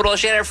the hospital.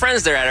 She had her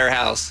friends there at her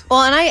house.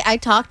 Well, and I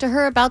talked to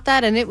her about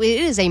that, and it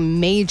is a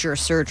major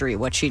surgery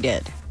what she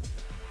did.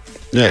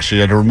 Yeah, she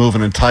had to remove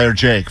an entire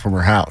Jake from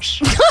her house.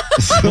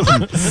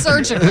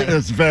 Surgically.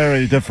 It's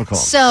very difficult.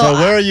 So,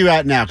 where are you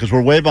at now? Because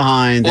we're way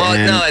behind. Well,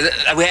 and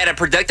no, we had a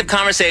productive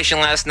conversation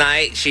last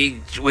night.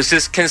 She was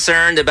just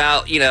concerned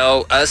about,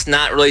 us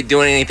not really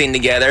doing anything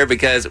together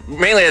because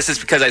mainly it's just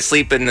because I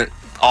sleep in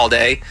all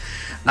day.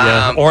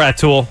 Yeah, or at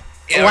Tool.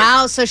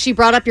 Wow, so she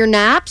brought up your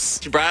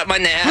naps? She brought up my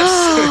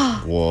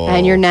naps. Whoa.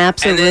 And your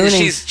naps are And then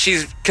ruining.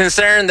 she's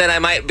concerned that I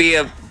might be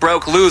a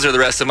broke loser the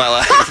rest of my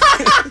life.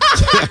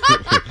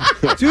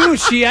 Dude,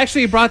 she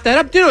actually brought that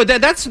up. Dude,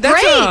 that's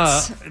Great.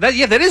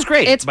 that is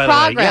great. It's by the way.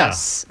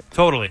 progress. Yeah,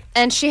 totally.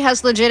 And she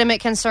has legitimate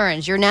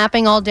concerns. You're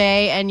napping all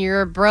day and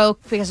you're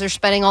broke because they're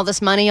spending all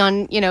this money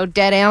on,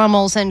 dead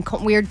animals and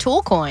weird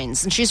tool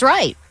coins. And she's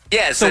right.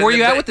 Yeah. So where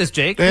you at with this,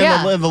 Jake?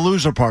 And the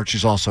loser part,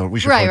 she's also,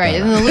 we should Right. point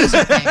that And out. the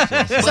loser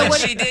thing. So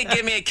she did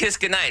give me a kiss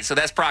goodnight, so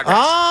that's progress.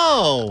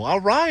 Oh, all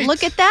right.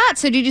 Look at that.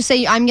 So did you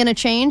say, I'm going to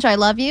change, I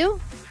love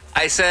you?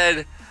 I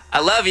said,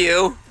 I love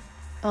you.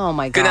 Oh,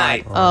 my God. Good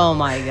night. Oh,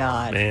 my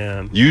God.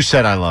 Man. You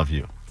said I love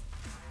you.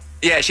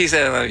 Yeah, she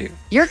said I love you.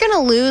 You're going to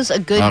lose a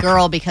good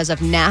girl because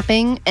of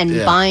napping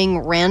and buying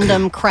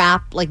random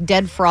crap like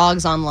dead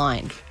frogs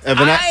online. What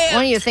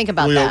do you think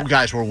about that?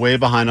 Guys, we're way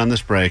behind on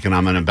this break, and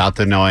I'm about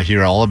to know. I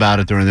hear all about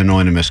it during the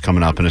annoynomous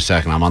coming up in a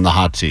second. I'm on the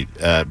hot seat.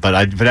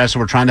 Vanessa,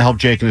 we're trying to help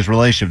Jake in his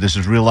relationship. This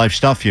is real life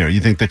stuff here.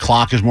 You think the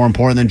clock is more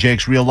important than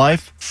Jake's real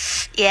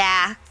life?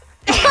 Yeah.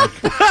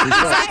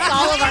 That's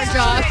all of our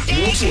jobs.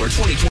 World Tour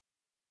 2020.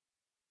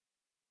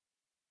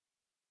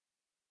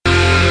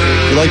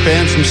 you like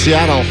bands from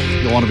Seattle,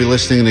 you'll want to be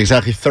listening in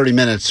exactly 30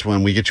 minutes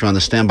when we get you on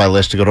the standby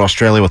list to go to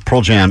Australia with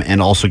Pearl Jam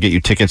and also get you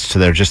tickets to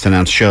their just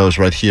announced shows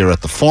right here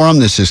at the Forum.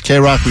 This is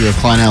K-Rock. We are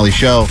Klein Alley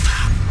Show.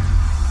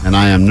 And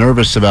I am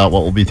nervous about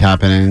what will be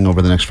happening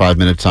over the next 5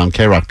 minutes on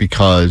K-Rock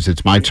because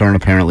it's my turn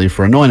apparently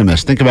for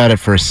annoynomous. Think about it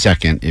for a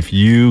second. If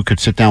you could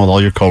sit down with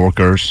all your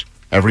coworkers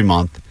every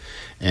month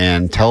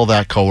and tell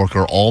that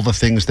coworker all the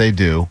things they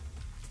do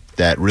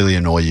that really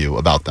annoy you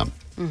about them.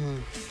 Mm-hmm.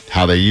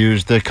 How they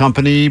use the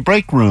company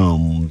break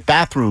room,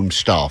 bathroom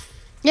stuff,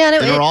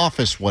 inner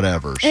office,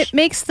 whatever. It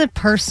makes the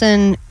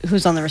person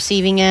who's on the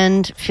receiving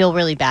end feel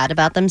really bad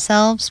about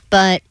themselves,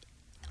 but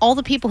all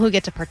the people who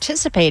get to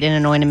participate in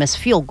annoynomous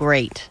feel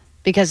great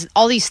because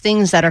all these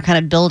things that are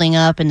kind of building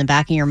up in the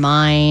back of your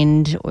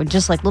mind or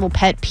just like little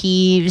pet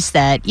peeves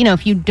that,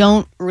 if you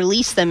don't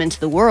release them into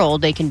the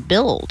world, they can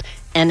build.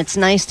 And it's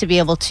nice to be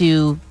able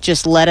to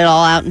just let it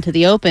all out into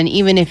the open,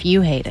 even if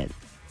you hate it.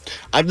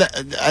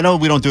 I know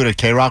we don't do it at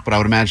K-Rock, but I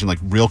would imagine like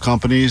real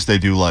companies, they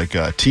do like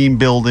team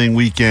building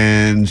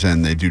weekends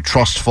and they do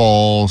trust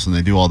falls and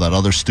they do all that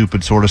other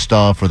stupid sort of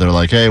stuff where they're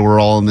like, hey, we're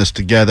all in this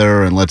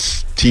together and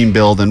let's team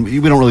build. And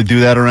we don't really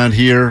do that around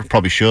here.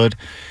 Probably should.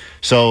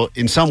 So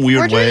in some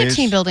weird ways. We're doing a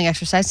team building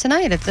exercise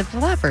tonight at the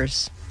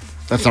Flappers.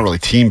 That's not really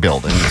team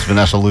building. It's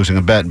Vanessa losing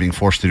a bet and being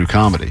forced to do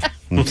comedy.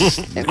 But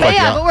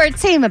we're a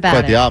team about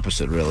quite the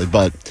opposite, really.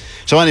 But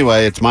so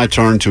anyway, it's my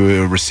turn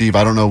to receive.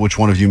 I don't know which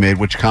one of you made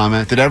which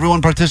comment. Did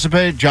everyone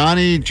participate?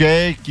 Johnny,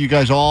 Jake, you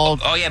guys all?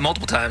 Oh yeah,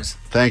 multiple times.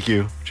 Thank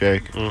you,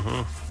 Jake.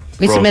 Mm-hmm.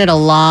 We submitted a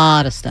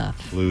lot of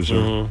stuff. Loser.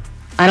 Mm-hmm.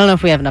 I don't know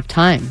if we have enough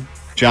time.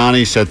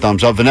 Johnny said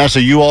thumbs up.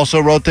 Vanessa, you also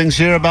wrote things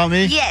here about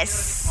me?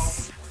 Yes.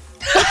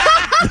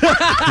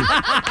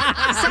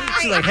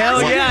 She's like,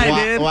 hell yeah, I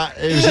did.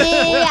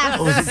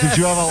 Did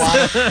you have a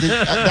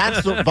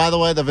lot? By the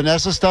way, the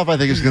Vanessa stuff I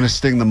think is going to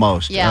sting the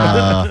most.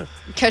 Yeah.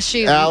 Because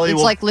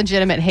it's like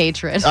legitimate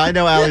hatred. I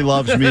know Allie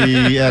loves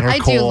me at her I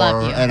core. do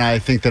love you. And I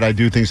think that I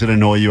do things that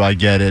annoy you. I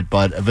get it.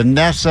 But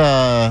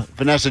Vanessa,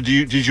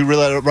 did you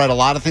really write a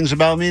lot of things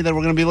about me that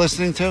we're going to be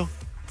listening to?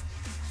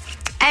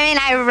 I mean,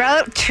 I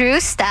wrote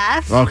true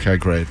stuff. Okay,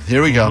 great.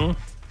 Here we go.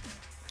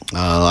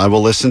 I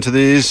will listen to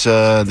these.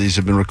 These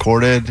have been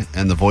recorded,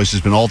 and the voice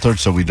has been altered,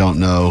 so we don't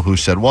know who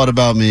said what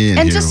about me.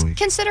 And just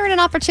consider it an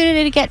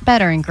opportunity to get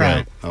better and grow.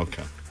 Right.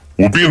 Okay.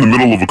 We'll be in the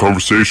middle of a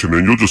conversation,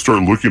 and you'll just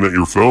start looking at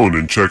your phone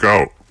and check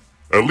out.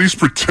 At least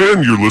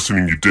pretend you're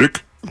listening, you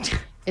dick.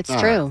 It's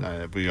true.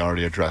 We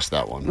already addressed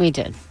that one. We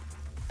did.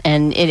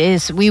 And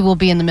we will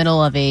be in the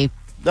middle of we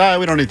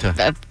don't need to.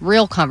 A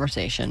real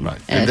conversation.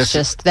 Right. And it's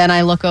just, then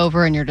I look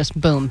over and you're just,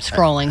 boom,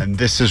 scrolling. And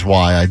this is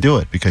why I do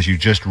it, because you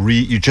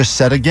just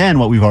said again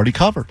what we've already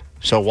covered.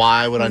 So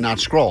why would I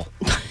not scroll?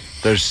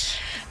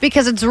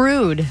 Because it's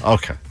rude.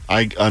 Okay.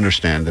 I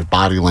understand that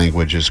body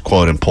language is,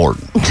 quote,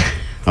 important.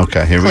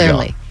 Okay, here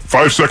Clearly. we go.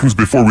 5 seconds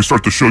before we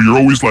start the show, you're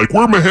always like,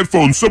 where are my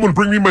headphones? Someone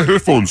bring me my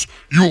headphones.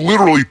 You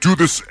literally do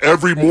this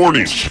every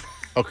morning.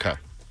 Okay.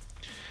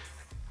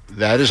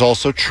 That is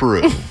also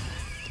true.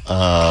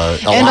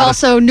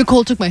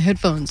 Nicole took my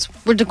headphones.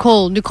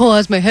 Nicole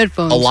has my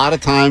headphones. A lot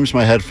of times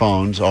my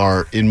headphones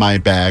are in my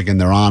bag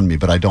and they're on me,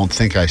 but I don't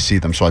think I see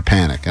them, so I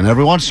panic. And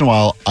every once in a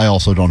while, I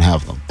also don't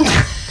have them.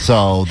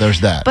 So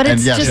there's that. But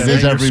it's just it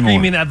is every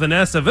screaming morning. at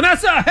Vanessa,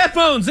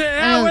 headphones!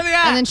 Where they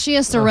at? And then she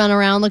has to run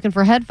around looking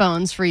for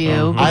headphones for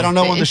you. I don't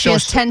know when the show She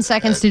has 10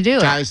 seconds to do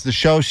it. Guys, the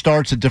show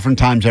starts at different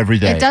times every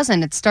day. It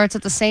doesn't. It starts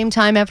at the same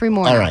time every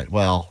morning. All right,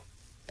 well.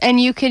 And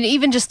you can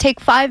even just take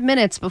 5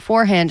 minutes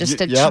beforehand just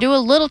to do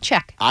a little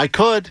check. I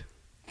could,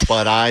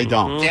 but I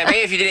don't. Yeah,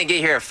 maybe if you didn't get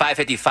here at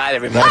 5:55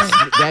 every morning.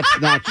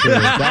 That's not true.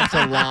 That's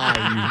a lie.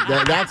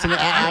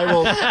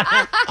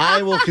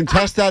 I will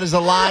contest that as a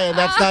lie, and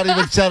that's not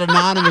even said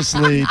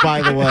anonymously,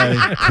 by the way.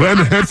 Plan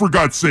ahead, for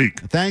God's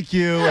sake. Thank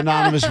you,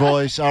 anonymous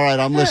voice. All right,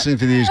 I'm listening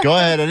to these. Go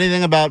ahead.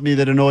 Anything about me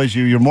that annoys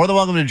you, you're more than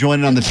welcome to join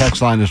in on the text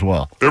line as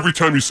well. Every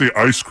time you say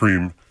ice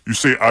cream, you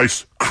say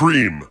ice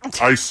cream.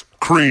 Ice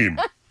cream.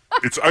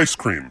 It's ice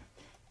cream.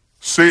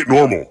 Say it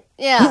normal.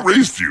 Yeah. Who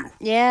raised you?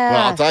 Yeah.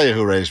 Well, I'll tell you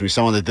who raised me.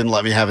 Someone that didn't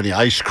let me have any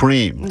ice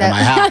cream in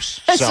my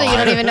house. So you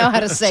don't even know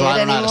how to say it I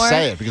don't know anymore? how to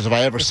say it, because if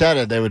I ever said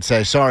it, they would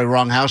say, sorry,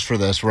 wrong house for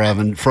this. We're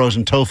having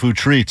frozen tofu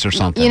treats or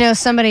something. You know,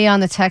 somebody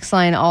on the text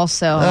line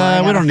also.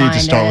 We don't need to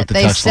start with the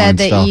text line They said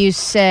that stuff. you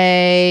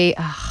say.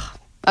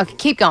 Okay,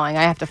 keep going.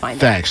 I have to find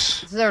it.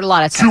 Thanks. There are a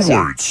lot of 2 texts.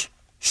 words.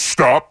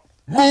 Stop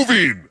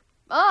moving.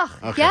 Oh,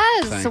 Okay,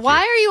 yes. thank you.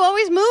 Why are you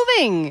always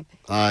moving?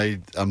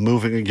 I'm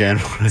moving again.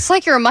 It's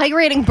like you're a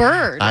migrating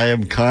bird. I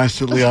am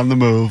constantly on the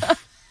move.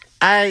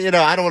 I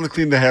don't want to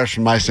clean the hairs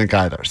from my sink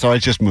either, so I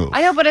just move.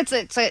 I know, but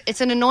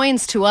it's an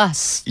annoyance to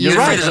us. You're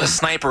right. There's a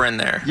sniper in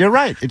there. You're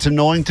right. It's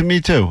annoying to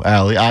me too,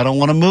 Allie. I don't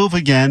want to move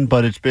again,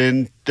 but it's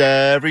been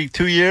every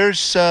 2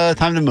 years,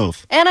 time to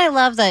move. And I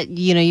love that,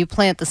 you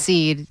plant the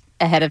seed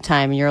ahead of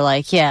time and you're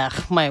like, yeah,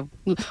 my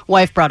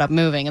wife brought up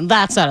moving and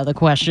that's out of the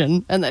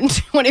question. And then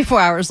 24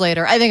 hours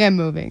later, I think I'm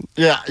moving.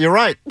 Yeah, you're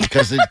right.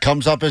 Because it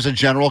comes up as a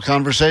general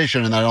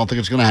conversation and I don't think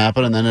it's going to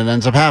happen and then it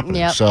ends up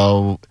happening. Yep.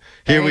 So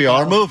here we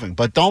are moving.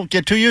 But don't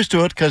get too used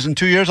to it because in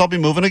 2 years I'll be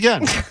moving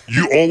again.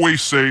 You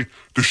always say,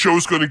 the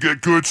show's going to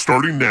get good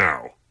starting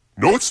now.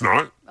 No, it's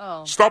not.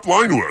 Oh. Stop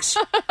lying to us.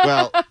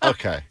 Well,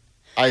 okay.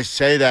 I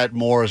say that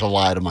more as a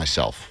lie to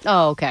myself.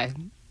 Oh, okay.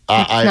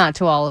 I Not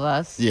to all of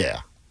us. Yeah.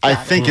 I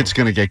think it's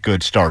going to get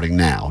good starting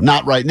now.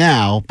 Not right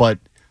now, but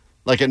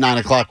like at 9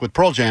 o'clock with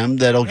Pearl Jam,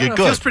 that'll get It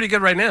good. feels pretty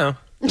good right now.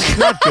 It's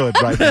not good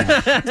right now.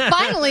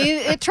 Finally,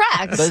 it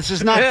tracks. This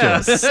is not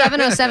good.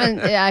 707,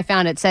 I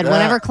found it, said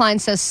whenever Klein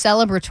says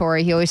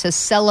celebratory, he always says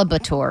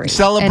celebratory.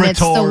 And it's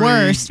the Celebratory.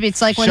 worst.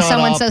 It's like when Shut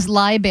someone up. says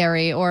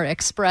library or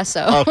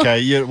espresso.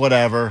 Okay,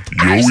 whatever.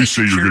 You always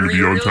say you're going to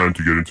be on time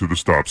to get into the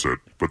stop set,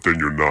 but then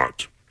you're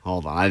not.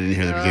 Hold on, I didn't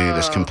hear the beginning of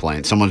this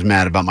complaint. Someone's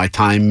mad about my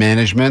time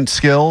management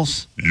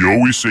skills. You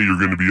always say you're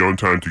going to be on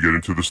time to get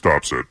into the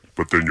stop set,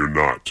 but then you're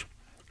not.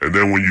 And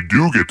then when you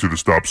do get to the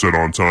stop set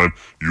on time,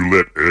 you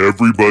let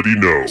everybody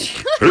know.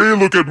 Hey,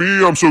 look at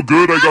me, I'm so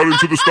good, I got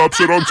into the stop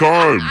set on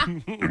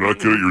time. You're not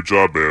good at your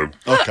job, man.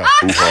 Okay.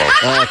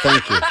 Hoo-ha.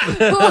 Thank you.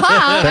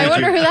 Hoo-ha. I Thank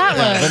wonder you. who that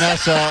was.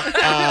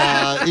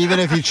 Vanessa, even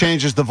if he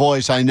changes the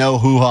voice, I know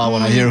hoo-ha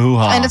when I hear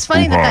hoo-ha. And it's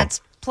funny that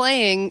that's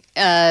playing.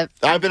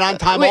 I've been on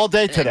time all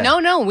day today.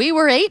 No, we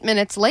were 8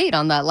 minutes late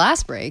on that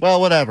last break. Well,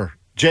 whatever.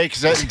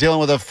 Jake's dealing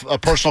with a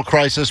personal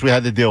crisis. We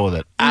had to deal with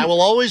it. I will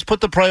always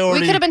put the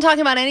priority. We could have been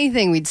talking about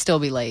anything. We'd still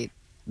be late.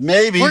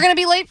 Maybe. We're going to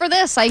be late for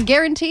this. I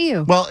guarantee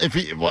you. Well,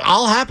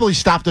 I'll happily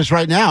stop this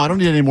right now. I don't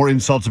need any more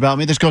insults about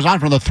me. This goes on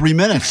for another 3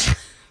 minutes.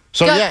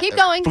 So keep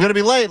going. If we're going to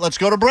be late. Let's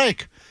go to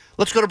break.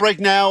 Let's go to break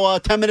now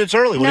 10 minutes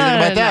early. What do you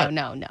think about that?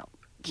 No.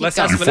 Let's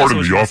ask Vanessa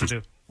what she wants to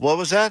do. What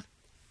was that?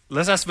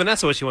 Let's ask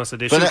Vanessa what she wants to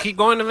do. Should we keep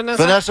going to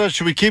Vanessa? Vanessa,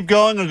 should we keep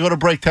going or go to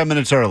break 10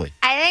 minutes early?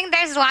 I think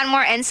there's one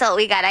more insult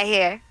we gotta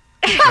hear.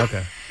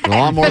 Okay.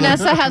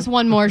 Vanessa has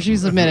one more she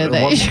submitted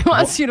that she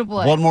wants you to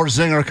play. One more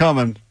zinger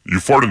coming.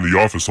 You fart in the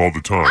office all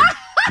the time.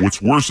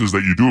 What's worse is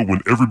that you do it when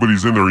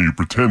everybody's in there and you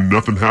pretend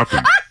nothing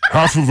happened.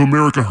 Half of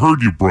America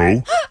heard you,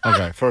 bro.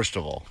 Okay, first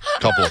of all,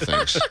 a couple of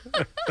things.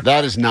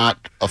 That is not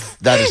a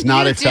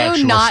factual statement.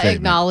 You do not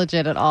acknowledge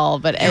it at all,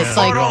 but it's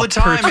fart like all the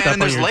time, man.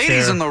 And there's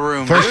ladies in the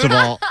room. First dude. of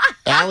all,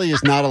 Allie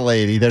is not a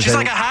lady. She's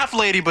like a half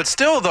lady, but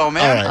still, though,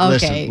 man. All right,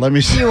 okay. listen, let me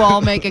see. You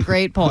all make a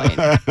great point.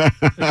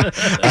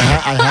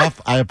 I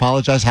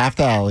apologize half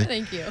to Allie.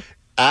 Thank you.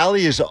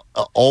 Allie is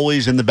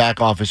always in the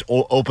back office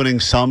opening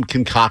some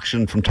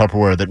concoction from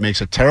Tupperware that makes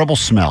a terrible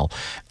smell.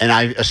 And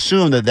I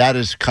assume that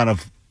is kind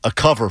of a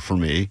cover for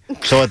me.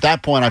 So at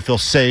that point, I feel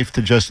safe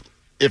to just,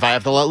 if I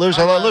have to let loose,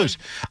 I let loose.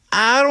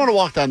 I don't want to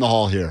walk down the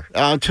hall here.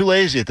 I'm too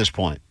lazy at this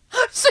point.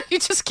 So you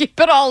just keep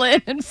it all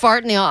in and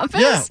fart in the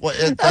office? Yeah.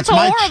 Well, that's a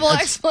horrible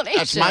explanation.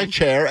 That's my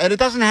chair. And it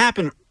doesn't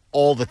happen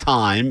all the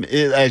time,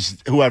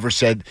 as whoever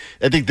said.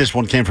 I think this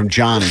one came from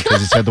Johnny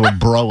because it said the word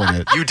bro in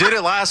it. You did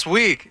it last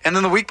week, and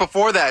then the week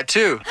before that,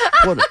 too.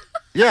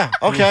 Yeah,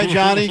 okay,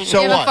 Johnny.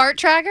 So you have what? a fart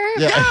tracker?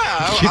 Yeah.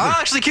 I'll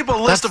actually keep a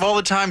list of all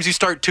the times you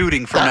start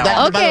tooting from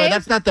now on. By the way,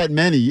 that's not that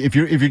many. If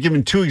you're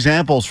giving two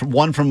examples,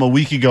 one from a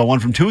week ago, one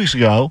from 2 weeks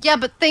ago. Yeah,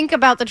 but think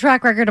about the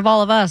track record of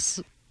all of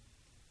us.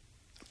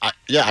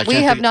 We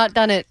have not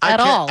done it at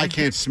all. I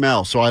can't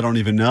smell, so I don't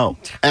even know.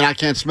 And I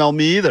can't smell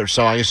me either,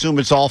 so I assume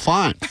it's all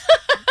fine.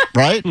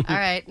 Right? All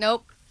right,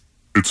 nope.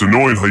 It's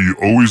annoying how you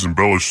always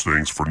embellish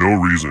things for no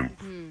reason.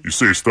 You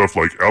say stuff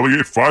like, Allie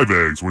ate 5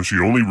 eggs when she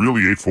only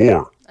really ate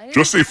 4.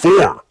 Just say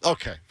 4.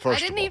 Okay, I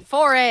didn't eat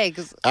 4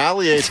 eggs.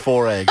 Allie ate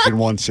 4 eggs in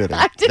one sitting.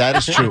 That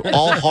is true.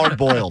 All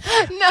hard-boiled.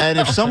 No. And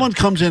if someone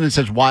comes in and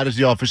says, why does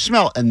the office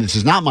smell? And this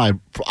is not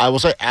I will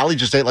say, Allie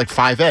just ate like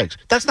 5 eggs.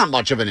 That's not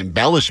much of an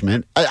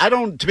embellishment. I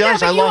don't, to be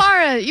honest, but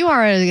I you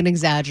are an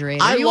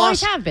exaggerator. You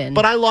always have been.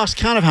 But I lost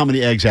count of how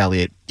many eggs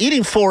Allie ate.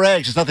 Eating 4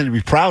 eggs is nothing to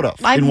be proud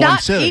of I've in one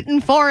not sitting. eaten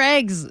 4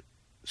 eggs.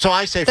 So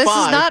I say this 5.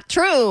 This is not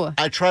true.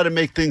 I try to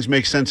make things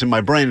make sense in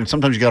my brain, and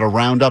sometimes you got to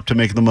round up to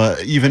make them an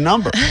even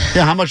number.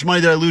 Yeah, how much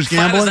money did I lose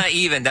gambling? 5 is not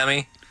even,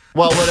 dummy.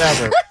 Well,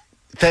 whatever.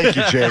 Thank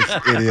you, Jake,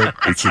 idiot.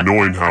 It's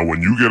annoying how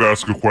when you get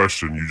asked a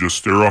question, you just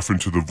stare off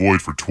into the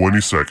void for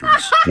 20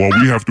 seconds, while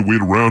we have to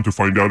wait around to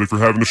find out if you're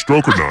having a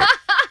stroke or not.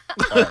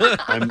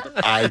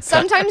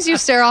 Sometimes you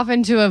stare off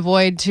into a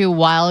void too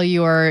while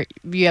you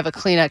have a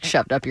Kleenex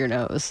shoved up your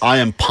nose. I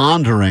am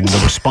pondering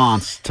the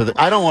response to the.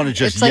 I don't want to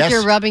just. It's like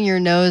you're rubbing your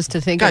nose to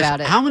think Guys,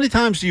 about it. How many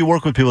times do you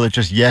work with people that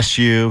just yes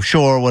you,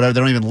 sure, whatever? They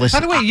don't even listen.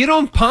 By the way, you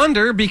don't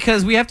ponder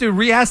because we have to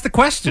re-ask the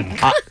question.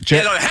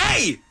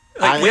 Hey.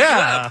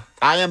 I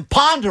am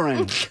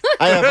pondering.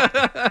 I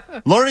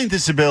have learning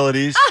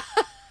disabilities,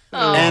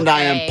 and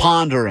I am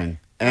pondering.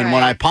 And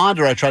when I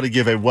ponder, I try to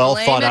give a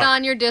well-thought-out Blame it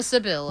on your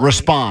disability.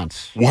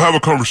 response. We'll have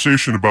a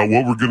conversation about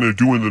what we're going to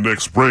do in the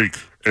next break,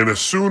 and as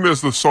soon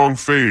as the song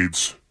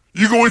fades,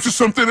 you go into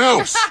something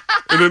else.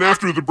 And then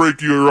after the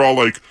break, you're all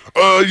like,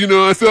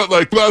 I felt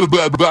like blah, blah,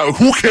 blah, blah.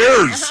 Who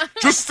cares?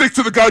 Just stick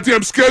to the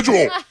goddamn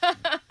schedule.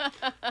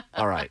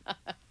 All right.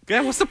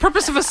 Yeah, what's the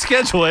purpose of a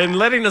schedule and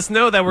letting us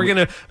know that we're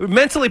going to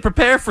mentally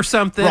prepare for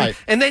something, Right.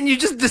 and then you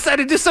just decide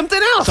to do something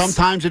else?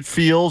 Sometimes it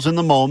feels in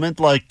the moment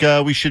like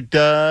we should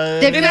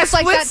It feels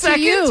like that to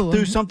you.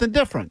 do something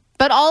different.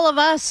 But all of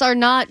us are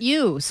not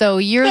you, so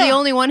you're the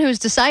only one who's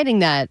deciding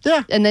that.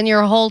 Yeah. And then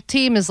your whole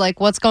team is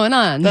like, what's going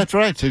on? That's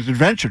right. It's an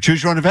adventure.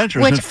 Choose your own adventure.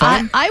 Isn't Which it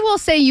fun? I will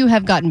say you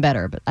have gotten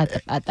better at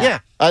that. Yeah.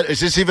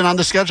 Is this even on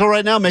the schedule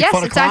right now? Make Yes,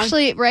 fun of it's Klein?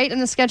 actually right in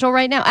the schedule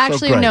right now.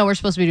 Actually, great. no, we're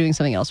supposed to be doing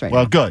something else right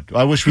Well, now. good.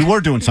 I wish we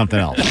were doing something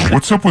else.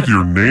 What's up with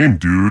your name,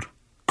 dude?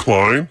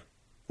 Klein?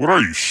 What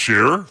are you,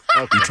 Cher?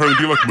 You trying to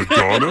be like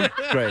Madonna?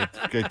 Great.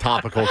 Good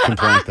topical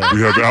complaint there.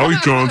 We have Allie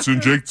Johnson,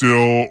 Jake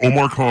Dill,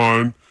 Omar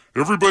Khan.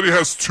 Everybody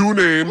has two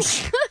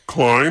names.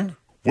 Klein?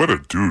 What a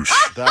douche.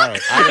 All right.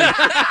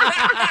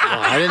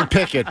 I didn't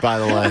pick it, by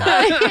the way.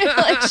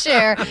 Like,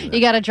 Cher, you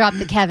got to drop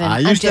the Kevin. I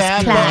used to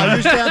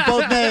have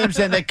both names,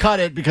 and they cut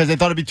it because they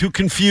thought it'd be too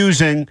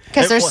confusing.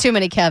 Because there's too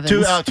many Kevins.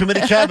 Too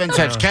many Kevins.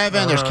 There's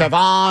Kevin. There's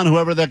Kevon.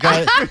 Whoever the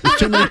guy. There's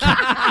too many.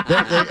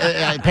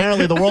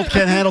 Apparently, the world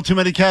can't handle too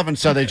many Kevins,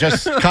 so they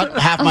just cut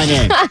half my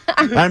name.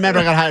 I remember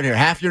I got hired here.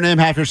 Half your name,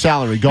 half your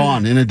salary.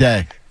 Gone in a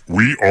day.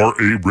 We are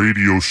a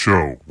radio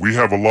show. We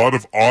have a lot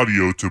of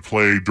audio to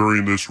play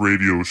during this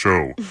radio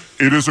show.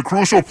 It is a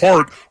crucial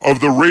part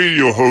of the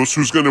radio host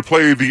who's going to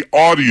play the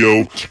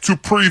audio to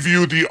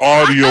preview the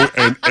audio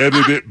and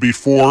edit it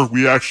before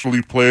we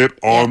actually play it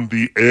on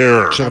the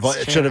air.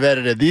 Should have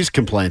edited these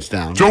complaints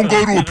down. Don't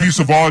go to a piece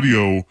of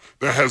audio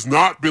that has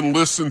not been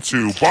listened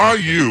to by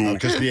you.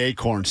 Because the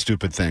acorn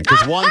stupid thing.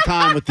 Because one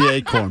time with the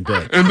acorn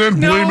bit. And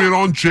then blame it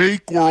on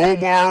Jake or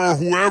Omar or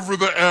whoever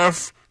the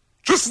F.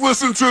 Just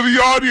listen to the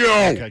audio.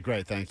 Okay,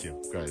 great. Thank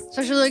you. Great.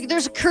 So she's like,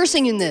 there's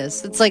cursing in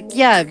this. It's like,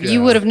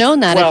 you would have known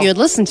that if you had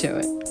listened to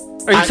it.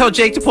 Or you tell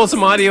Jake to pull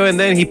some audio, and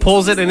then he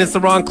pulls it, and it's the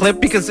wrong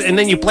clip, and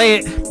then you play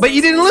it, but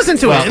you didn't listen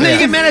to it, and then you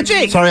get mad at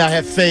Jake. Sorry, I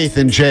have faith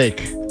in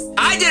Jake.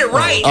 I did it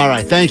right. All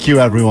right, thank you,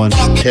 everyone.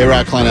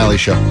 K-Rock, Klein Alley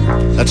Show.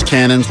 That's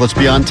Cannons. Let's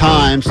be on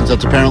time, since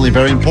that's apparently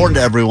very important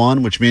to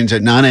everyone, which means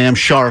at 9 a.m.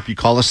 sharp, you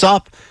call us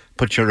up,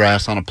 put your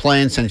ass on a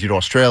plane, send you to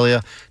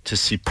Australia to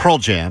see Pearl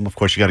Jam. Of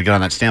course, you got to get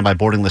on that standby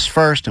boarding list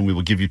first, and we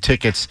will give you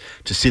tickets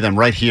to see them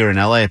right here in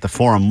L.A. at the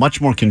Forum. Much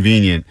more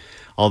convenient,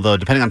 although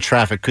depending on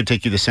traffic, could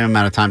take you the same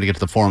amount of time to get to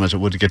the Forum as it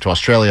would to get to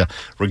Australia.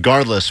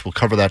 Regardless, we'll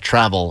cover that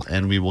travel,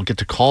 and we will get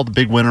to call the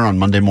big winner on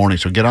Monday morning.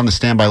 So get on the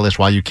standby list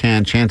while you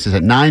can. Chances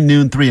at 9,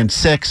 noon, 3, and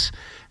 6,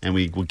 and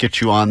we will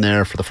get you on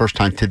there for the first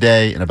time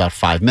today in about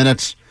 5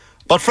 minutes.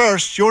 But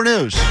first, your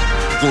news.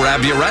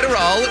 Grab your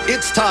Adderall.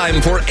 It's time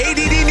for ADD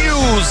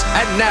News.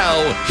 And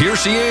now, here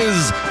she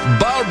is,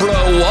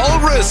 Barbara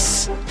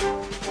Walrus.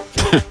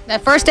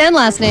 That first and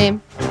last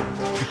name.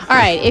 All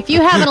right, if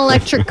you have an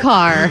electric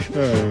car,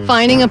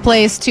 finding a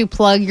place to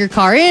plug your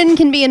car in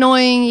can be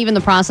annoying. Even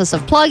the process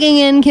of plugging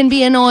in can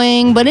be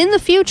annoying. But in the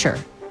future,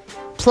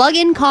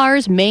 plug-in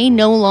cars may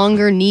no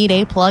longer need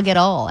a plug at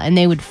all, and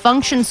they would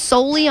function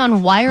solely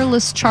on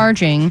wireless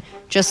charging,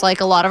 just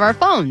like a lot of our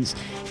phones.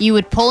 You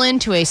would pull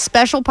into a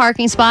special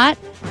parking spot,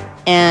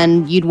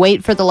 and you'd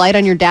wait for the light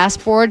on your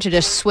dashboard to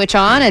just switch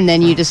on, and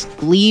then you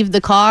just leave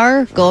the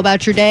car, go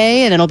about your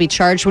day, and it'll be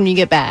charged when you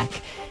get back.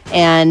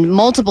 And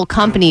multiple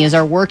companies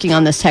are working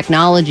on this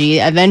technology.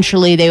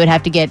 Eventually, they would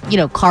have to get,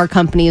 car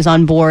companies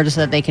on board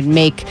so that they could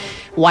make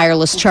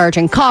wireless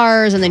charging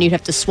cars, and then you'd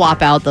have to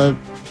swap out the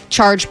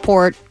charge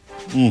port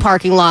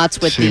parking lots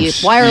with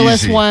Seems the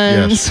wireless easy.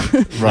 ones. Yes.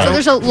 Right. So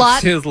there's a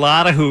lot. There's a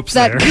lot of hoops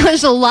there.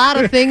 There's a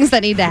lot of things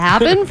that need to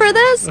happen for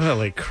this.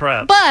 Holy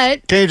crap.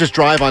 But Can you just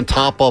drive on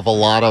top of a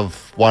lot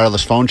of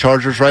wireless phone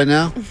chargers right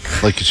now?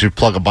 Like you should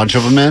plug a bunch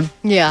of them in?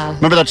 yeah.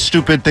 Remember that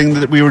stupid thing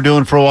that we were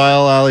doing for a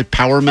while, Allie?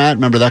 Power Mat?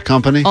 Remember that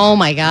company? Oh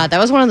my God, that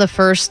was one of the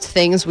first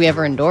things we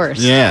ever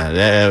endorsed. Yeah.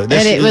 And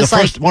it was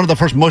one of the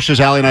first mushes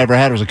Allie and I ever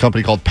had was a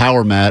company called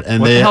Power Mat.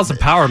 And What the hell's a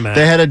Power Mat?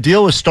 They had a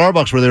deal with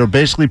Starbucks where they were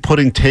basically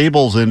putting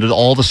tables into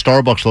all the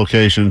Starbucks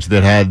locations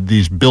that had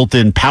these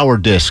built-in power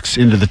discs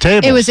into the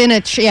tables. It was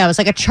it was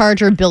like a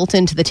charger built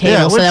into the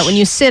table, Yeah, so that when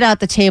you sit at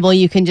the table,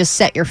 you can just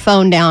set your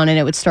phone down and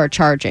it would start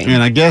charging.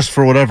 And I guess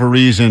for whatever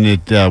reason,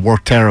 it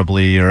worked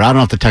terribly, or I don't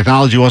know if the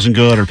technology wasn't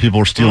good, or people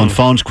were stealing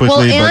phones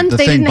quickly. Well, and but the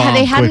they thing didn't.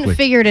 They bombed hadn't quickly.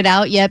 figured it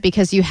out yet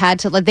because you had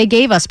to. They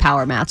gave us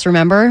power mats,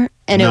 remember?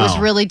 And it was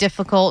really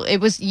difficult. It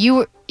was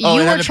you it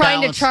had were to trying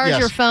balance, to charge yes.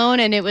 your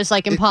phone, and it was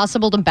like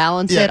impossible to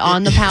balance it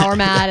on the power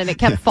mat, and it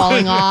kept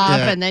falling off.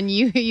 Yeah. And then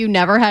you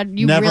never had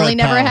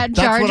never had That's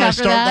charge when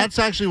after that. That's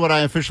actually when I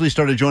officially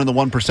started joining the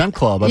 1%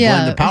 club. I Yeah,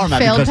 joined the power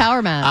mat. failed because,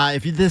 power mat.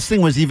 If this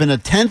thing was even a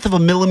tenth of a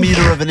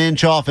millimeter of an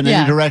inch off in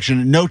any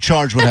direction, no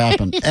charge would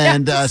happen.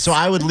 And so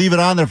I would leave it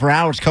on there for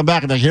hours, come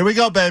back and be like, here we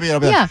go, baby. And I'll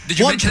be like, Did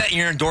you mention that in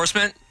your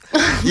endorsement?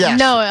 Yes.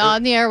 No,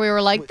 on the air we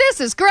were like, "This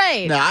is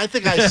great." No, I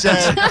think I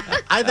said.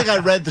 I think I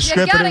read the You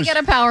script. gotta get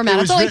a power mat.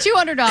 It's only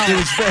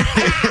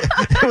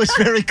 $200. It was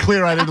very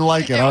clear I didn't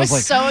like it. I was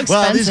like, so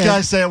well, these expensive.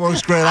 guys say it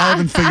works great. I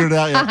haven't figured it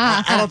out yet.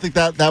 I don't think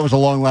that was a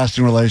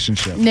long-lasting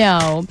relationship.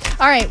 No.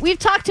 All right. We've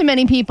talked to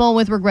many people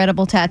with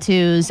regrettable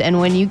tattoos, and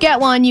when you get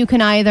one, you can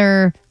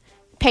either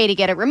pay to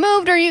get it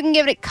removed or you can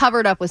get it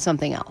covered up with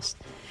something else.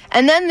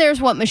 And then there's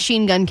what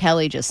Machine Gun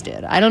Kelly just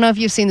did. I don't know if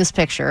you've seen this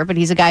picture, but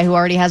he's a guy who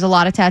already has a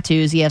lot of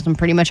tattoos. He has them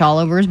pretty much all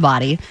over his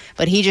body.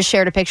 But he just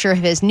shared a picture of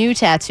his new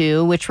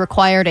tattoo, which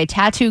required a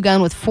tattoo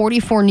gun with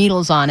 44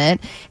 needles on it.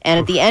 And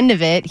at the end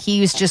of it,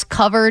 he was just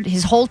covered.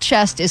 His whole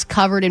chest is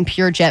covered in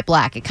pure jet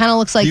black. It kind of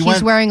looks like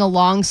he's wearing a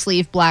long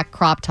sleeve black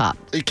crop top.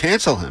 They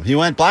cancel him. He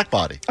went black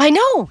body. I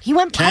know. He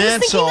went. I was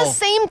Cancel thinking the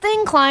same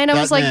thing, Klein. I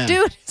was like, man.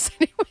 dude, is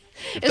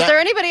there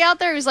anybody out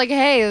there who's like,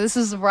 hey, this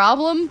is a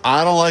problem?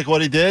 I don't like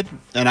what he did,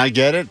 and I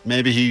get it.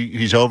 Maybe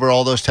he's over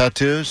all those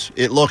tattoos.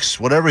 It looks,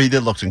 whatever he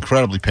did looks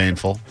incredibly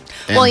painful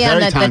and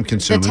very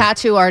time-consuming. The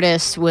tattoo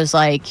artist was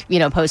like,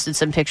 posted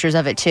some pictures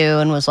of it too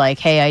and was like,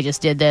 hey, I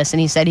just did this. And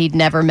he said he'd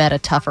never met a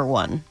tougher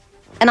one.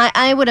 And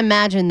I would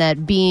imagine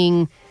that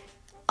being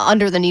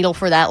under the needle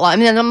for that long, I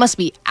mean, there must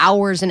be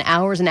hours and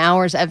hours and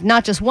hours of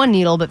not just one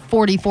needle, but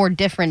 44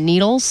 different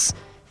needles.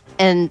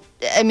 And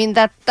I mean,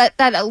 that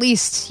at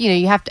least,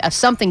 you have to have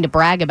something to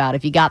brag about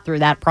if you got through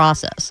that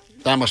process.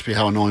 That must be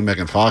how annoying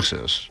Megan Fox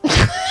is.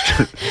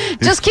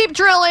 Just keep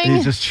drilling.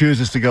 He just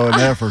chooses to go in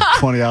there for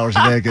 20 hours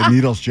a day, get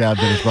needles jabbed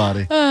in his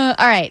body. All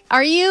right.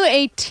 Are you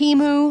a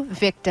Temu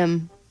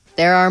victim?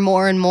 There are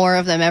more and more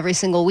of them every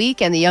single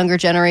week, and the younger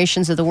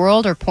generations of the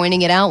world are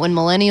pointing it out when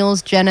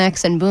millennials, Gen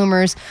X, and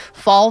boomers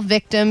fall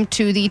victim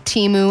to the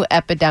Temu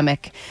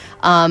epidemic.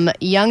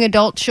 Young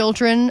adult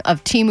children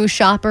of Temu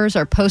shoppers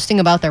are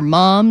posting about their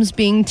moms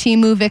being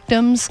Temu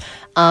victims.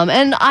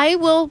 And I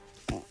will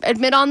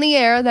admit on the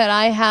air that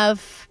I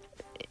have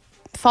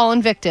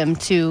fallen victim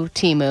to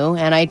Temu,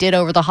 and I did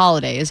over the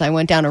holidays. I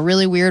went down a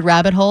really weird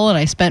rabbit hole, and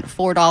I spent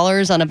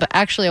 $4 on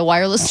actually a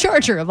wireless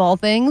charger of all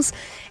things.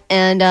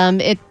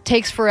 And it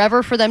takes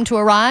forever for them to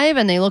arrive,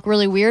 and they look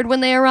really weird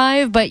when they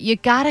arrive, but you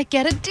gotta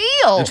get a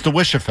deal. It's the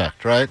Wish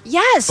effect, right?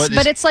 Yes,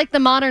 but it's like the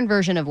modern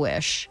version of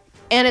Wish.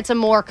 And it's a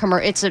more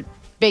I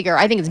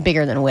think it's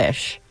bigger than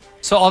Wish.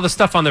 So all the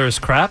stuff on there is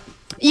crap?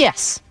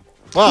 Yes.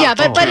 Wow. Yeah,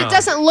 but it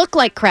doesn't look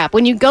like crap.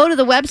 When you go to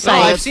the website...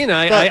 No, I've seen it.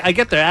 I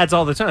get their ads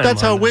all the time. That's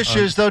how Wish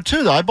is, though,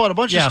 too. I bought a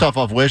bunch of stuff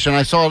off Wish, and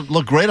I saw it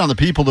look great on the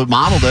people that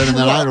modeled it, and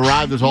then it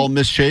arrived, it was all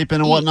misshapen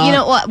and whatnot. You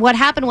know, what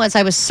happened was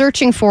I was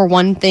searching for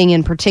one thing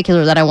in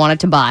particular that I wanted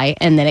to buy,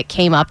 and then it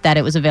came up that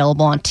it was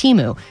available on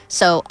Temu.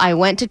 So I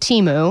went to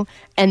Temu,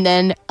 and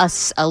then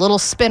a little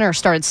spinner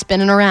started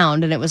spinning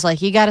around, and it was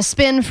like, you got to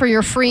spin for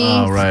your free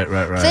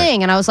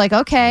thing. And I was like,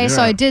 okay. Yeah.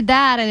 So I did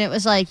that, and it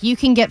was like, you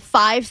can get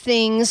 5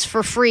 things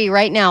for free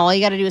right now. All you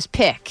got to do is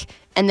pick.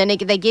 And then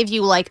they give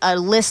you like a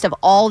list of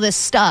all this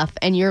stuff,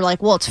 and you're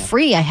like, well, it's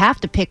free. I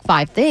have to pick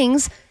 5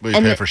 things. Will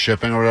you pay for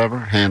shipping or whatever?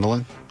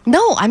 Handling?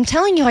 No, I'm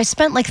telling you, I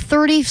spent like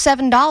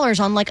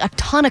 $37 on like a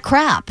ton of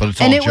crap. But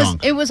it's all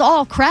junk. It was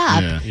all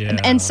crap. Yeah.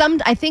 And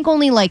I think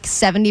only like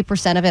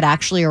 70% of it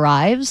actually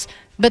arrives.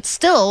 But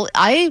still,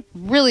 I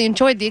really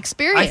enjoyed the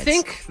experience. I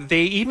think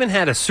they even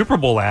had a Super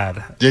Bowl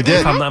ad. They did.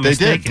 If I'm not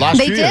mistaken.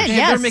 They did,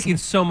 yes. They're making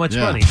so much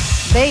money.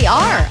 They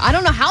are. I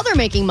don't know how they're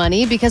making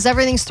money because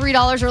everything's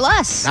 $3 or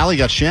less. Allie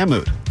got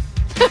shamued.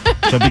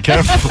 So be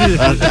careful.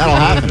 That'll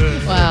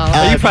happen. Wow.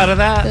 Are you proud of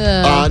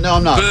that? No,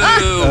 I'm not.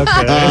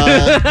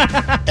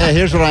 Okay. Hey,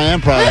 here's what I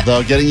am proud of,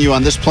 though. Getting you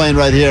on this plane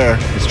right here.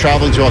 It's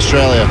traveling to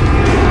Australia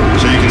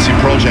so you can see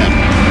Pearl Jam.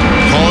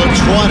 Caller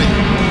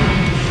 20.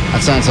 That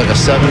sounds like a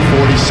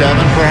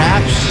 747,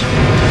 perhaps.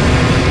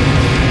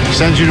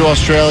 Sends you to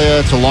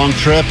Australia. It's a long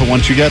trip, but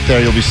once you get there,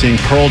 you'll be seeing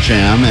Pearl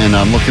Jam. And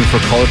I'm looking for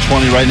caller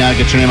 20 right now.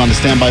 Get your name on the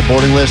standby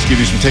boarding list. Give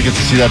you some tickets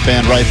to see that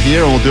band right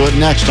here, and we'll do it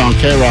next on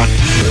K-Rock.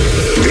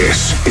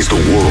 This is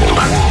the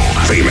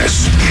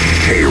world-famous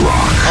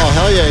K-Rock. Oh,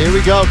 hell yeah. Here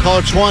we go.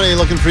 Caller 20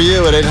 looking for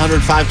you at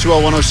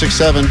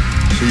 800-520-1067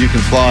 so you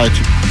can fly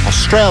to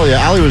Australia.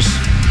 Allie was,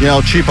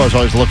 cheapo's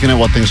always looking at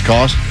what things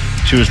cost.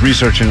 She was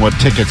researching what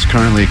tickets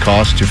currently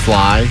cost to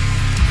fly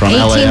from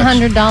LAX.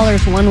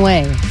 $1,800 one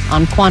way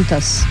on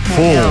Qantas.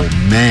 Oh,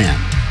 man.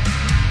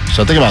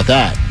 So think about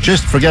that.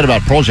 Just forget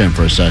about Pearl Jam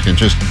for a second.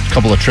 Just a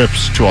couple of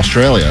trips to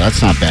Australia.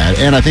 That's not bad.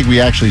 And I think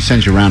we actually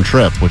send you round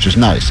trip, which is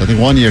nice. I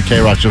think one year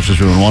K-Rock just was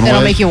doing one way.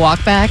 That'll make you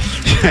walk back.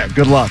 Yeah,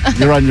 good luck.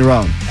 You're on your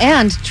own.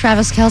 And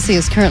Travis Kelce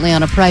is currently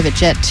on a private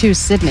jet to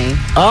Sydney.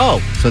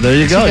 Oh, so there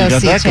you go. You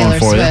got that Taylor going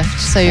for Swift. you.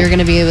 So you're going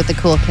to be with the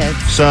cool kids.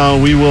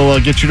 So we will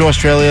get you to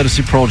Australia to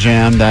see Pearl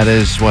Jam. That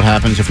is what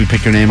happens if we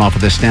pick your name off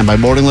of this standby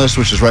boarding list,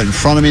 which is right in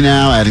front of me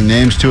now, adding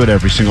names to it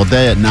every single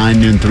day at 9,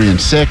 noon, 3,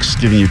 and 6,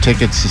 giving you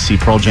tickets to see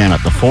Pearl Jam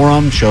at the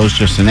Forum. Shows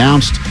just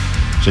announced.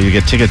 So you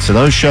get tickets to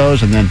those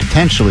shows, and then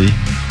potentially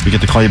we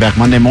get to call you back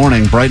Monday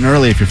morning, bright and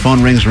early. If your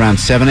phone rings around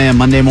 7 a.m.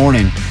 Monday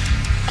morning,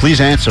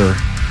 please answer.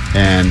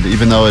 And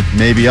even though it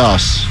may be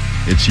us,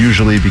 it's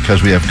usually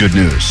because we have good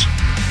news.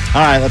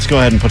 All right, let's go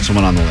ahead and put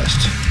someone on the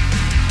list.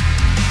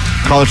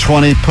 Caller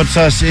 20 puts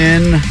us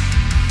in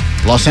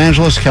Los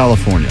Angeles,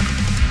 California.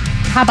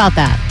 How about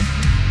that?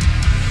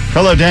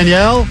 Hello,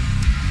 Danielle.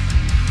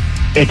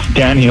 It's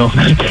Daniel.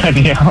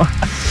 Danielle.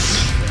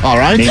 All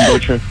right. Name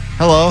butcher.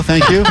 Hello,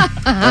 thank you.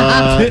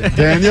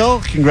 Daniel,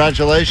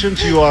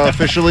 congratulations. You are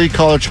officially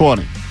caller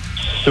 20.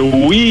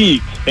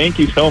 Sweet. Thank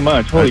you so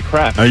much. Holy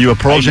crap. Are you a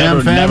Pearl Jam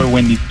fan? I never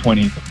win these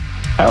 20s.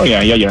 Hell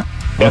yeah.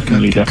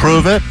 Definitely.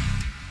 Prove it.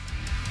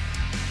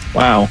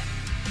 Wow.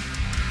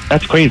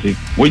 That's crazy.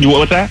 What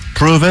was that?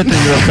 Prove it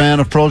that you're a fan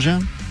of Pearl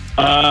Jam.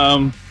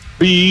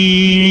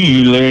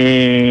 Feelings.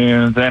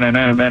 All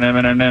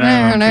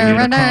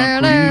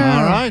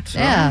right.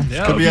 Yeah.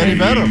 Could be any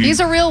better. He's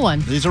a real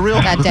one. He's a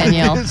real That one.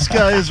 Danielle. This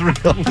guy is real.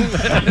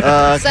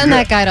 Send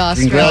that guy to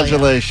Australia.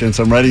 Congratulations.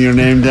 I'm writing your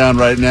name down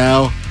right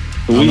now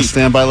on the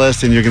standby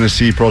list, and you're going to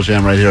see Pearl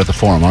Jam right here at the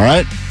Forum, all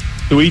right?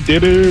 Sweet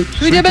dibbits.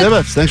 Sweet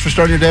dibbits. Thanks for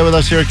starting your day with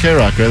us here at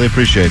K-Rock. Really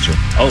appreciate you.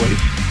 Always.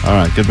 All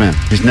right, good man.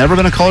 He's never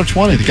been a caller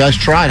 20. The guy's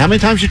tried. How many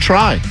times you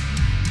try?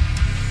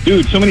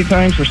 Dude, so many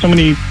times for so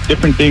many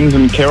different things. I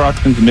mean, K-Rock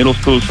since middle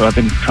school, so I've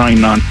been trying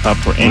nonstop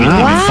for anything.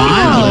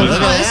 Wow.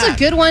 This is a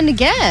good one to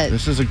get.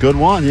 This is a good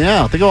one,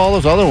 yeah. Think of all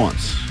those other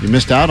ones you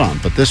missed out on.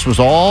 But this was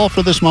all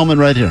for this moment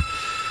right here.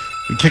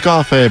 We kick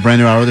off a brand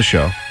new hour of the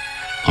show.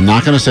 I'm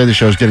not going to say the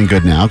show's getting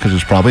good now, because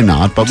it's probably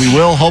not, but we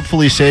will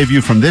hopefully save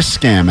you from this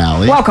scam,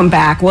 Allie. Welcome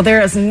back. Well, there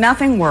is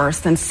nothing worse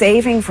than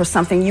saving for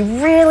something you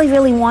really,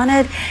 really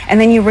wanted, and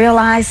then you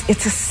realize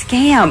it's a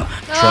scam.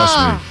 Trust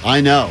me.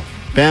 I know.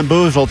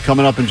 Bamboozled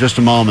coming up in just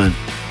a moment.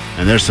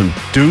 And there's some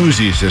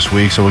doozies this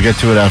week, so we'll get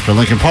to it after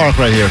Lincoln Park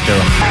right here,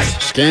 Carol.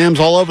 Scams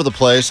all over the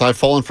place. I've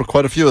fallen for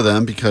quite a few of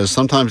them because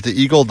sometimes the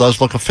eagle does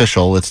look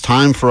official. It's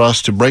time for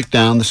us to break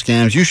down the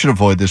scams you should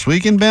avoid this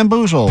week in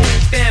Bamboozled.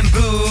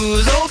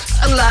 Bamboozled.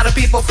 A lot of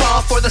people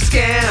fall for the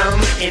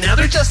scam. And now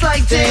they're just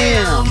like,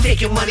 damn.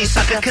 Take your money,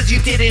 sucker, because you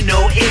didn't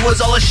know it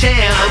was all a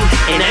sham.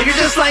 And now you're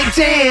just like,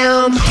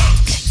 damn.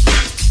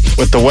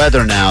 With the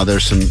weather now,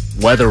 there's some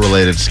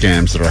weather-related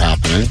scams that are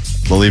happening,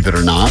 believe it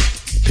or not.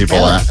 People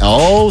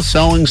are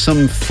selling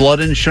some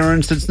flood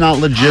insurance that's not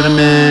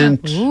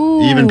legitimate.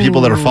 Even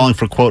people that are falling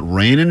for, quote,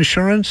 rain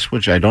insurance,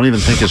 which I don't even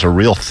think is a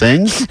real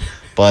thing.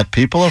 But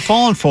people are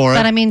falling for it.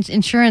 But I mean,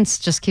 insurance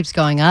just keeps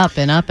going up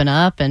and up and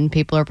up, and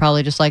people are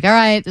probably just like, all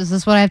right, is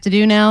this what I have to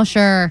do now?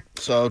 Sure.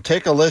 So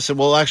take a listen.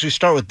 We'll actually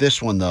start with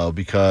this one, though,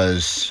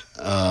 because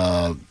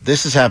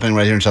this is happening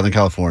right here in Southern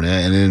California,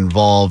 and it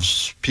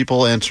involves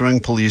people answering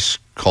police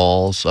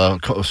calls, phone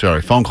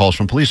calls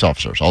from police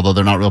officers, although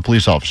they're not real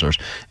police officers.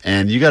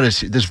 And you got to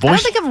see this voice. I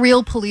don't think a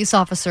real police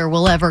officer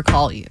will ever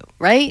call you,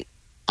 right?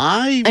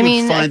 I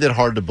would find it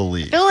hard to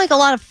believe. I feel like a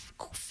lot of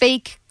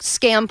fake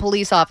scam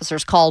police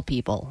officers call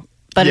people,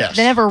 but it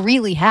never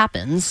really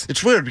happens.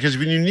 It's weird because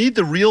when you need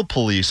the real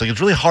police, like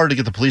it's really hard to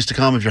get the police to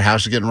come if your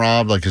house is getting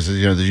robbed, like because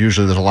there's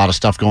a lot of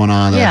stuff going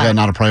on. That's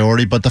not a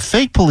priority. But the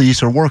fake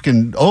police are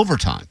working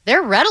overtime.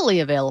 They're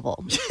readily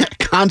available.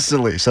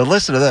 Constantly. So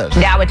listen to this.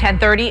 Now at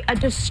 10:30, a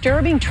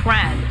disturbing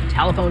trend.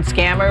 Telephone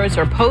scammers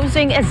are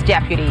posing as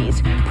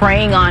deputies,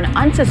 preying on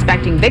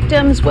unsuspecting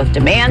victims with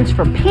demands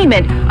for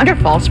payment under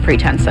false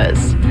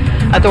pretenses.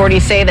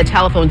 Authorities say the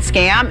telephone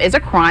scam is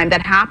a crime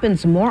that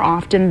happens more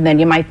often than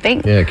you might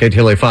think. Yeah,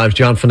 KTLA 5's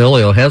John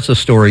Fanilio has a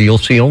story you'll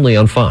see only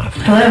on 5.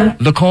 Hello.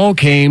 The call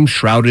came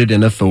shrouded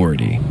in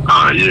authority.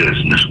 Yes,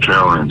 Mr.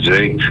 Carol and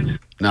Jake.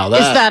 Now Is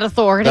that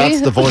authority? That's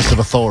the voice of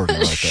authority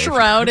right there.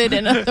 Shrouded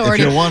in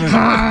authority. If you're wondering,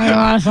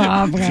 Why is he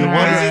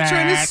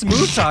trying to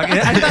smooth talk?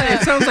 I thought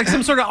it sounds like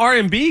some sort of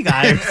R&B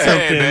guy or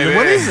something.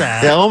 What is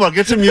that? Yeah, Omar,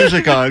 get some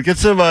music on. Get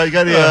some, you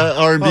got any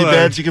R&B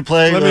beds you can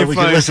play? We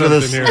can listen to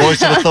this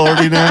voice of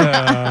authority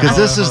now. Because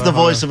this is the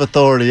voice of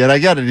authority. And I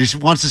get it. He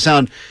wants to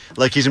sound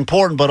like he's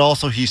important, but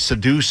also he's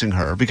seducing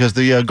her. Because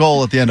the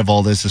goal at the end of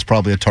all this is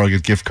probably a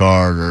Target gift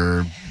card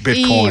or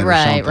Bitcoin or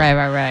something.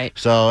 Right.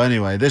 So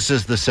anyway, this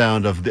is the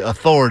sound of the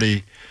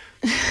authority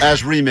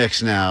as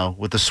remixed now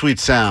with the sweet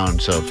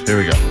sound. So here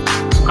we go.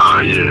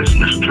 Yes,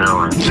 Mr.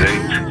 Carol and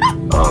Jake.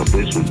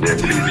 This is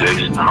Deputy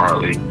Jason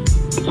Harley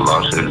with the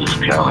Los Angeles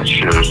County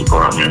Sheriff's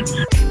Department.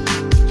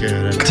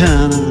 Right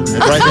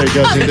there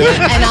goes into it.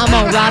 And I'm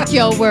gonna rock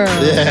your world.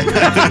 Yeah.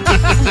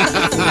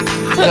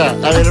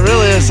 I mean, it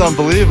really is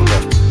unbelievable.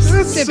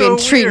 They've been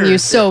treating you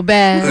so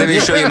bad. Let me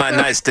show you my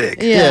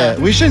nightstick. Yeah,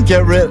 we should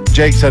get rid.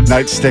 Jake said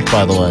nightstick,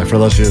 by the way, for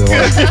those of you that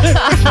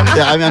want.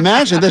 Yeah, I mean,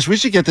 imagine this. We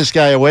should get this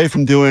guy away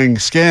from doing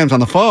scams on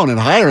the phone and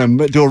hire him,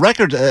 do a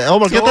record.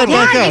 Omar, get that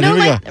back out. Here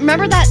we go.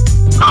 Remember that?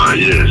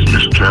 Yes,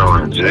 Mr. Carol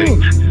and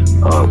Jake.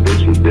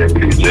 This is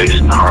Deputy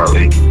Jason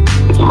Harley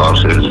with the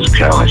Los Angeles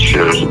County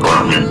Sheriff's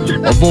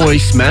Department. A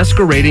voice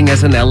masquerading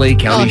as an LA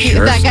County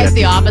Sheriff's that guy's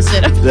the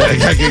opposite.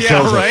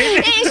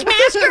 Right? He's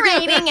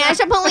masquerading as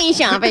a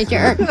police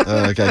officer.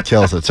 That guy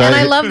kills it. So And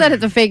I love that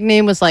the fake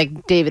name was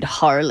like David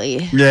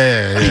Harley.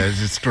 Yeah,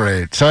 it's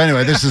great. So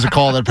anyway, this is a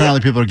call that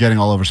apparently people are getting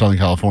all over Southern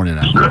California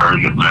now.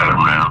 Urgent matter,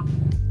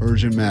 ma'am.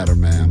 Urgent matter,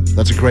 ma'am.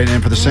 That's a great name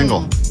for the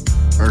single.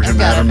 Urgent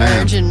matter,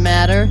 ma'am. Urgent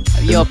matter.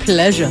 Your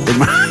pleasure.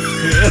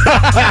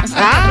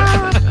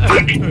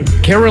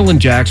 Carolyn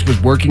Jacks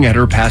was working at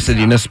her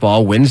Pasadena spa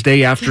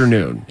Wednesday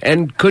afternoon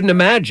and couldn't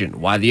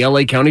imagine why the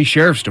LA County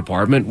Sheriff's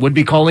Department would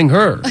be calling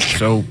her.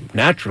 So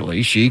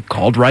naturally, she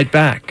called right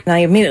back. And I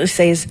immediately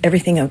say, is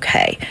everything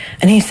okay?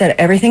 And he said,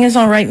 everything is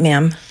all right,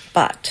 ma'am,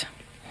 but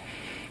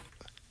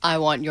I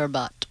want your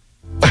butt.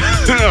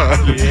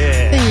 Yeah.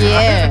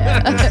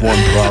 Yeah.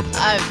 One problem.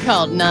 I've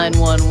called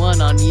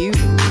 911 on you.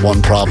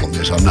 One problem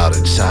is I'm not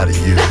inside of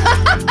you.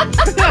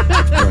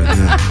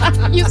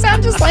 You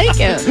sound just like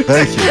him.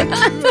 Thank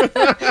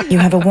you. You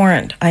have a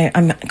warrant.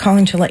 I'm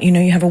calling to let you know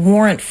you have a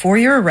warrant for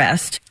your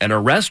arrest. An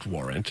arrest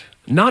warrant?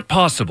 Not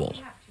possible.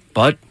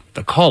 But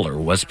the caller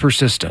was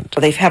persistent.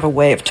 They have a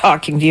way of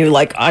talking to you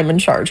like I'm in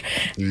charge.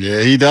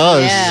 Yeah, he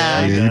does.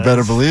 Yeah. You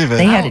better believe it.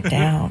 They had it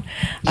down.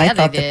 I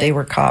thought that they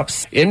were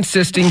cops.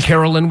 Insisting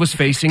Carolyn was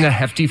facing a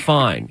hefty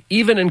fine,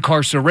 even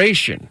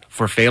incarceration,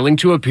 for failing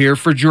to appear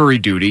for jury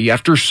duty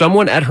after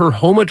someone at her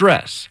home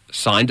address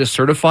signed a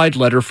certified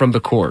letter from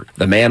the court.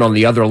 The man on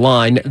the other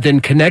line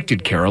then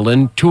connected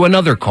Carolyn to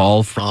another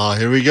call from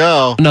here we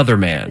go. Another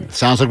man.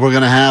 Sounds like we're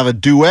going to have a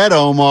duet,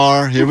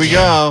 Omar. Here we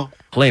go.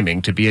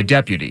 Claiming to be a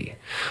deputy.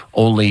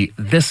 Only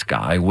this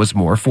guy was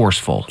more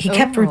forceful. He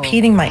kept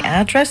repeating my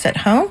address at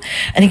home,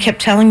 and he kept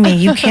telling me,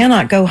 you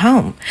cannot go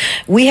home.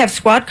 We have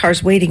squad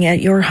cars waiting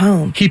at your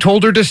home. He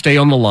told her to stay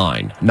on the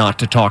line, not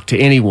to talk to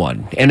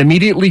anyone, and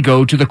immediately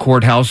go to the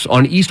courthouse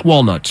on East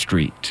Walnut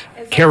Street.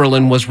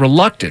 Carolyn was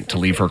reluctant to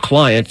leave her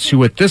clients,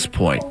 who at this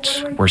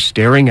point were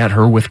staring at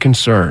her with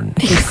concern.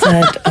 He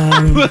said,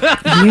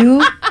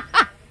 you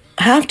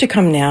have to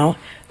come now.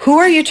 Who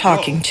are you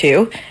talking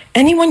to?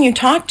 Anyone you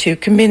talk to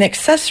can be an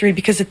accessory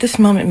because at this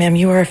moment, ma'am,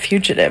 you are a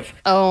fugitive.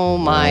 Oh,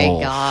 my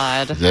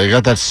God. They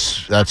got that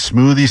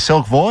smoothie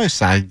silk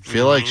voice. I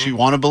feel like she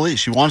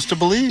wants to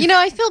believe. You know,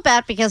 I feel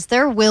bad because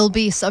there will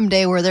be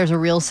someday where there's a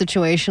real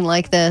situation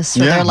like this.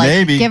 Or Yeah, they're like,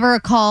 maybe. give her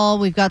a call.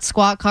 We've got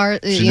squat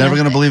cars. She's never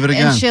going to believe it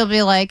again. And she'll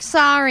be like,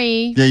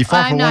 sorry. Yeah, you fall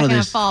I'm for not one of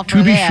gonna these. fall for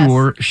To be this.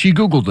 sure, she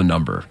Googled the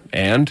number,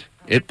 and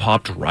it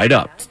popped right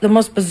up. The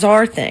most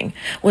bizarre thing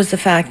was the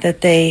fact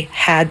that they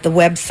had the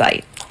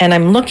website. And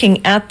I'm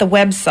looking at the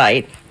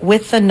website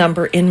with the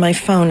number in my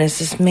phone as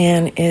this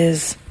man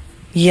is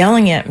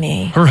yelling at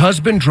me. Her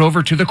husband drove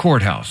her to the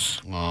courthouse.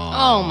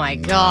 Oh, my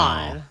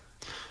God.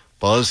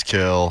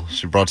 Buzzkill.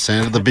 She brought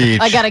sand to the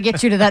beach. I got to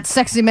get you to that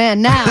sexy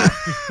man now.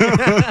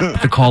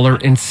 The caller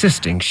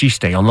insisting she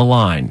stay on the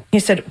line. He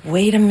said,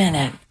 wait a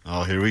minute.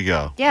 Oh, here we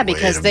go. Yeah,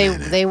 because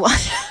they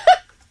want.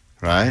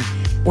 Right?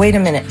 Wait a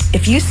minute.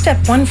 If you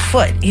step 1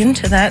 foot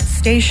into that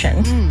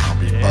station, I'll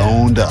be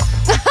boned up.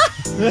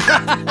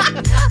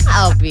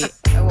 I won't be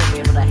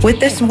able to. With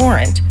this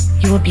warrant,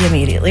 you will be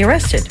immediately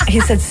arrested.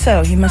 He said,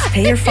 so you must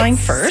pay your fine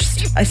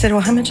first. I said,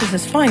 well, how much is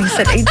this fine? He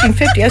said,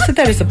 $18.50. I said,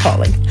 that is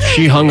appalling.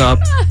 She hung up,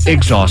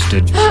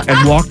 exhausted,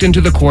 and walked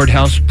into the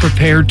courthouse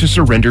prepared to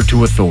surrender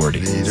to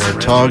authorities. Need a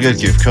Target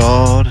gift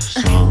card,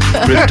 some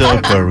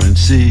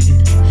cryptocurrency.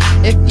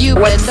 If you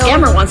What the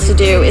scammer wants to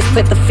do is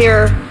put the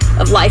fear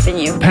of life in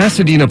you.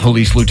 Pasadena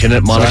Police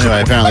Lieutenant So Monica.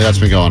 anyway, apparently that's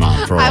been going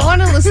on for a I while.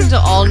 want to listen to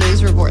all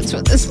news reports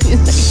with this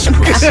music.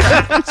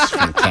 It's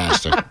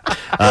fantastic.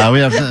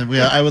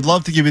 I would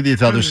love to give you the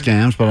other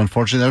scams, but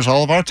unfortunately, there's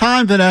all of our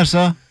time,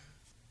 Vanessa.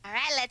 All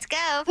right, let's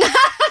go.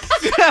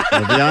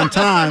 We'll be on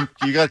time.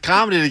 You got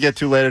comedy to get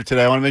to later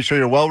today. I want to make sure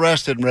you're well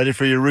rested and ready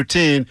for your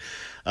routine.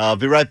 I'll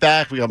be right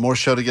back. We got more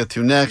show to get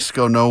to next.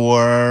 Go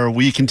nowhere.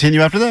 We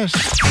continue after this.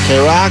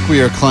 K-Rock, we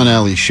are Klein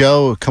Alley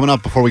Show. Coming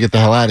up before we get the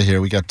hell out of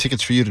here, we got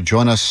tickets for you to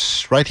join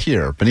us right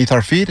here beneath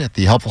our feet at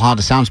the Helpful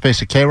Honda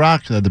Soundspace at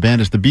K-Rock. The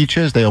band is The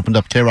Beaches. They opened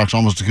up K-Rock's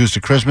Almost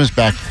Acoustic Christmas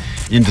back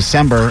in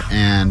December,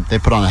 and they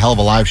put on a hell of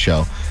a live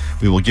show.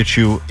 We will get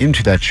you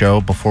into that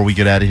show before we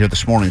get out of here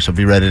this morning, so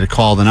be ready to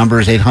call. The number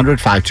is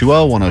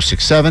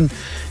 800-520-1067.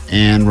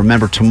 And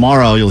remember,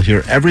 tomorrow you'll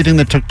hear everything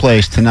that took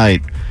place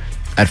tonight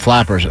at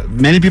Flappers.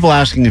 Many people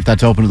asking if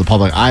that's open to the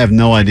public. I have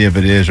no idea if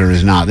it is or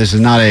is not. This is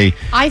not a...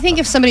 I think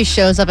if somebody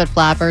shows up at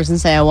Flappers and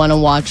say, I want to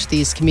watch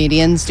these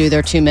comedians do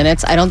their 2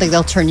 minutes, I don't think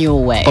they'll turn you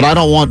away. But I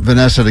don't want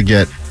Vanessa to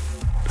get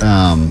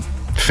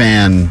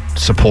fan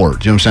support.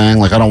 Do you know what I'm saying?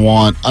 Like, I don't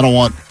want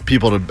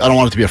people to... I don't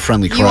want it to be a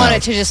friendly crowd. You want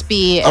it to just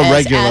be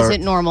as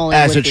it normally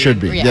as would it should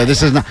be. Yeah, Yeah,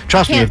 this is not...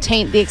 Trust me. Can't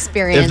taint the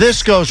experience. If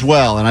this goes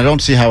well, and I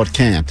don't see how it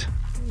can't,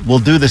 we'll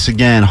do this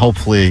again,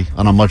 hopefully,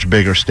 on a much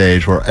bigger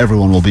stage where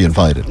everyone will be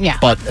invited. Yeah.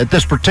 But at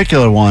this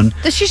particular one...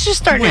 She should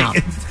start now.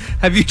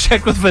 Have you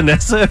checked with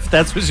Vanessa if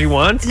that's what she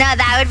wants? No,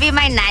 that would be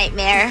my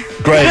nightmare.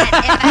 Great.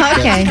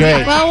 Okay.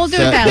 Great. Well, we'll do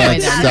it that way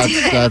then.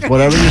 That's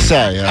whatever you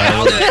say.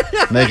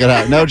 Make it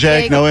happen. No,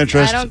 Jake, no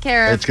interest. I don't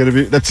care. It's gonna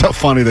be. That's so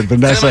funny that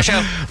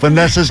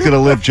Vanessa's gonna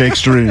live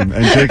Jake's dream,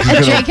 and Jake is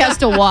gonna. Jake has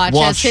to watch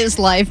as his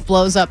life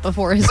blows up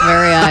before his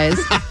very eyes.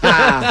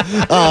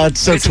 Oh, it's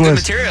so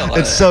twisted.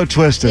 It's so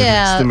twisted.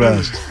 Yeah. It's the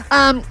best.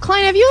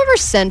 Klein, have you ever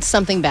sent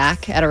something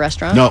back at a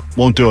restaurant? No,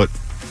 won't do it.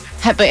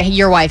 But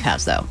your wife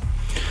has, though.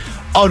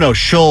 Oh no,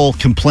 she'll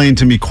complain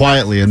to me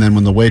quietly, and then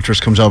when the waitress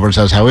comes over and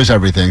says, "How is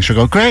everything?" she'll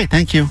go, "Great,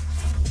 thank you."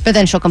 But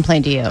then she'll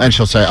complain to you. And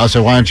I'll say,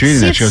 "Why aren't you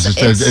eating that?" She goes,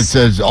 "It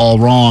says all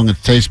wrong. It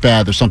tastes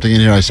bad. There's something in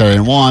here I said I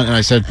didn't want." And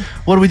I said,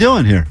 "What are we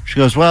doing here?" She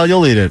goes, "Well,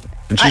 you'll eat it."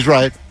 And she's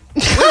right.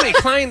 Wait a minute,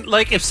 Klein,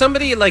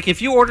 if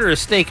you order a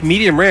steak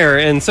medium rare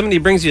and somebody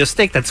brings you a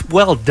steak that's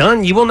well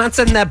done, you will not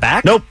send that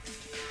back? Nope.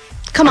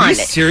 Come Are on. you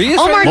serious?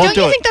 Omar, Won't don't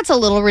you do think that's a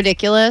little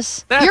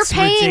ridiculous? That's You're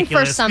paying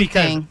ridiculous for something.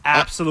 because-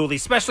 absolutely,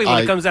 especially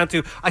when it comes down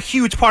to a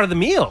huge part of the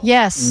meal.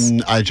 Yes.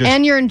 I just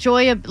and you're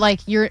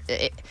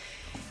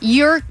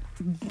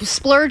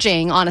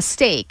splurging on a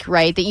steak,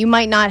 right, that you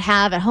might not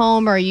have at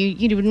home, or you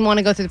didn't want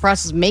to go through the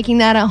process of making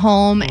that at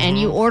home, and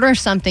you order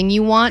something,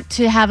 you want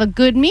to have a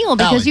good meal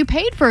because Allie, you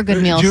paid for a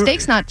good meal.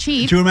 Steak's not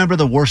cheap. Do you remember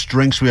the worst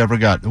drinks we ever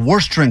got? The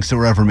worst drinks that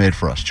were ever made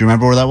for us. Do you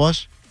remember where that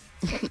was?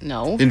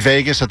 No. In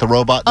Vegas at the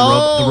robot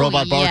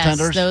bartenders?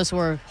 Yes, those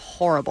were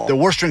horrible. The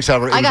worst drinks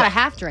ever. I got a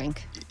half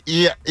drink.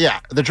 Yeah.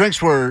 The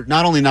drinks were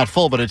not only not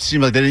full, but it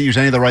seemed like they didn't use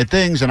any of the right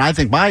things. And I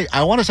think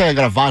I want to say I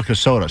got a vodka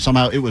soda.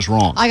 Somehow it was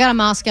wrong. I got a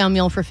Moscow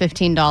Mule for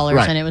 $15,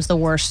 Right. and it was the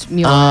worst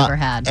mule I've ever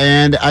had.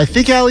 And I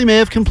think Allie may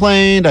have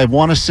complained. I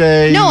want to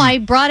say... No, I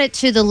brought it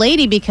to the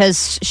lady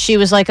because she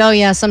was like, oh,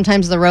 yeah,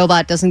 sometimes the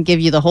robot doesn't give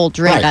you the whole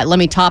drink. Right. Let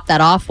me top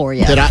that off for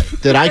you.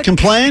 Did I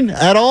complain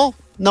at all?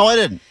 No, I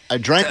didn't. I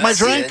drank my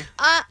drink.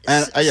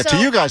 To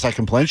you guys, I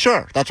complained.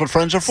 Sure, that's what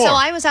friends are for. So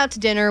I was out to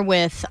dinner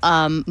with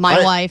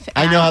my wife.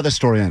 I know how the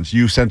story ends.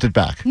 You sent it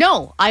back.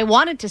 No, I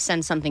wanted to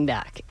send something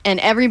back, and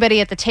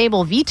everybody at the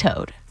table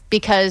vetoed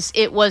because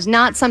it was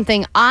not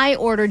something I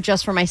ordered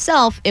just for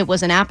myself. It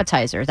was an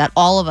appetizer that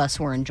all of us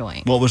were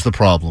enjoying. What was the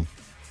problem?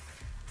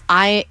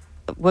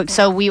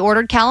 So we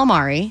ordered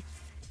calamari,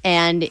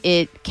 and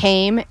it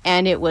came,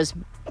 and it was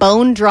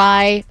bone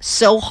dry,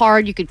 so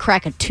hard you could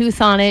crack a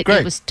tooth on it. Great.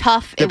 It was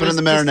tough. Dip it in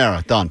the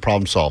marinara. Done.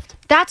 Problem solved.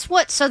 That's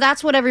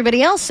what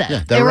everybody else said.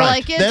 Yeah, they were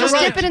right. like, just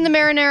dip it in the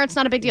marinara. It's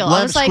not a big deal.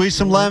 I was like, squeeze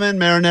some lemon,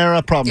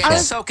 marinara, problem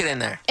solved. Soak it in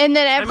there. And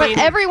then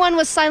everyone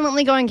was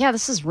silently going, yeah,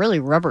 this is really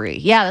rubbery.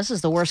 Yeah, this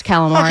is the worst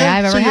calamari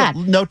I've ever had.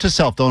 Note to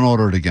self, don't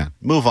order it again.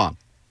 Move on.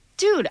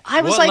 Dude,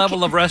 I was what like... What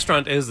level of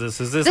restaurant is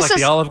this? Is this like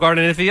the Olive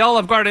Garden? If the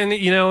Olive Garden,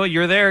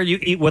 you're there, you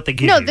eat what they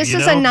give you. No, this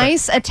is a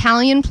nice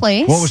Italian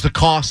place. What was the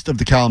cost of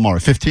the calamari?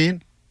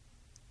 15?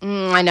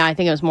 I know. I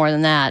think it was more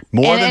than that.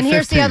 And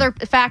here's the other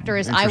factor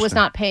is I was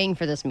not paying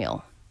for this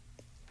meal.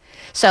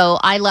 So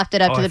I left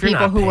it up to the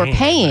people who were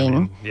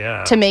paying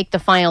to make the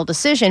final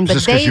decision. But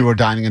is this because you were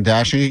dining and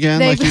dashing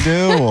again like you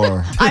do?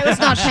 Or I was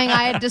not paying.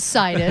 I had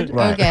decided.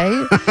 Right.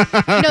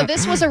 Okay.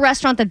 This was a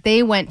restaurant that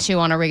they went to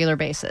on a regular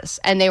basis.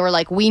 And they were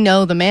like, we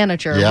know the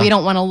manager. Yeah. We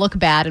don't want to look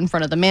bad in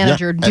front of the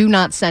manager. Yeah. Do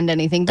not send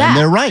anything back. And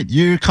they're right.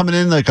 You're coming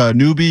in like a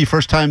newbie,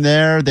 first time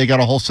there. They got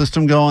a whole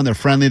system going. They're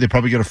friendly. They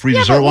probably get a free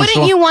dessert but once in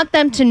a while. wouldn't you want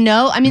them to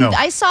know? I mean,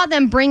 I saw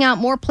them bring out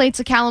more plates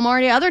of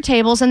calamari to other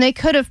tables, and they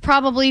could have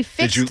probably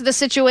fixed the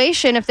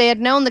situation if they had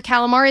known the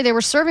calamari they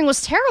were serving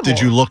was terrible. Did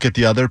you look at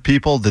the other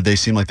people? Did they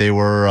seem like they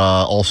were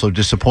also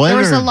disappointed? There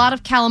was a lot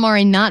of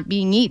calamari not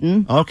being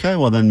eaten. Okay,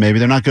 well then maybe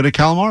they're not good at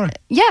calamari.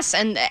 Yes,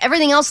 and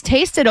everything else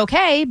tasted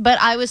okay, but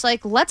I was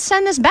like, let's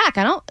send this back.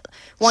 I don't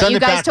want you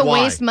guys to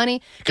waste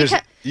money. Because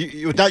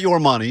it's not your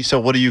money, so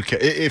what do you care?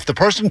 If the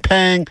person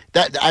paying,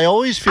 that I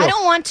always feel... I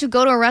don't want to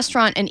go to a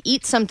restaurant and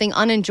eat something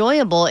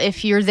unenjoyable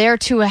if you're there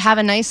to have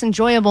a nice,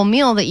 enjoyable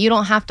meal that you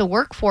don't have to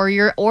work for.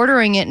 You're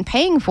ordering it and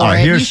paying for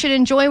it. You should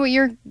enjoy what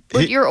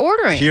you're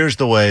ordering. Here's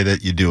the way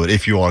that you do it,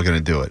 if you are going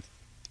to do it.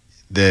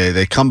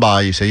 They come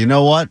by, you say, you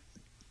know what?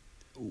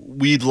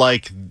 We'd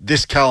like,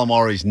 this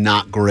calamari's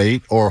not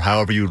great, or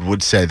however you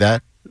would say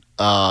that.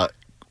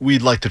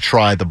 We'd like to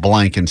try the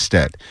blank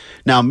instead.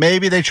 Now,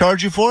 maybe they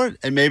charge you for it,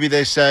 and maybe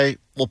they say,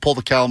 we'll pull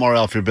the calamari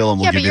off your bill and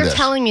we'll give you this. Yeah, but you're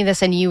telling me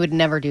this, and you would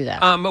never do that.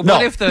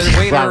 What if the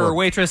waiter or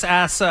waitress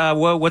asks,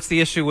 what's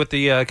the issue with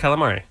the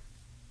calamari?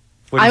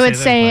 I would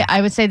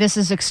say this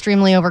is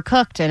extremely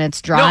overcooked, and it's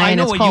dry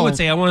and it's cold. No, I know what you would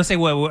say. I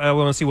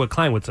want to see what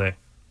Klein would say.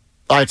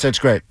 I'd say it's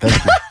great. Thank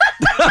you.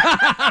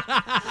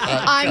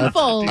 I'm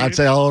full. I'd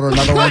say I'll order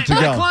another one to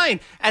go. Klein,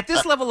 at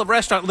this level of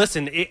restaurant,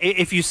 listen,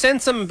 if you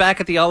send some back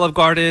at the Olive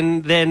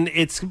Garden, then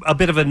it's a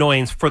bit of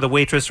annoyance for the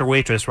waitress,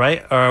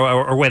 right?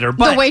 Or waiter.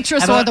 But the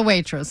waitress or the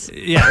waitress.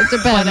 Yeah. It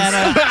depends.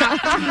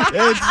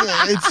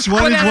 It's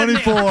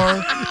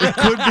 2024. It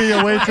could be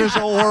a waitress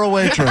or a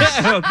waitress.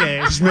 Okay.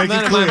 Just make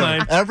it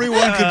clear.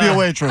 Everyone could be a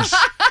waitress.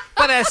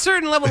 But at a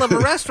certain level of a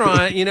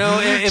restaurant,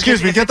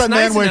 Excuse me, get that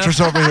man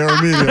waitress over here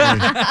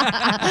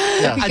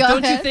immediately.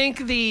 Don't you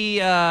think the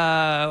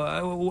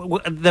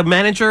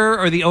manager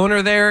or the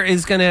owner there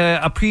is going to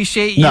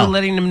appreciate you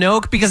letting them know?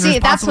 Because there's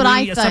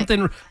possibly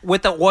something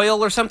with the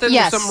oil or something,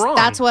 yes, or something wrong.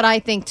 That's what I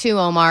think too,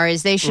 Omar,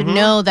 is they should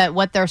know that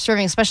what they're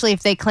serving, especially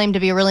if they claim to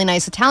be a really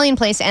nice Italian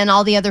place and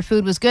all the other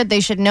food was good, they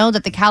should know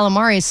that the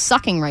calamari is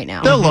sucking right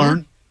now. They'll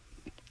learn.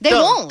 They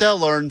won't. They'll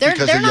learn They're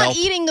because not Yelp.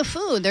 eating the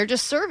food. They're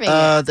just serving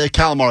it. The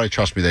calamari,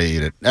 trust me, they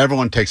eat it.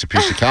 Everyone takes a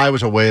piece of I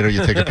was a waiter.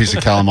 You take a piece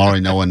of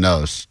calamari, no one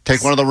knows.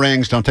 Take one of the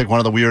rings. Don't take one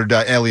of the weird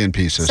alien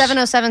pieces.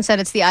 707 said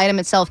it's the item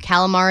itself.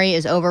 Calamari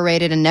is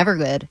overrated and never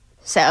good.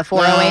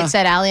 408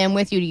 said, Allie, I'm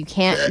with you. You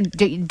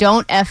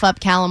don't F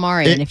up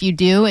calamari. And if you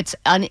do, it's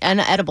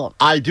unedible.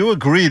 I do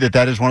agree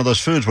that is one of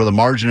those foods where the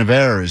margin of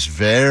error is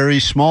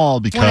very small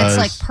because when it's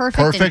like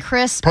perfect and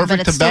crisp, but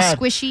it's still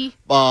squishy.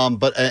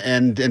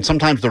 And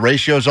sometimes the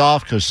ratio's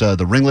off because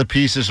the ringlet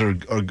pieces are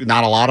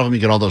not a lot of them. You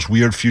get all those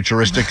weird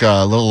futuristic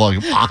little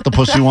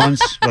octopusy ones,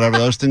 whatever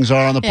those things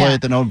are on the plate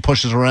that no one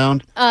pushes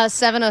around.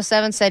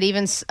 707 said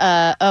even, from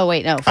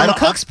a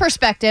cook's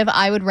perspective,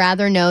 I would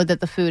rather know that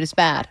the food is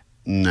bad.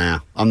 Nah,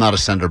 I'm not a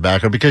sender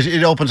backer because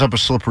it opens up a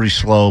slippery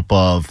slope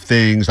of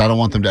things. I don't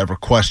want them to ever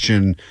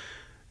question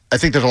I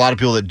think there's a lot of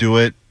people that do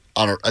it.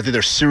 I think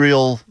there's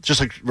cereal, just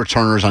like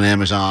returners on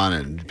Amazon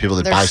and people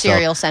that buy stuff. They're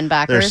cereal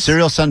send-backers. They're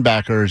cereal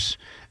send-backers.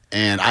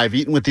 And I've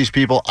eaten with these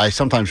people.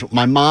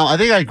 My mom, I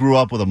think I grew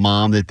up with a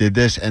mom that did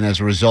this. And as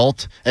a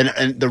result,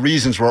 and the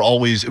reasons were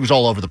always, it was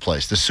all over the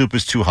place. The soup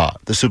is too hot.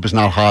 The soup is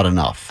not hot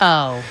enough.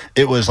 Oh.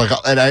 It was like,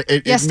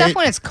 stuff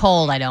when it's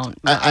cold, I don't.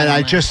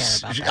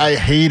 I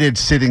hated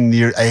sitting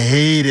near, I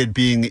hated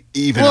being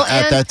even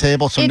at that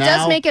table. So it now,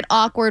 does make it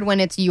awkward when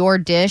it's your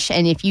dish.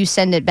 And if you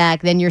send it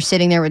back, then you're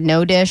sitting there with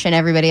no dish and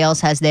everybody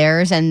else has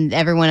theirs. And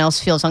everyone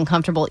else feels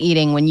uncomfortable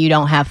eating when you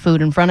don't have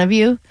food in front of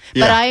you.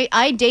 Yeah. But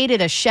I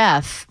dated a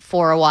chef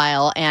for a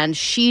while, and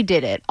she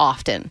did it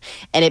often,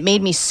 and it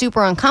made me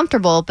super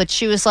uncomfortable. But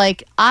she was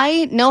like,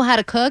 I know how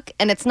to cook,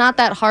 and it's not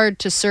that hard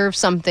to serve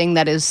something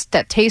that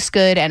tastes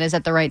good and is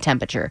at the right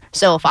temperature.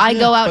 So if I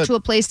go out to a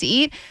place to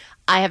eat,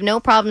 I have no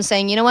problem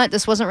saying, you know what,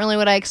 this wasn't really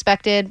what I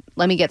expected.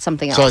 Let me get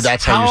something else. So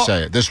that's how you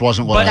say it. This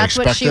wasn't what I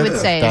expected. That's what she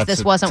would say.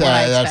 This wasn't what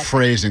I expected. That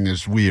phrasing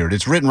is weird.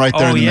 It's written right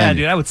there in the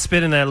menu. Dude, I would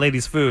spit in that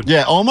lady's food.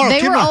 Yeah, Omar.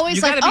 They were always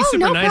you like, gotta be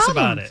super no nice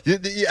problem. about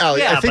it.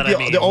 I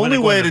think the only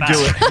way to do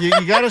it,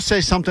 you got to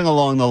say something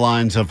along the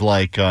lines of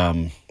like,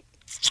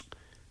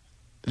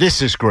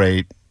 this is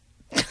great.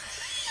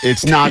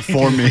 It's not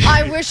for me.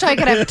 I wish I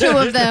could have two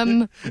of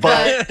them,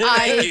 but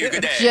I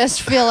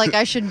just feel like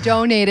I should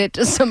donate it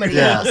to somebody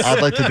else. Yeah,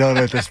 I'd like to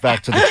donate this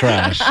back to the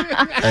trash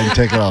and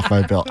take it off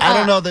my bill. I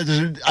don't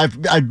know.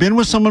 I've been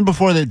with someone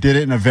before that did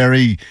it in a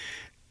very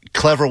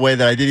clever way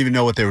that I didn't even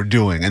know what they were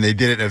doing. And they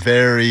did it in a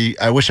very,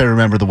 I wish I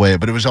remember the way,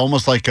 but it was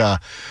almost like a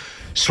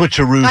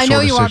switcheroo I know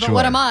sort of you are, situation. but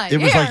what am I? It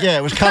was like,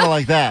 it was kind of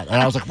like that. And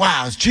I was like,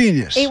 wow, it's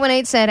genius.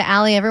 818 said,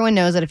 Allie, everyone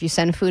knows that if you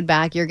send food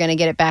back, you're going to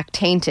get it back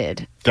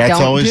tainted.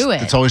 Don't do it.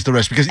 That's always the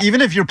risk. Because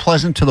even if you're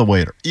pleasant to the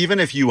waiter, even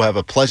if you have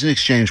a pleasant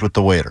exchange with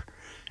the waiter,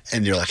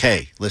 and you're like,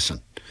 hey, listen.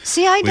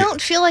 See, I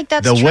don't feel like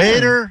that's true.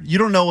 Waiter, you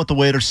don't know what the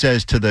waiter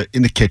says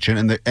in the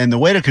kitchen, and the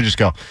waiter could just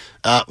go,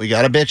 we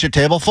got a bitch at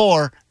table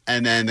 4,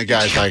 and then the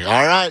guy's like,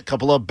 all right,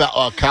 couple of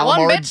calamari.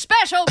 One bitch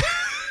special.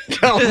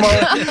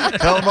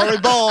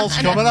 calamari balls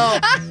coming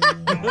up.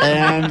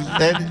 And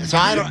then, so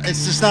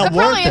it's just not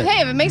worth it.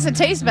 Hey, if it makes it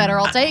taste better,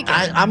 I'll take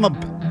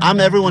it. I'm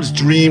everyone's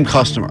dream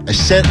customer. I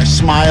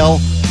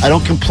smile, I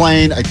don't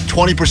complain, I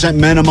 20%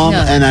 minimum,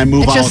 and I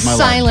move on with my life. It's just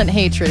silent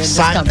hatred in this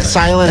company.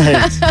 Silent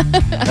hate.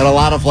 And a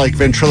lot of like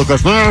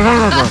ventriloquist.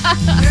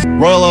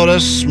 Royal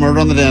Otis,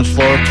 Murder on the Dance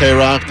Floor,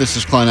 K-Rock. This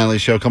is Klein Alley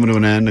Show coming to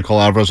an end. Nicole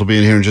Alvarez will be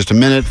in here in just a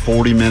minute.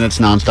 40 minutes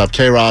nonstop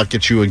K-Rock.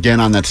 Get you again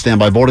on that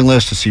standby boarding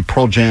list to see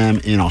Pearl Jam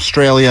in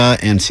Australia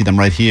and see them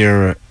right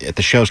here at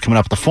the shows coming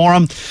up at the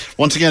Forum.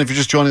 Once again, if you're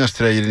just joining us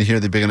today, you didn't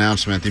hear the big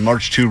announcement. The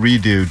March 2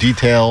 redo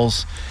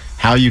details,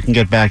 how you can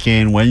get back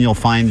in, when you'll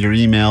find your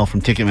email from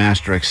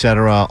Ticketmaster,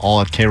 etc.,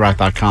 all at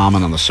krock.com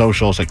and on the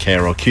socials at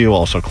KROQ.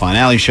 Also, Klein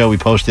Alley Show, we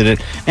posted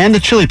it, and the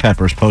Chili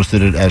Peppers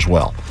posted it as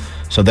well.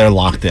 So they're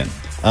locked in.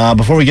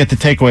 Before we get to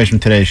takeaways from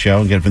today's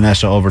show and get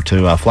Vanessa over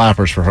to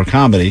Flappers for her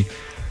comedy,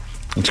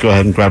 let's go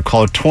ahead and grab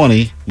caller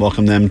 20.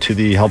 Welcome them to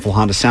the helpful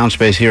Honda sound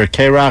space here at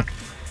K-Rock.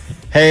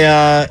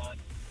 Hey,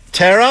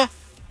 Tara?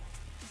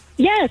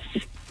 Yes.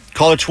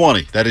 Caller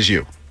 20, that is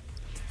you.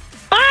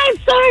 I'm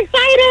so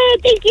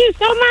excited. Thank you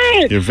so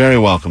much. You're very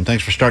welcome.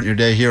 Thanks for starting your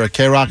day here at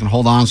K-Rock. And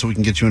hold on so we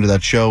can get you into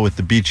that show with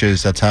the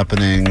beaches that's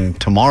happening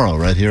tomorrow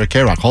right here at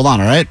K-Rock. Hold on,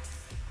 all right?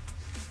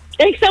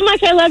 Thanks so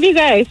much. I love you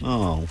guys.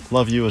 Oh,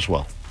 love you as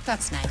well.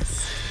 That's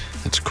nice.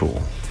 That's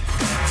cool.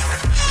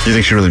 You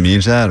think she really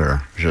means that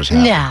or just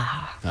happy?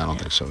 No. I don't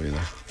think so either.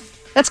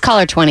 That's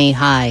caller 20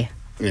 high.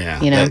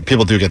 Yeah. You know?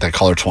 People do get that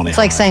caller 20 It's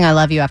like saying I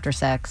love you after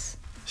sex.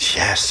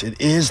 Yes,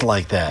 it is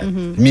like that.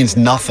 Mhm. It means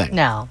nothing.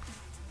 No.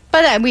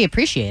 But we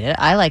appreciate it.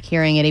 I like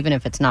hearing it even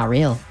if it's not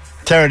real.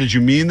 Tara, did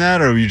you mean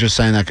that, or were you just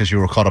saying that because you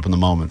were caught up in the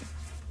moment?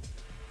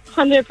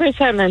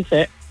 100% meant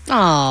it.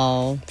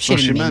 Oh, she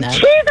didn't mean that.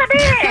 She's a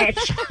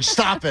bitch.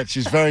 Stop it.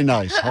 She's very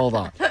nice. Hold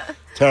on.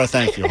 Tara,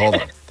 thank you. Hold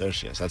on. There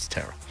she is. That's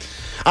Tara.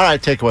 All right,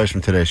 takeaways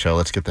from today's show.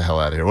 Let's get the hell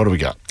out of here. What do we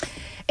got?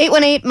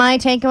 818, my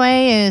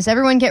takeaway is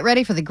everyone get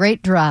ready for the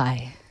Great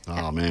Dry.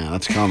 Oh, man,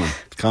 that's coming.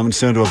 It's coming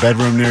soon to a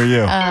bedroom near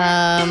you.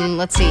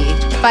 Let's see.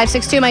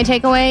 562, my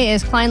takeaway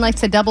is Klein likes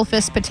to double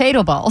fist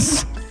potato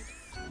balls.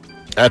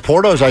 At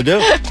Porto's, I do.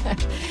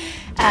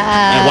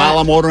 And while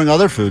I'm ordering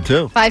other food,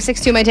 too.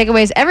 562, my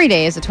takeaway is every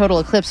day is a total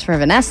eclipse for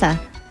Vanessa.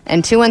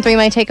 And 213,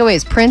 my takeaway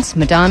is Prince,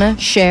 Madonna,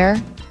 Cher,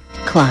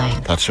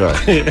 Klein. That's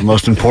right. The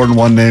most important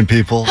one-name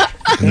people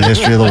in the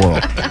history of the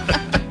world.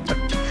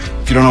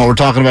 If you don't know what we're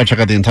talking about, check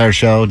out the entire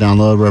show.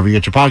 Download wherever you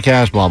get your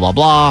podcast, blah, blah,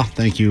 blah.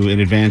 Thank you in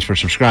advance for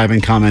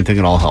subscribing, commenting.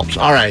 It all helps.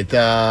 All right,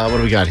 what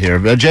do we got here?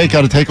 Jake,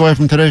 got a takeaway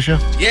from today's show?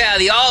 Yeah,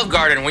 the Olive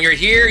Garden. When you're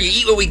here, you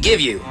eat what we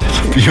give you.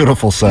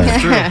 Beautiful saying.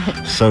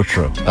 So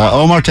true.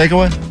 Omar,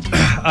 takeaway?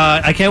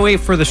 I can't wait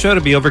for the show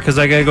to be over because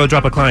I got to go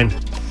drop a Klein.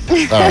 All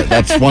right,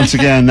 that's once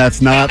again,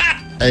 that's not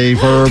a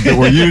verb that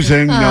we're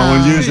using. No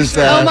one uses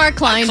that. Omar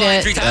Klein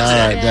it.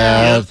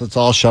 Let's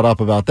all shut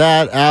up about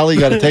that. Allie,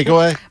 got a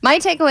takeaway? My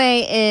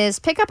takeaway is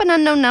pick up an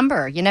unknown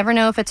number. You never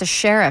know if it's a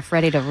sheriff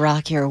ready to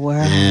rock your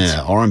world.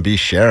 Yeah, R&B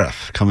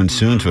sheriff coming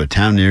soon to a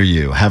town near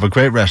you. Have a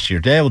great rest of your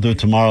day. We'll do it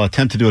tomorrow.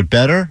 Attempt to do it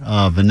better.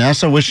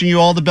 Vanessa, wishing you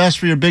all the best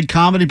for your big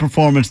comedy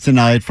performance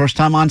tonight. First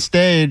time on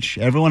stage.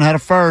 Everyone had a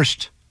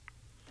first.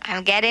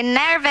 I'm getting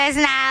nervous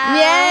now.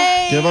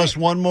 Yay! Give us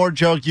one more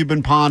joke you've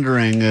been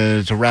pondering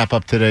to wrap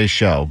up today's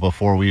show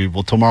before we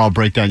will tomorrow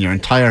break down your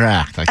entire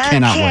act. I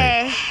cannot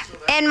wait.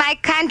 In my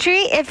country,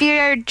 if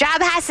your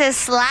job has a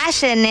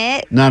slash in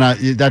it. No, that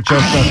joke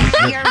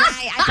doesn't. You're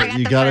right. I forgot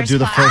you got to do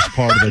the first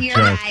part of the joke.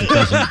 Right. It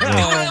doesn't.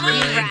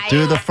 Right.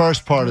 Do the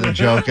first part of the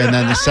joke and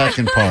then the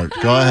second part.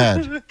 Go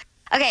ahead.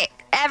 Okay,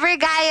 every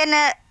guy in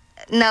a.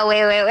 No,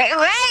 wait.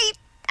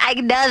 I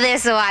know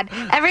this one.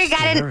 Every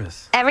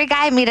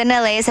guy I meet in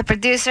LA is a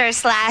producer / a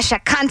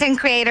content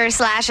creator / a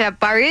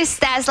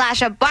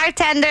barista / a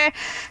bartender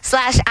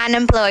 /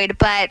 unemployed.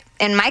 But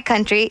in my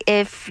country,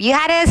 if you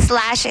had a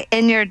slash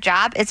in your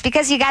job, it's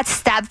because you got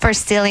stabbed for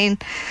stealing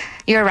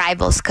your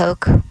rival's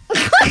Coke.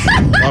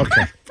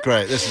 Okay,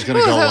 great. This is going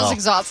to go well. That was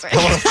exhausting.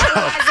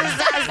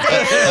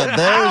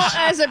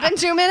 Has it been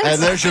 2 minutes?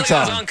 And there's your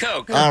time.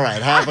 All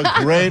right, have a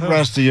great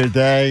rest of your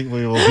day.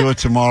 We will do it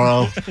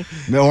tomorrow.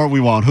 Or we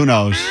won't. Who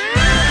knows?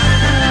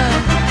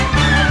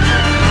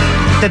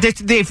 That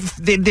they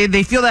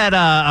feel that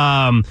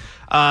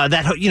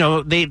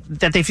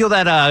they feel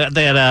that.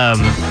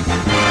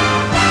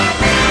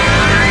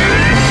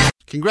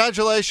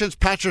 Congratulations.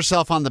 Pat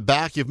yourself on the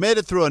back. You've made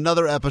it through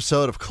another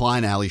episode of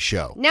Klein Alley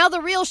Show. Now the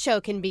real show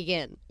can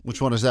begin.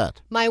 Which one is that?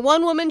 My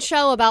one-woman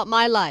show about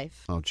my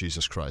life. Oh,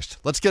 Jesus Christ.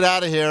 Let's get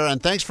out of here,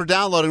 and thanks for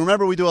downloading.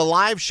 Remember, we do a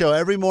live show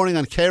every morning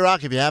on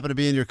K-Rock. If you happen to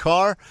be in your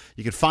car,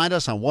 you can find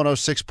us on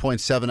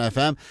 106.7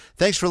 FM.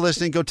 Thanks for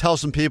listening. Go tell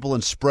some people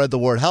and spread the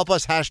word. Help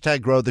us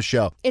 #grow the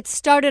show. It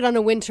started on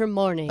a winter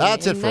morning.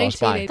 That's it for us.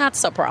 Bye.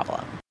 That's the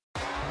problem.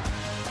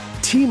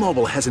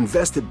 T-Mobile has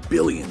invested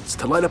billions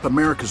to light up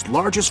America's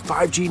largest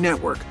 5G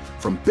network,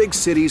 from big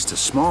cities to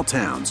small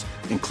towns,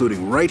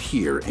 including right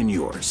here in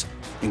yours.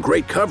 And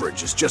great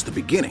coverage is just the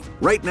beginning.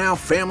 Right now,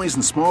 families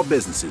and small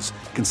businesses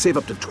can save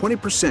up to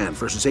 20%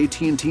 versus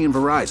AT&T and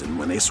Verizon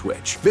when they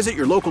switch. Visit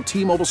your local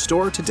T-Mobile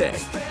store today.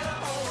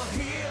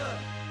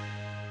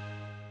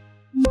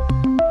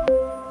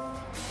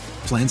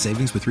 Plan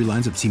savings with 3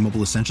 lines of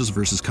T-Mobile Essentials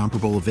versus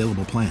comparable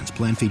available plans.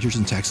 Plan features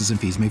and taxes and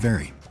fees may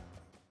vary.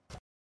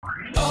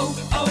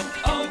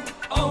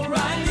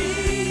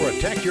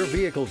 Protect your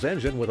vehicle's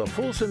engine with a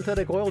full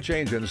synthetic oil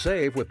change and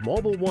save with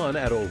Mobile One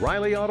at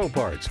O'Reilly Auto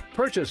Parts.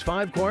 Purchase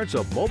 5 quarts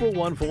of Mobile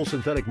One full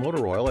synthetic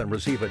motor oil and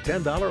receive a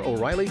 $10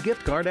 O'Reilly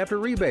gift card after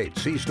rebate.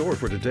 See store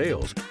for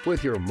details.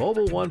 With your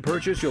Mobile One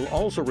purchase, you'll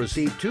also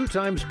receive 2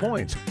 times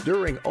points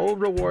during O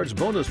Rewards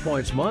Bonus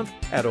Points Month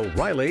at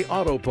O'Reilly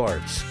Auto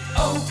Parts.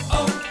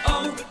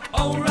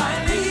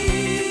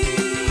 O'Reilly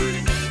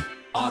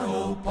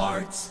Auto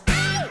Parts.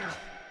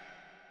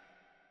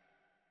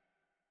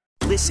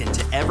 Listen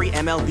to every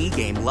MLB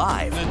game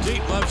live. In the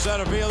deep left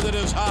center field, it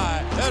is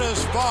high, it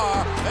is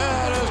far,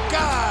 it is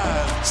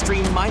gone.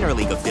 Stream minor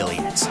league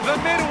affiliates. The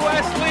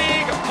Midwest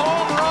League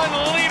home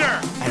run leader.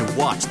 And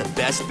watch the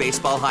best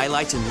baseball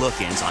highlights and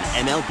look-ins on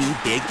MLB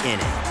Big Inning.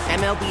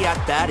 MLB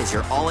At Bat is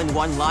your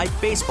all-in-one live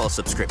baseball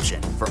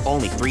subscription for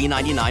only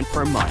 $3.99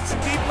 per month.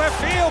 Deep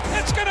left field,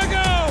 it's gonna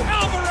go.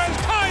 Alvarez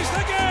ties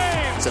the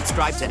game.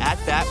 Subscribe to At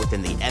Bat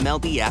within the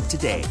MLB app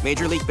today.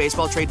 Major League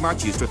Baseball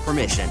trademarks used with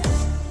permission.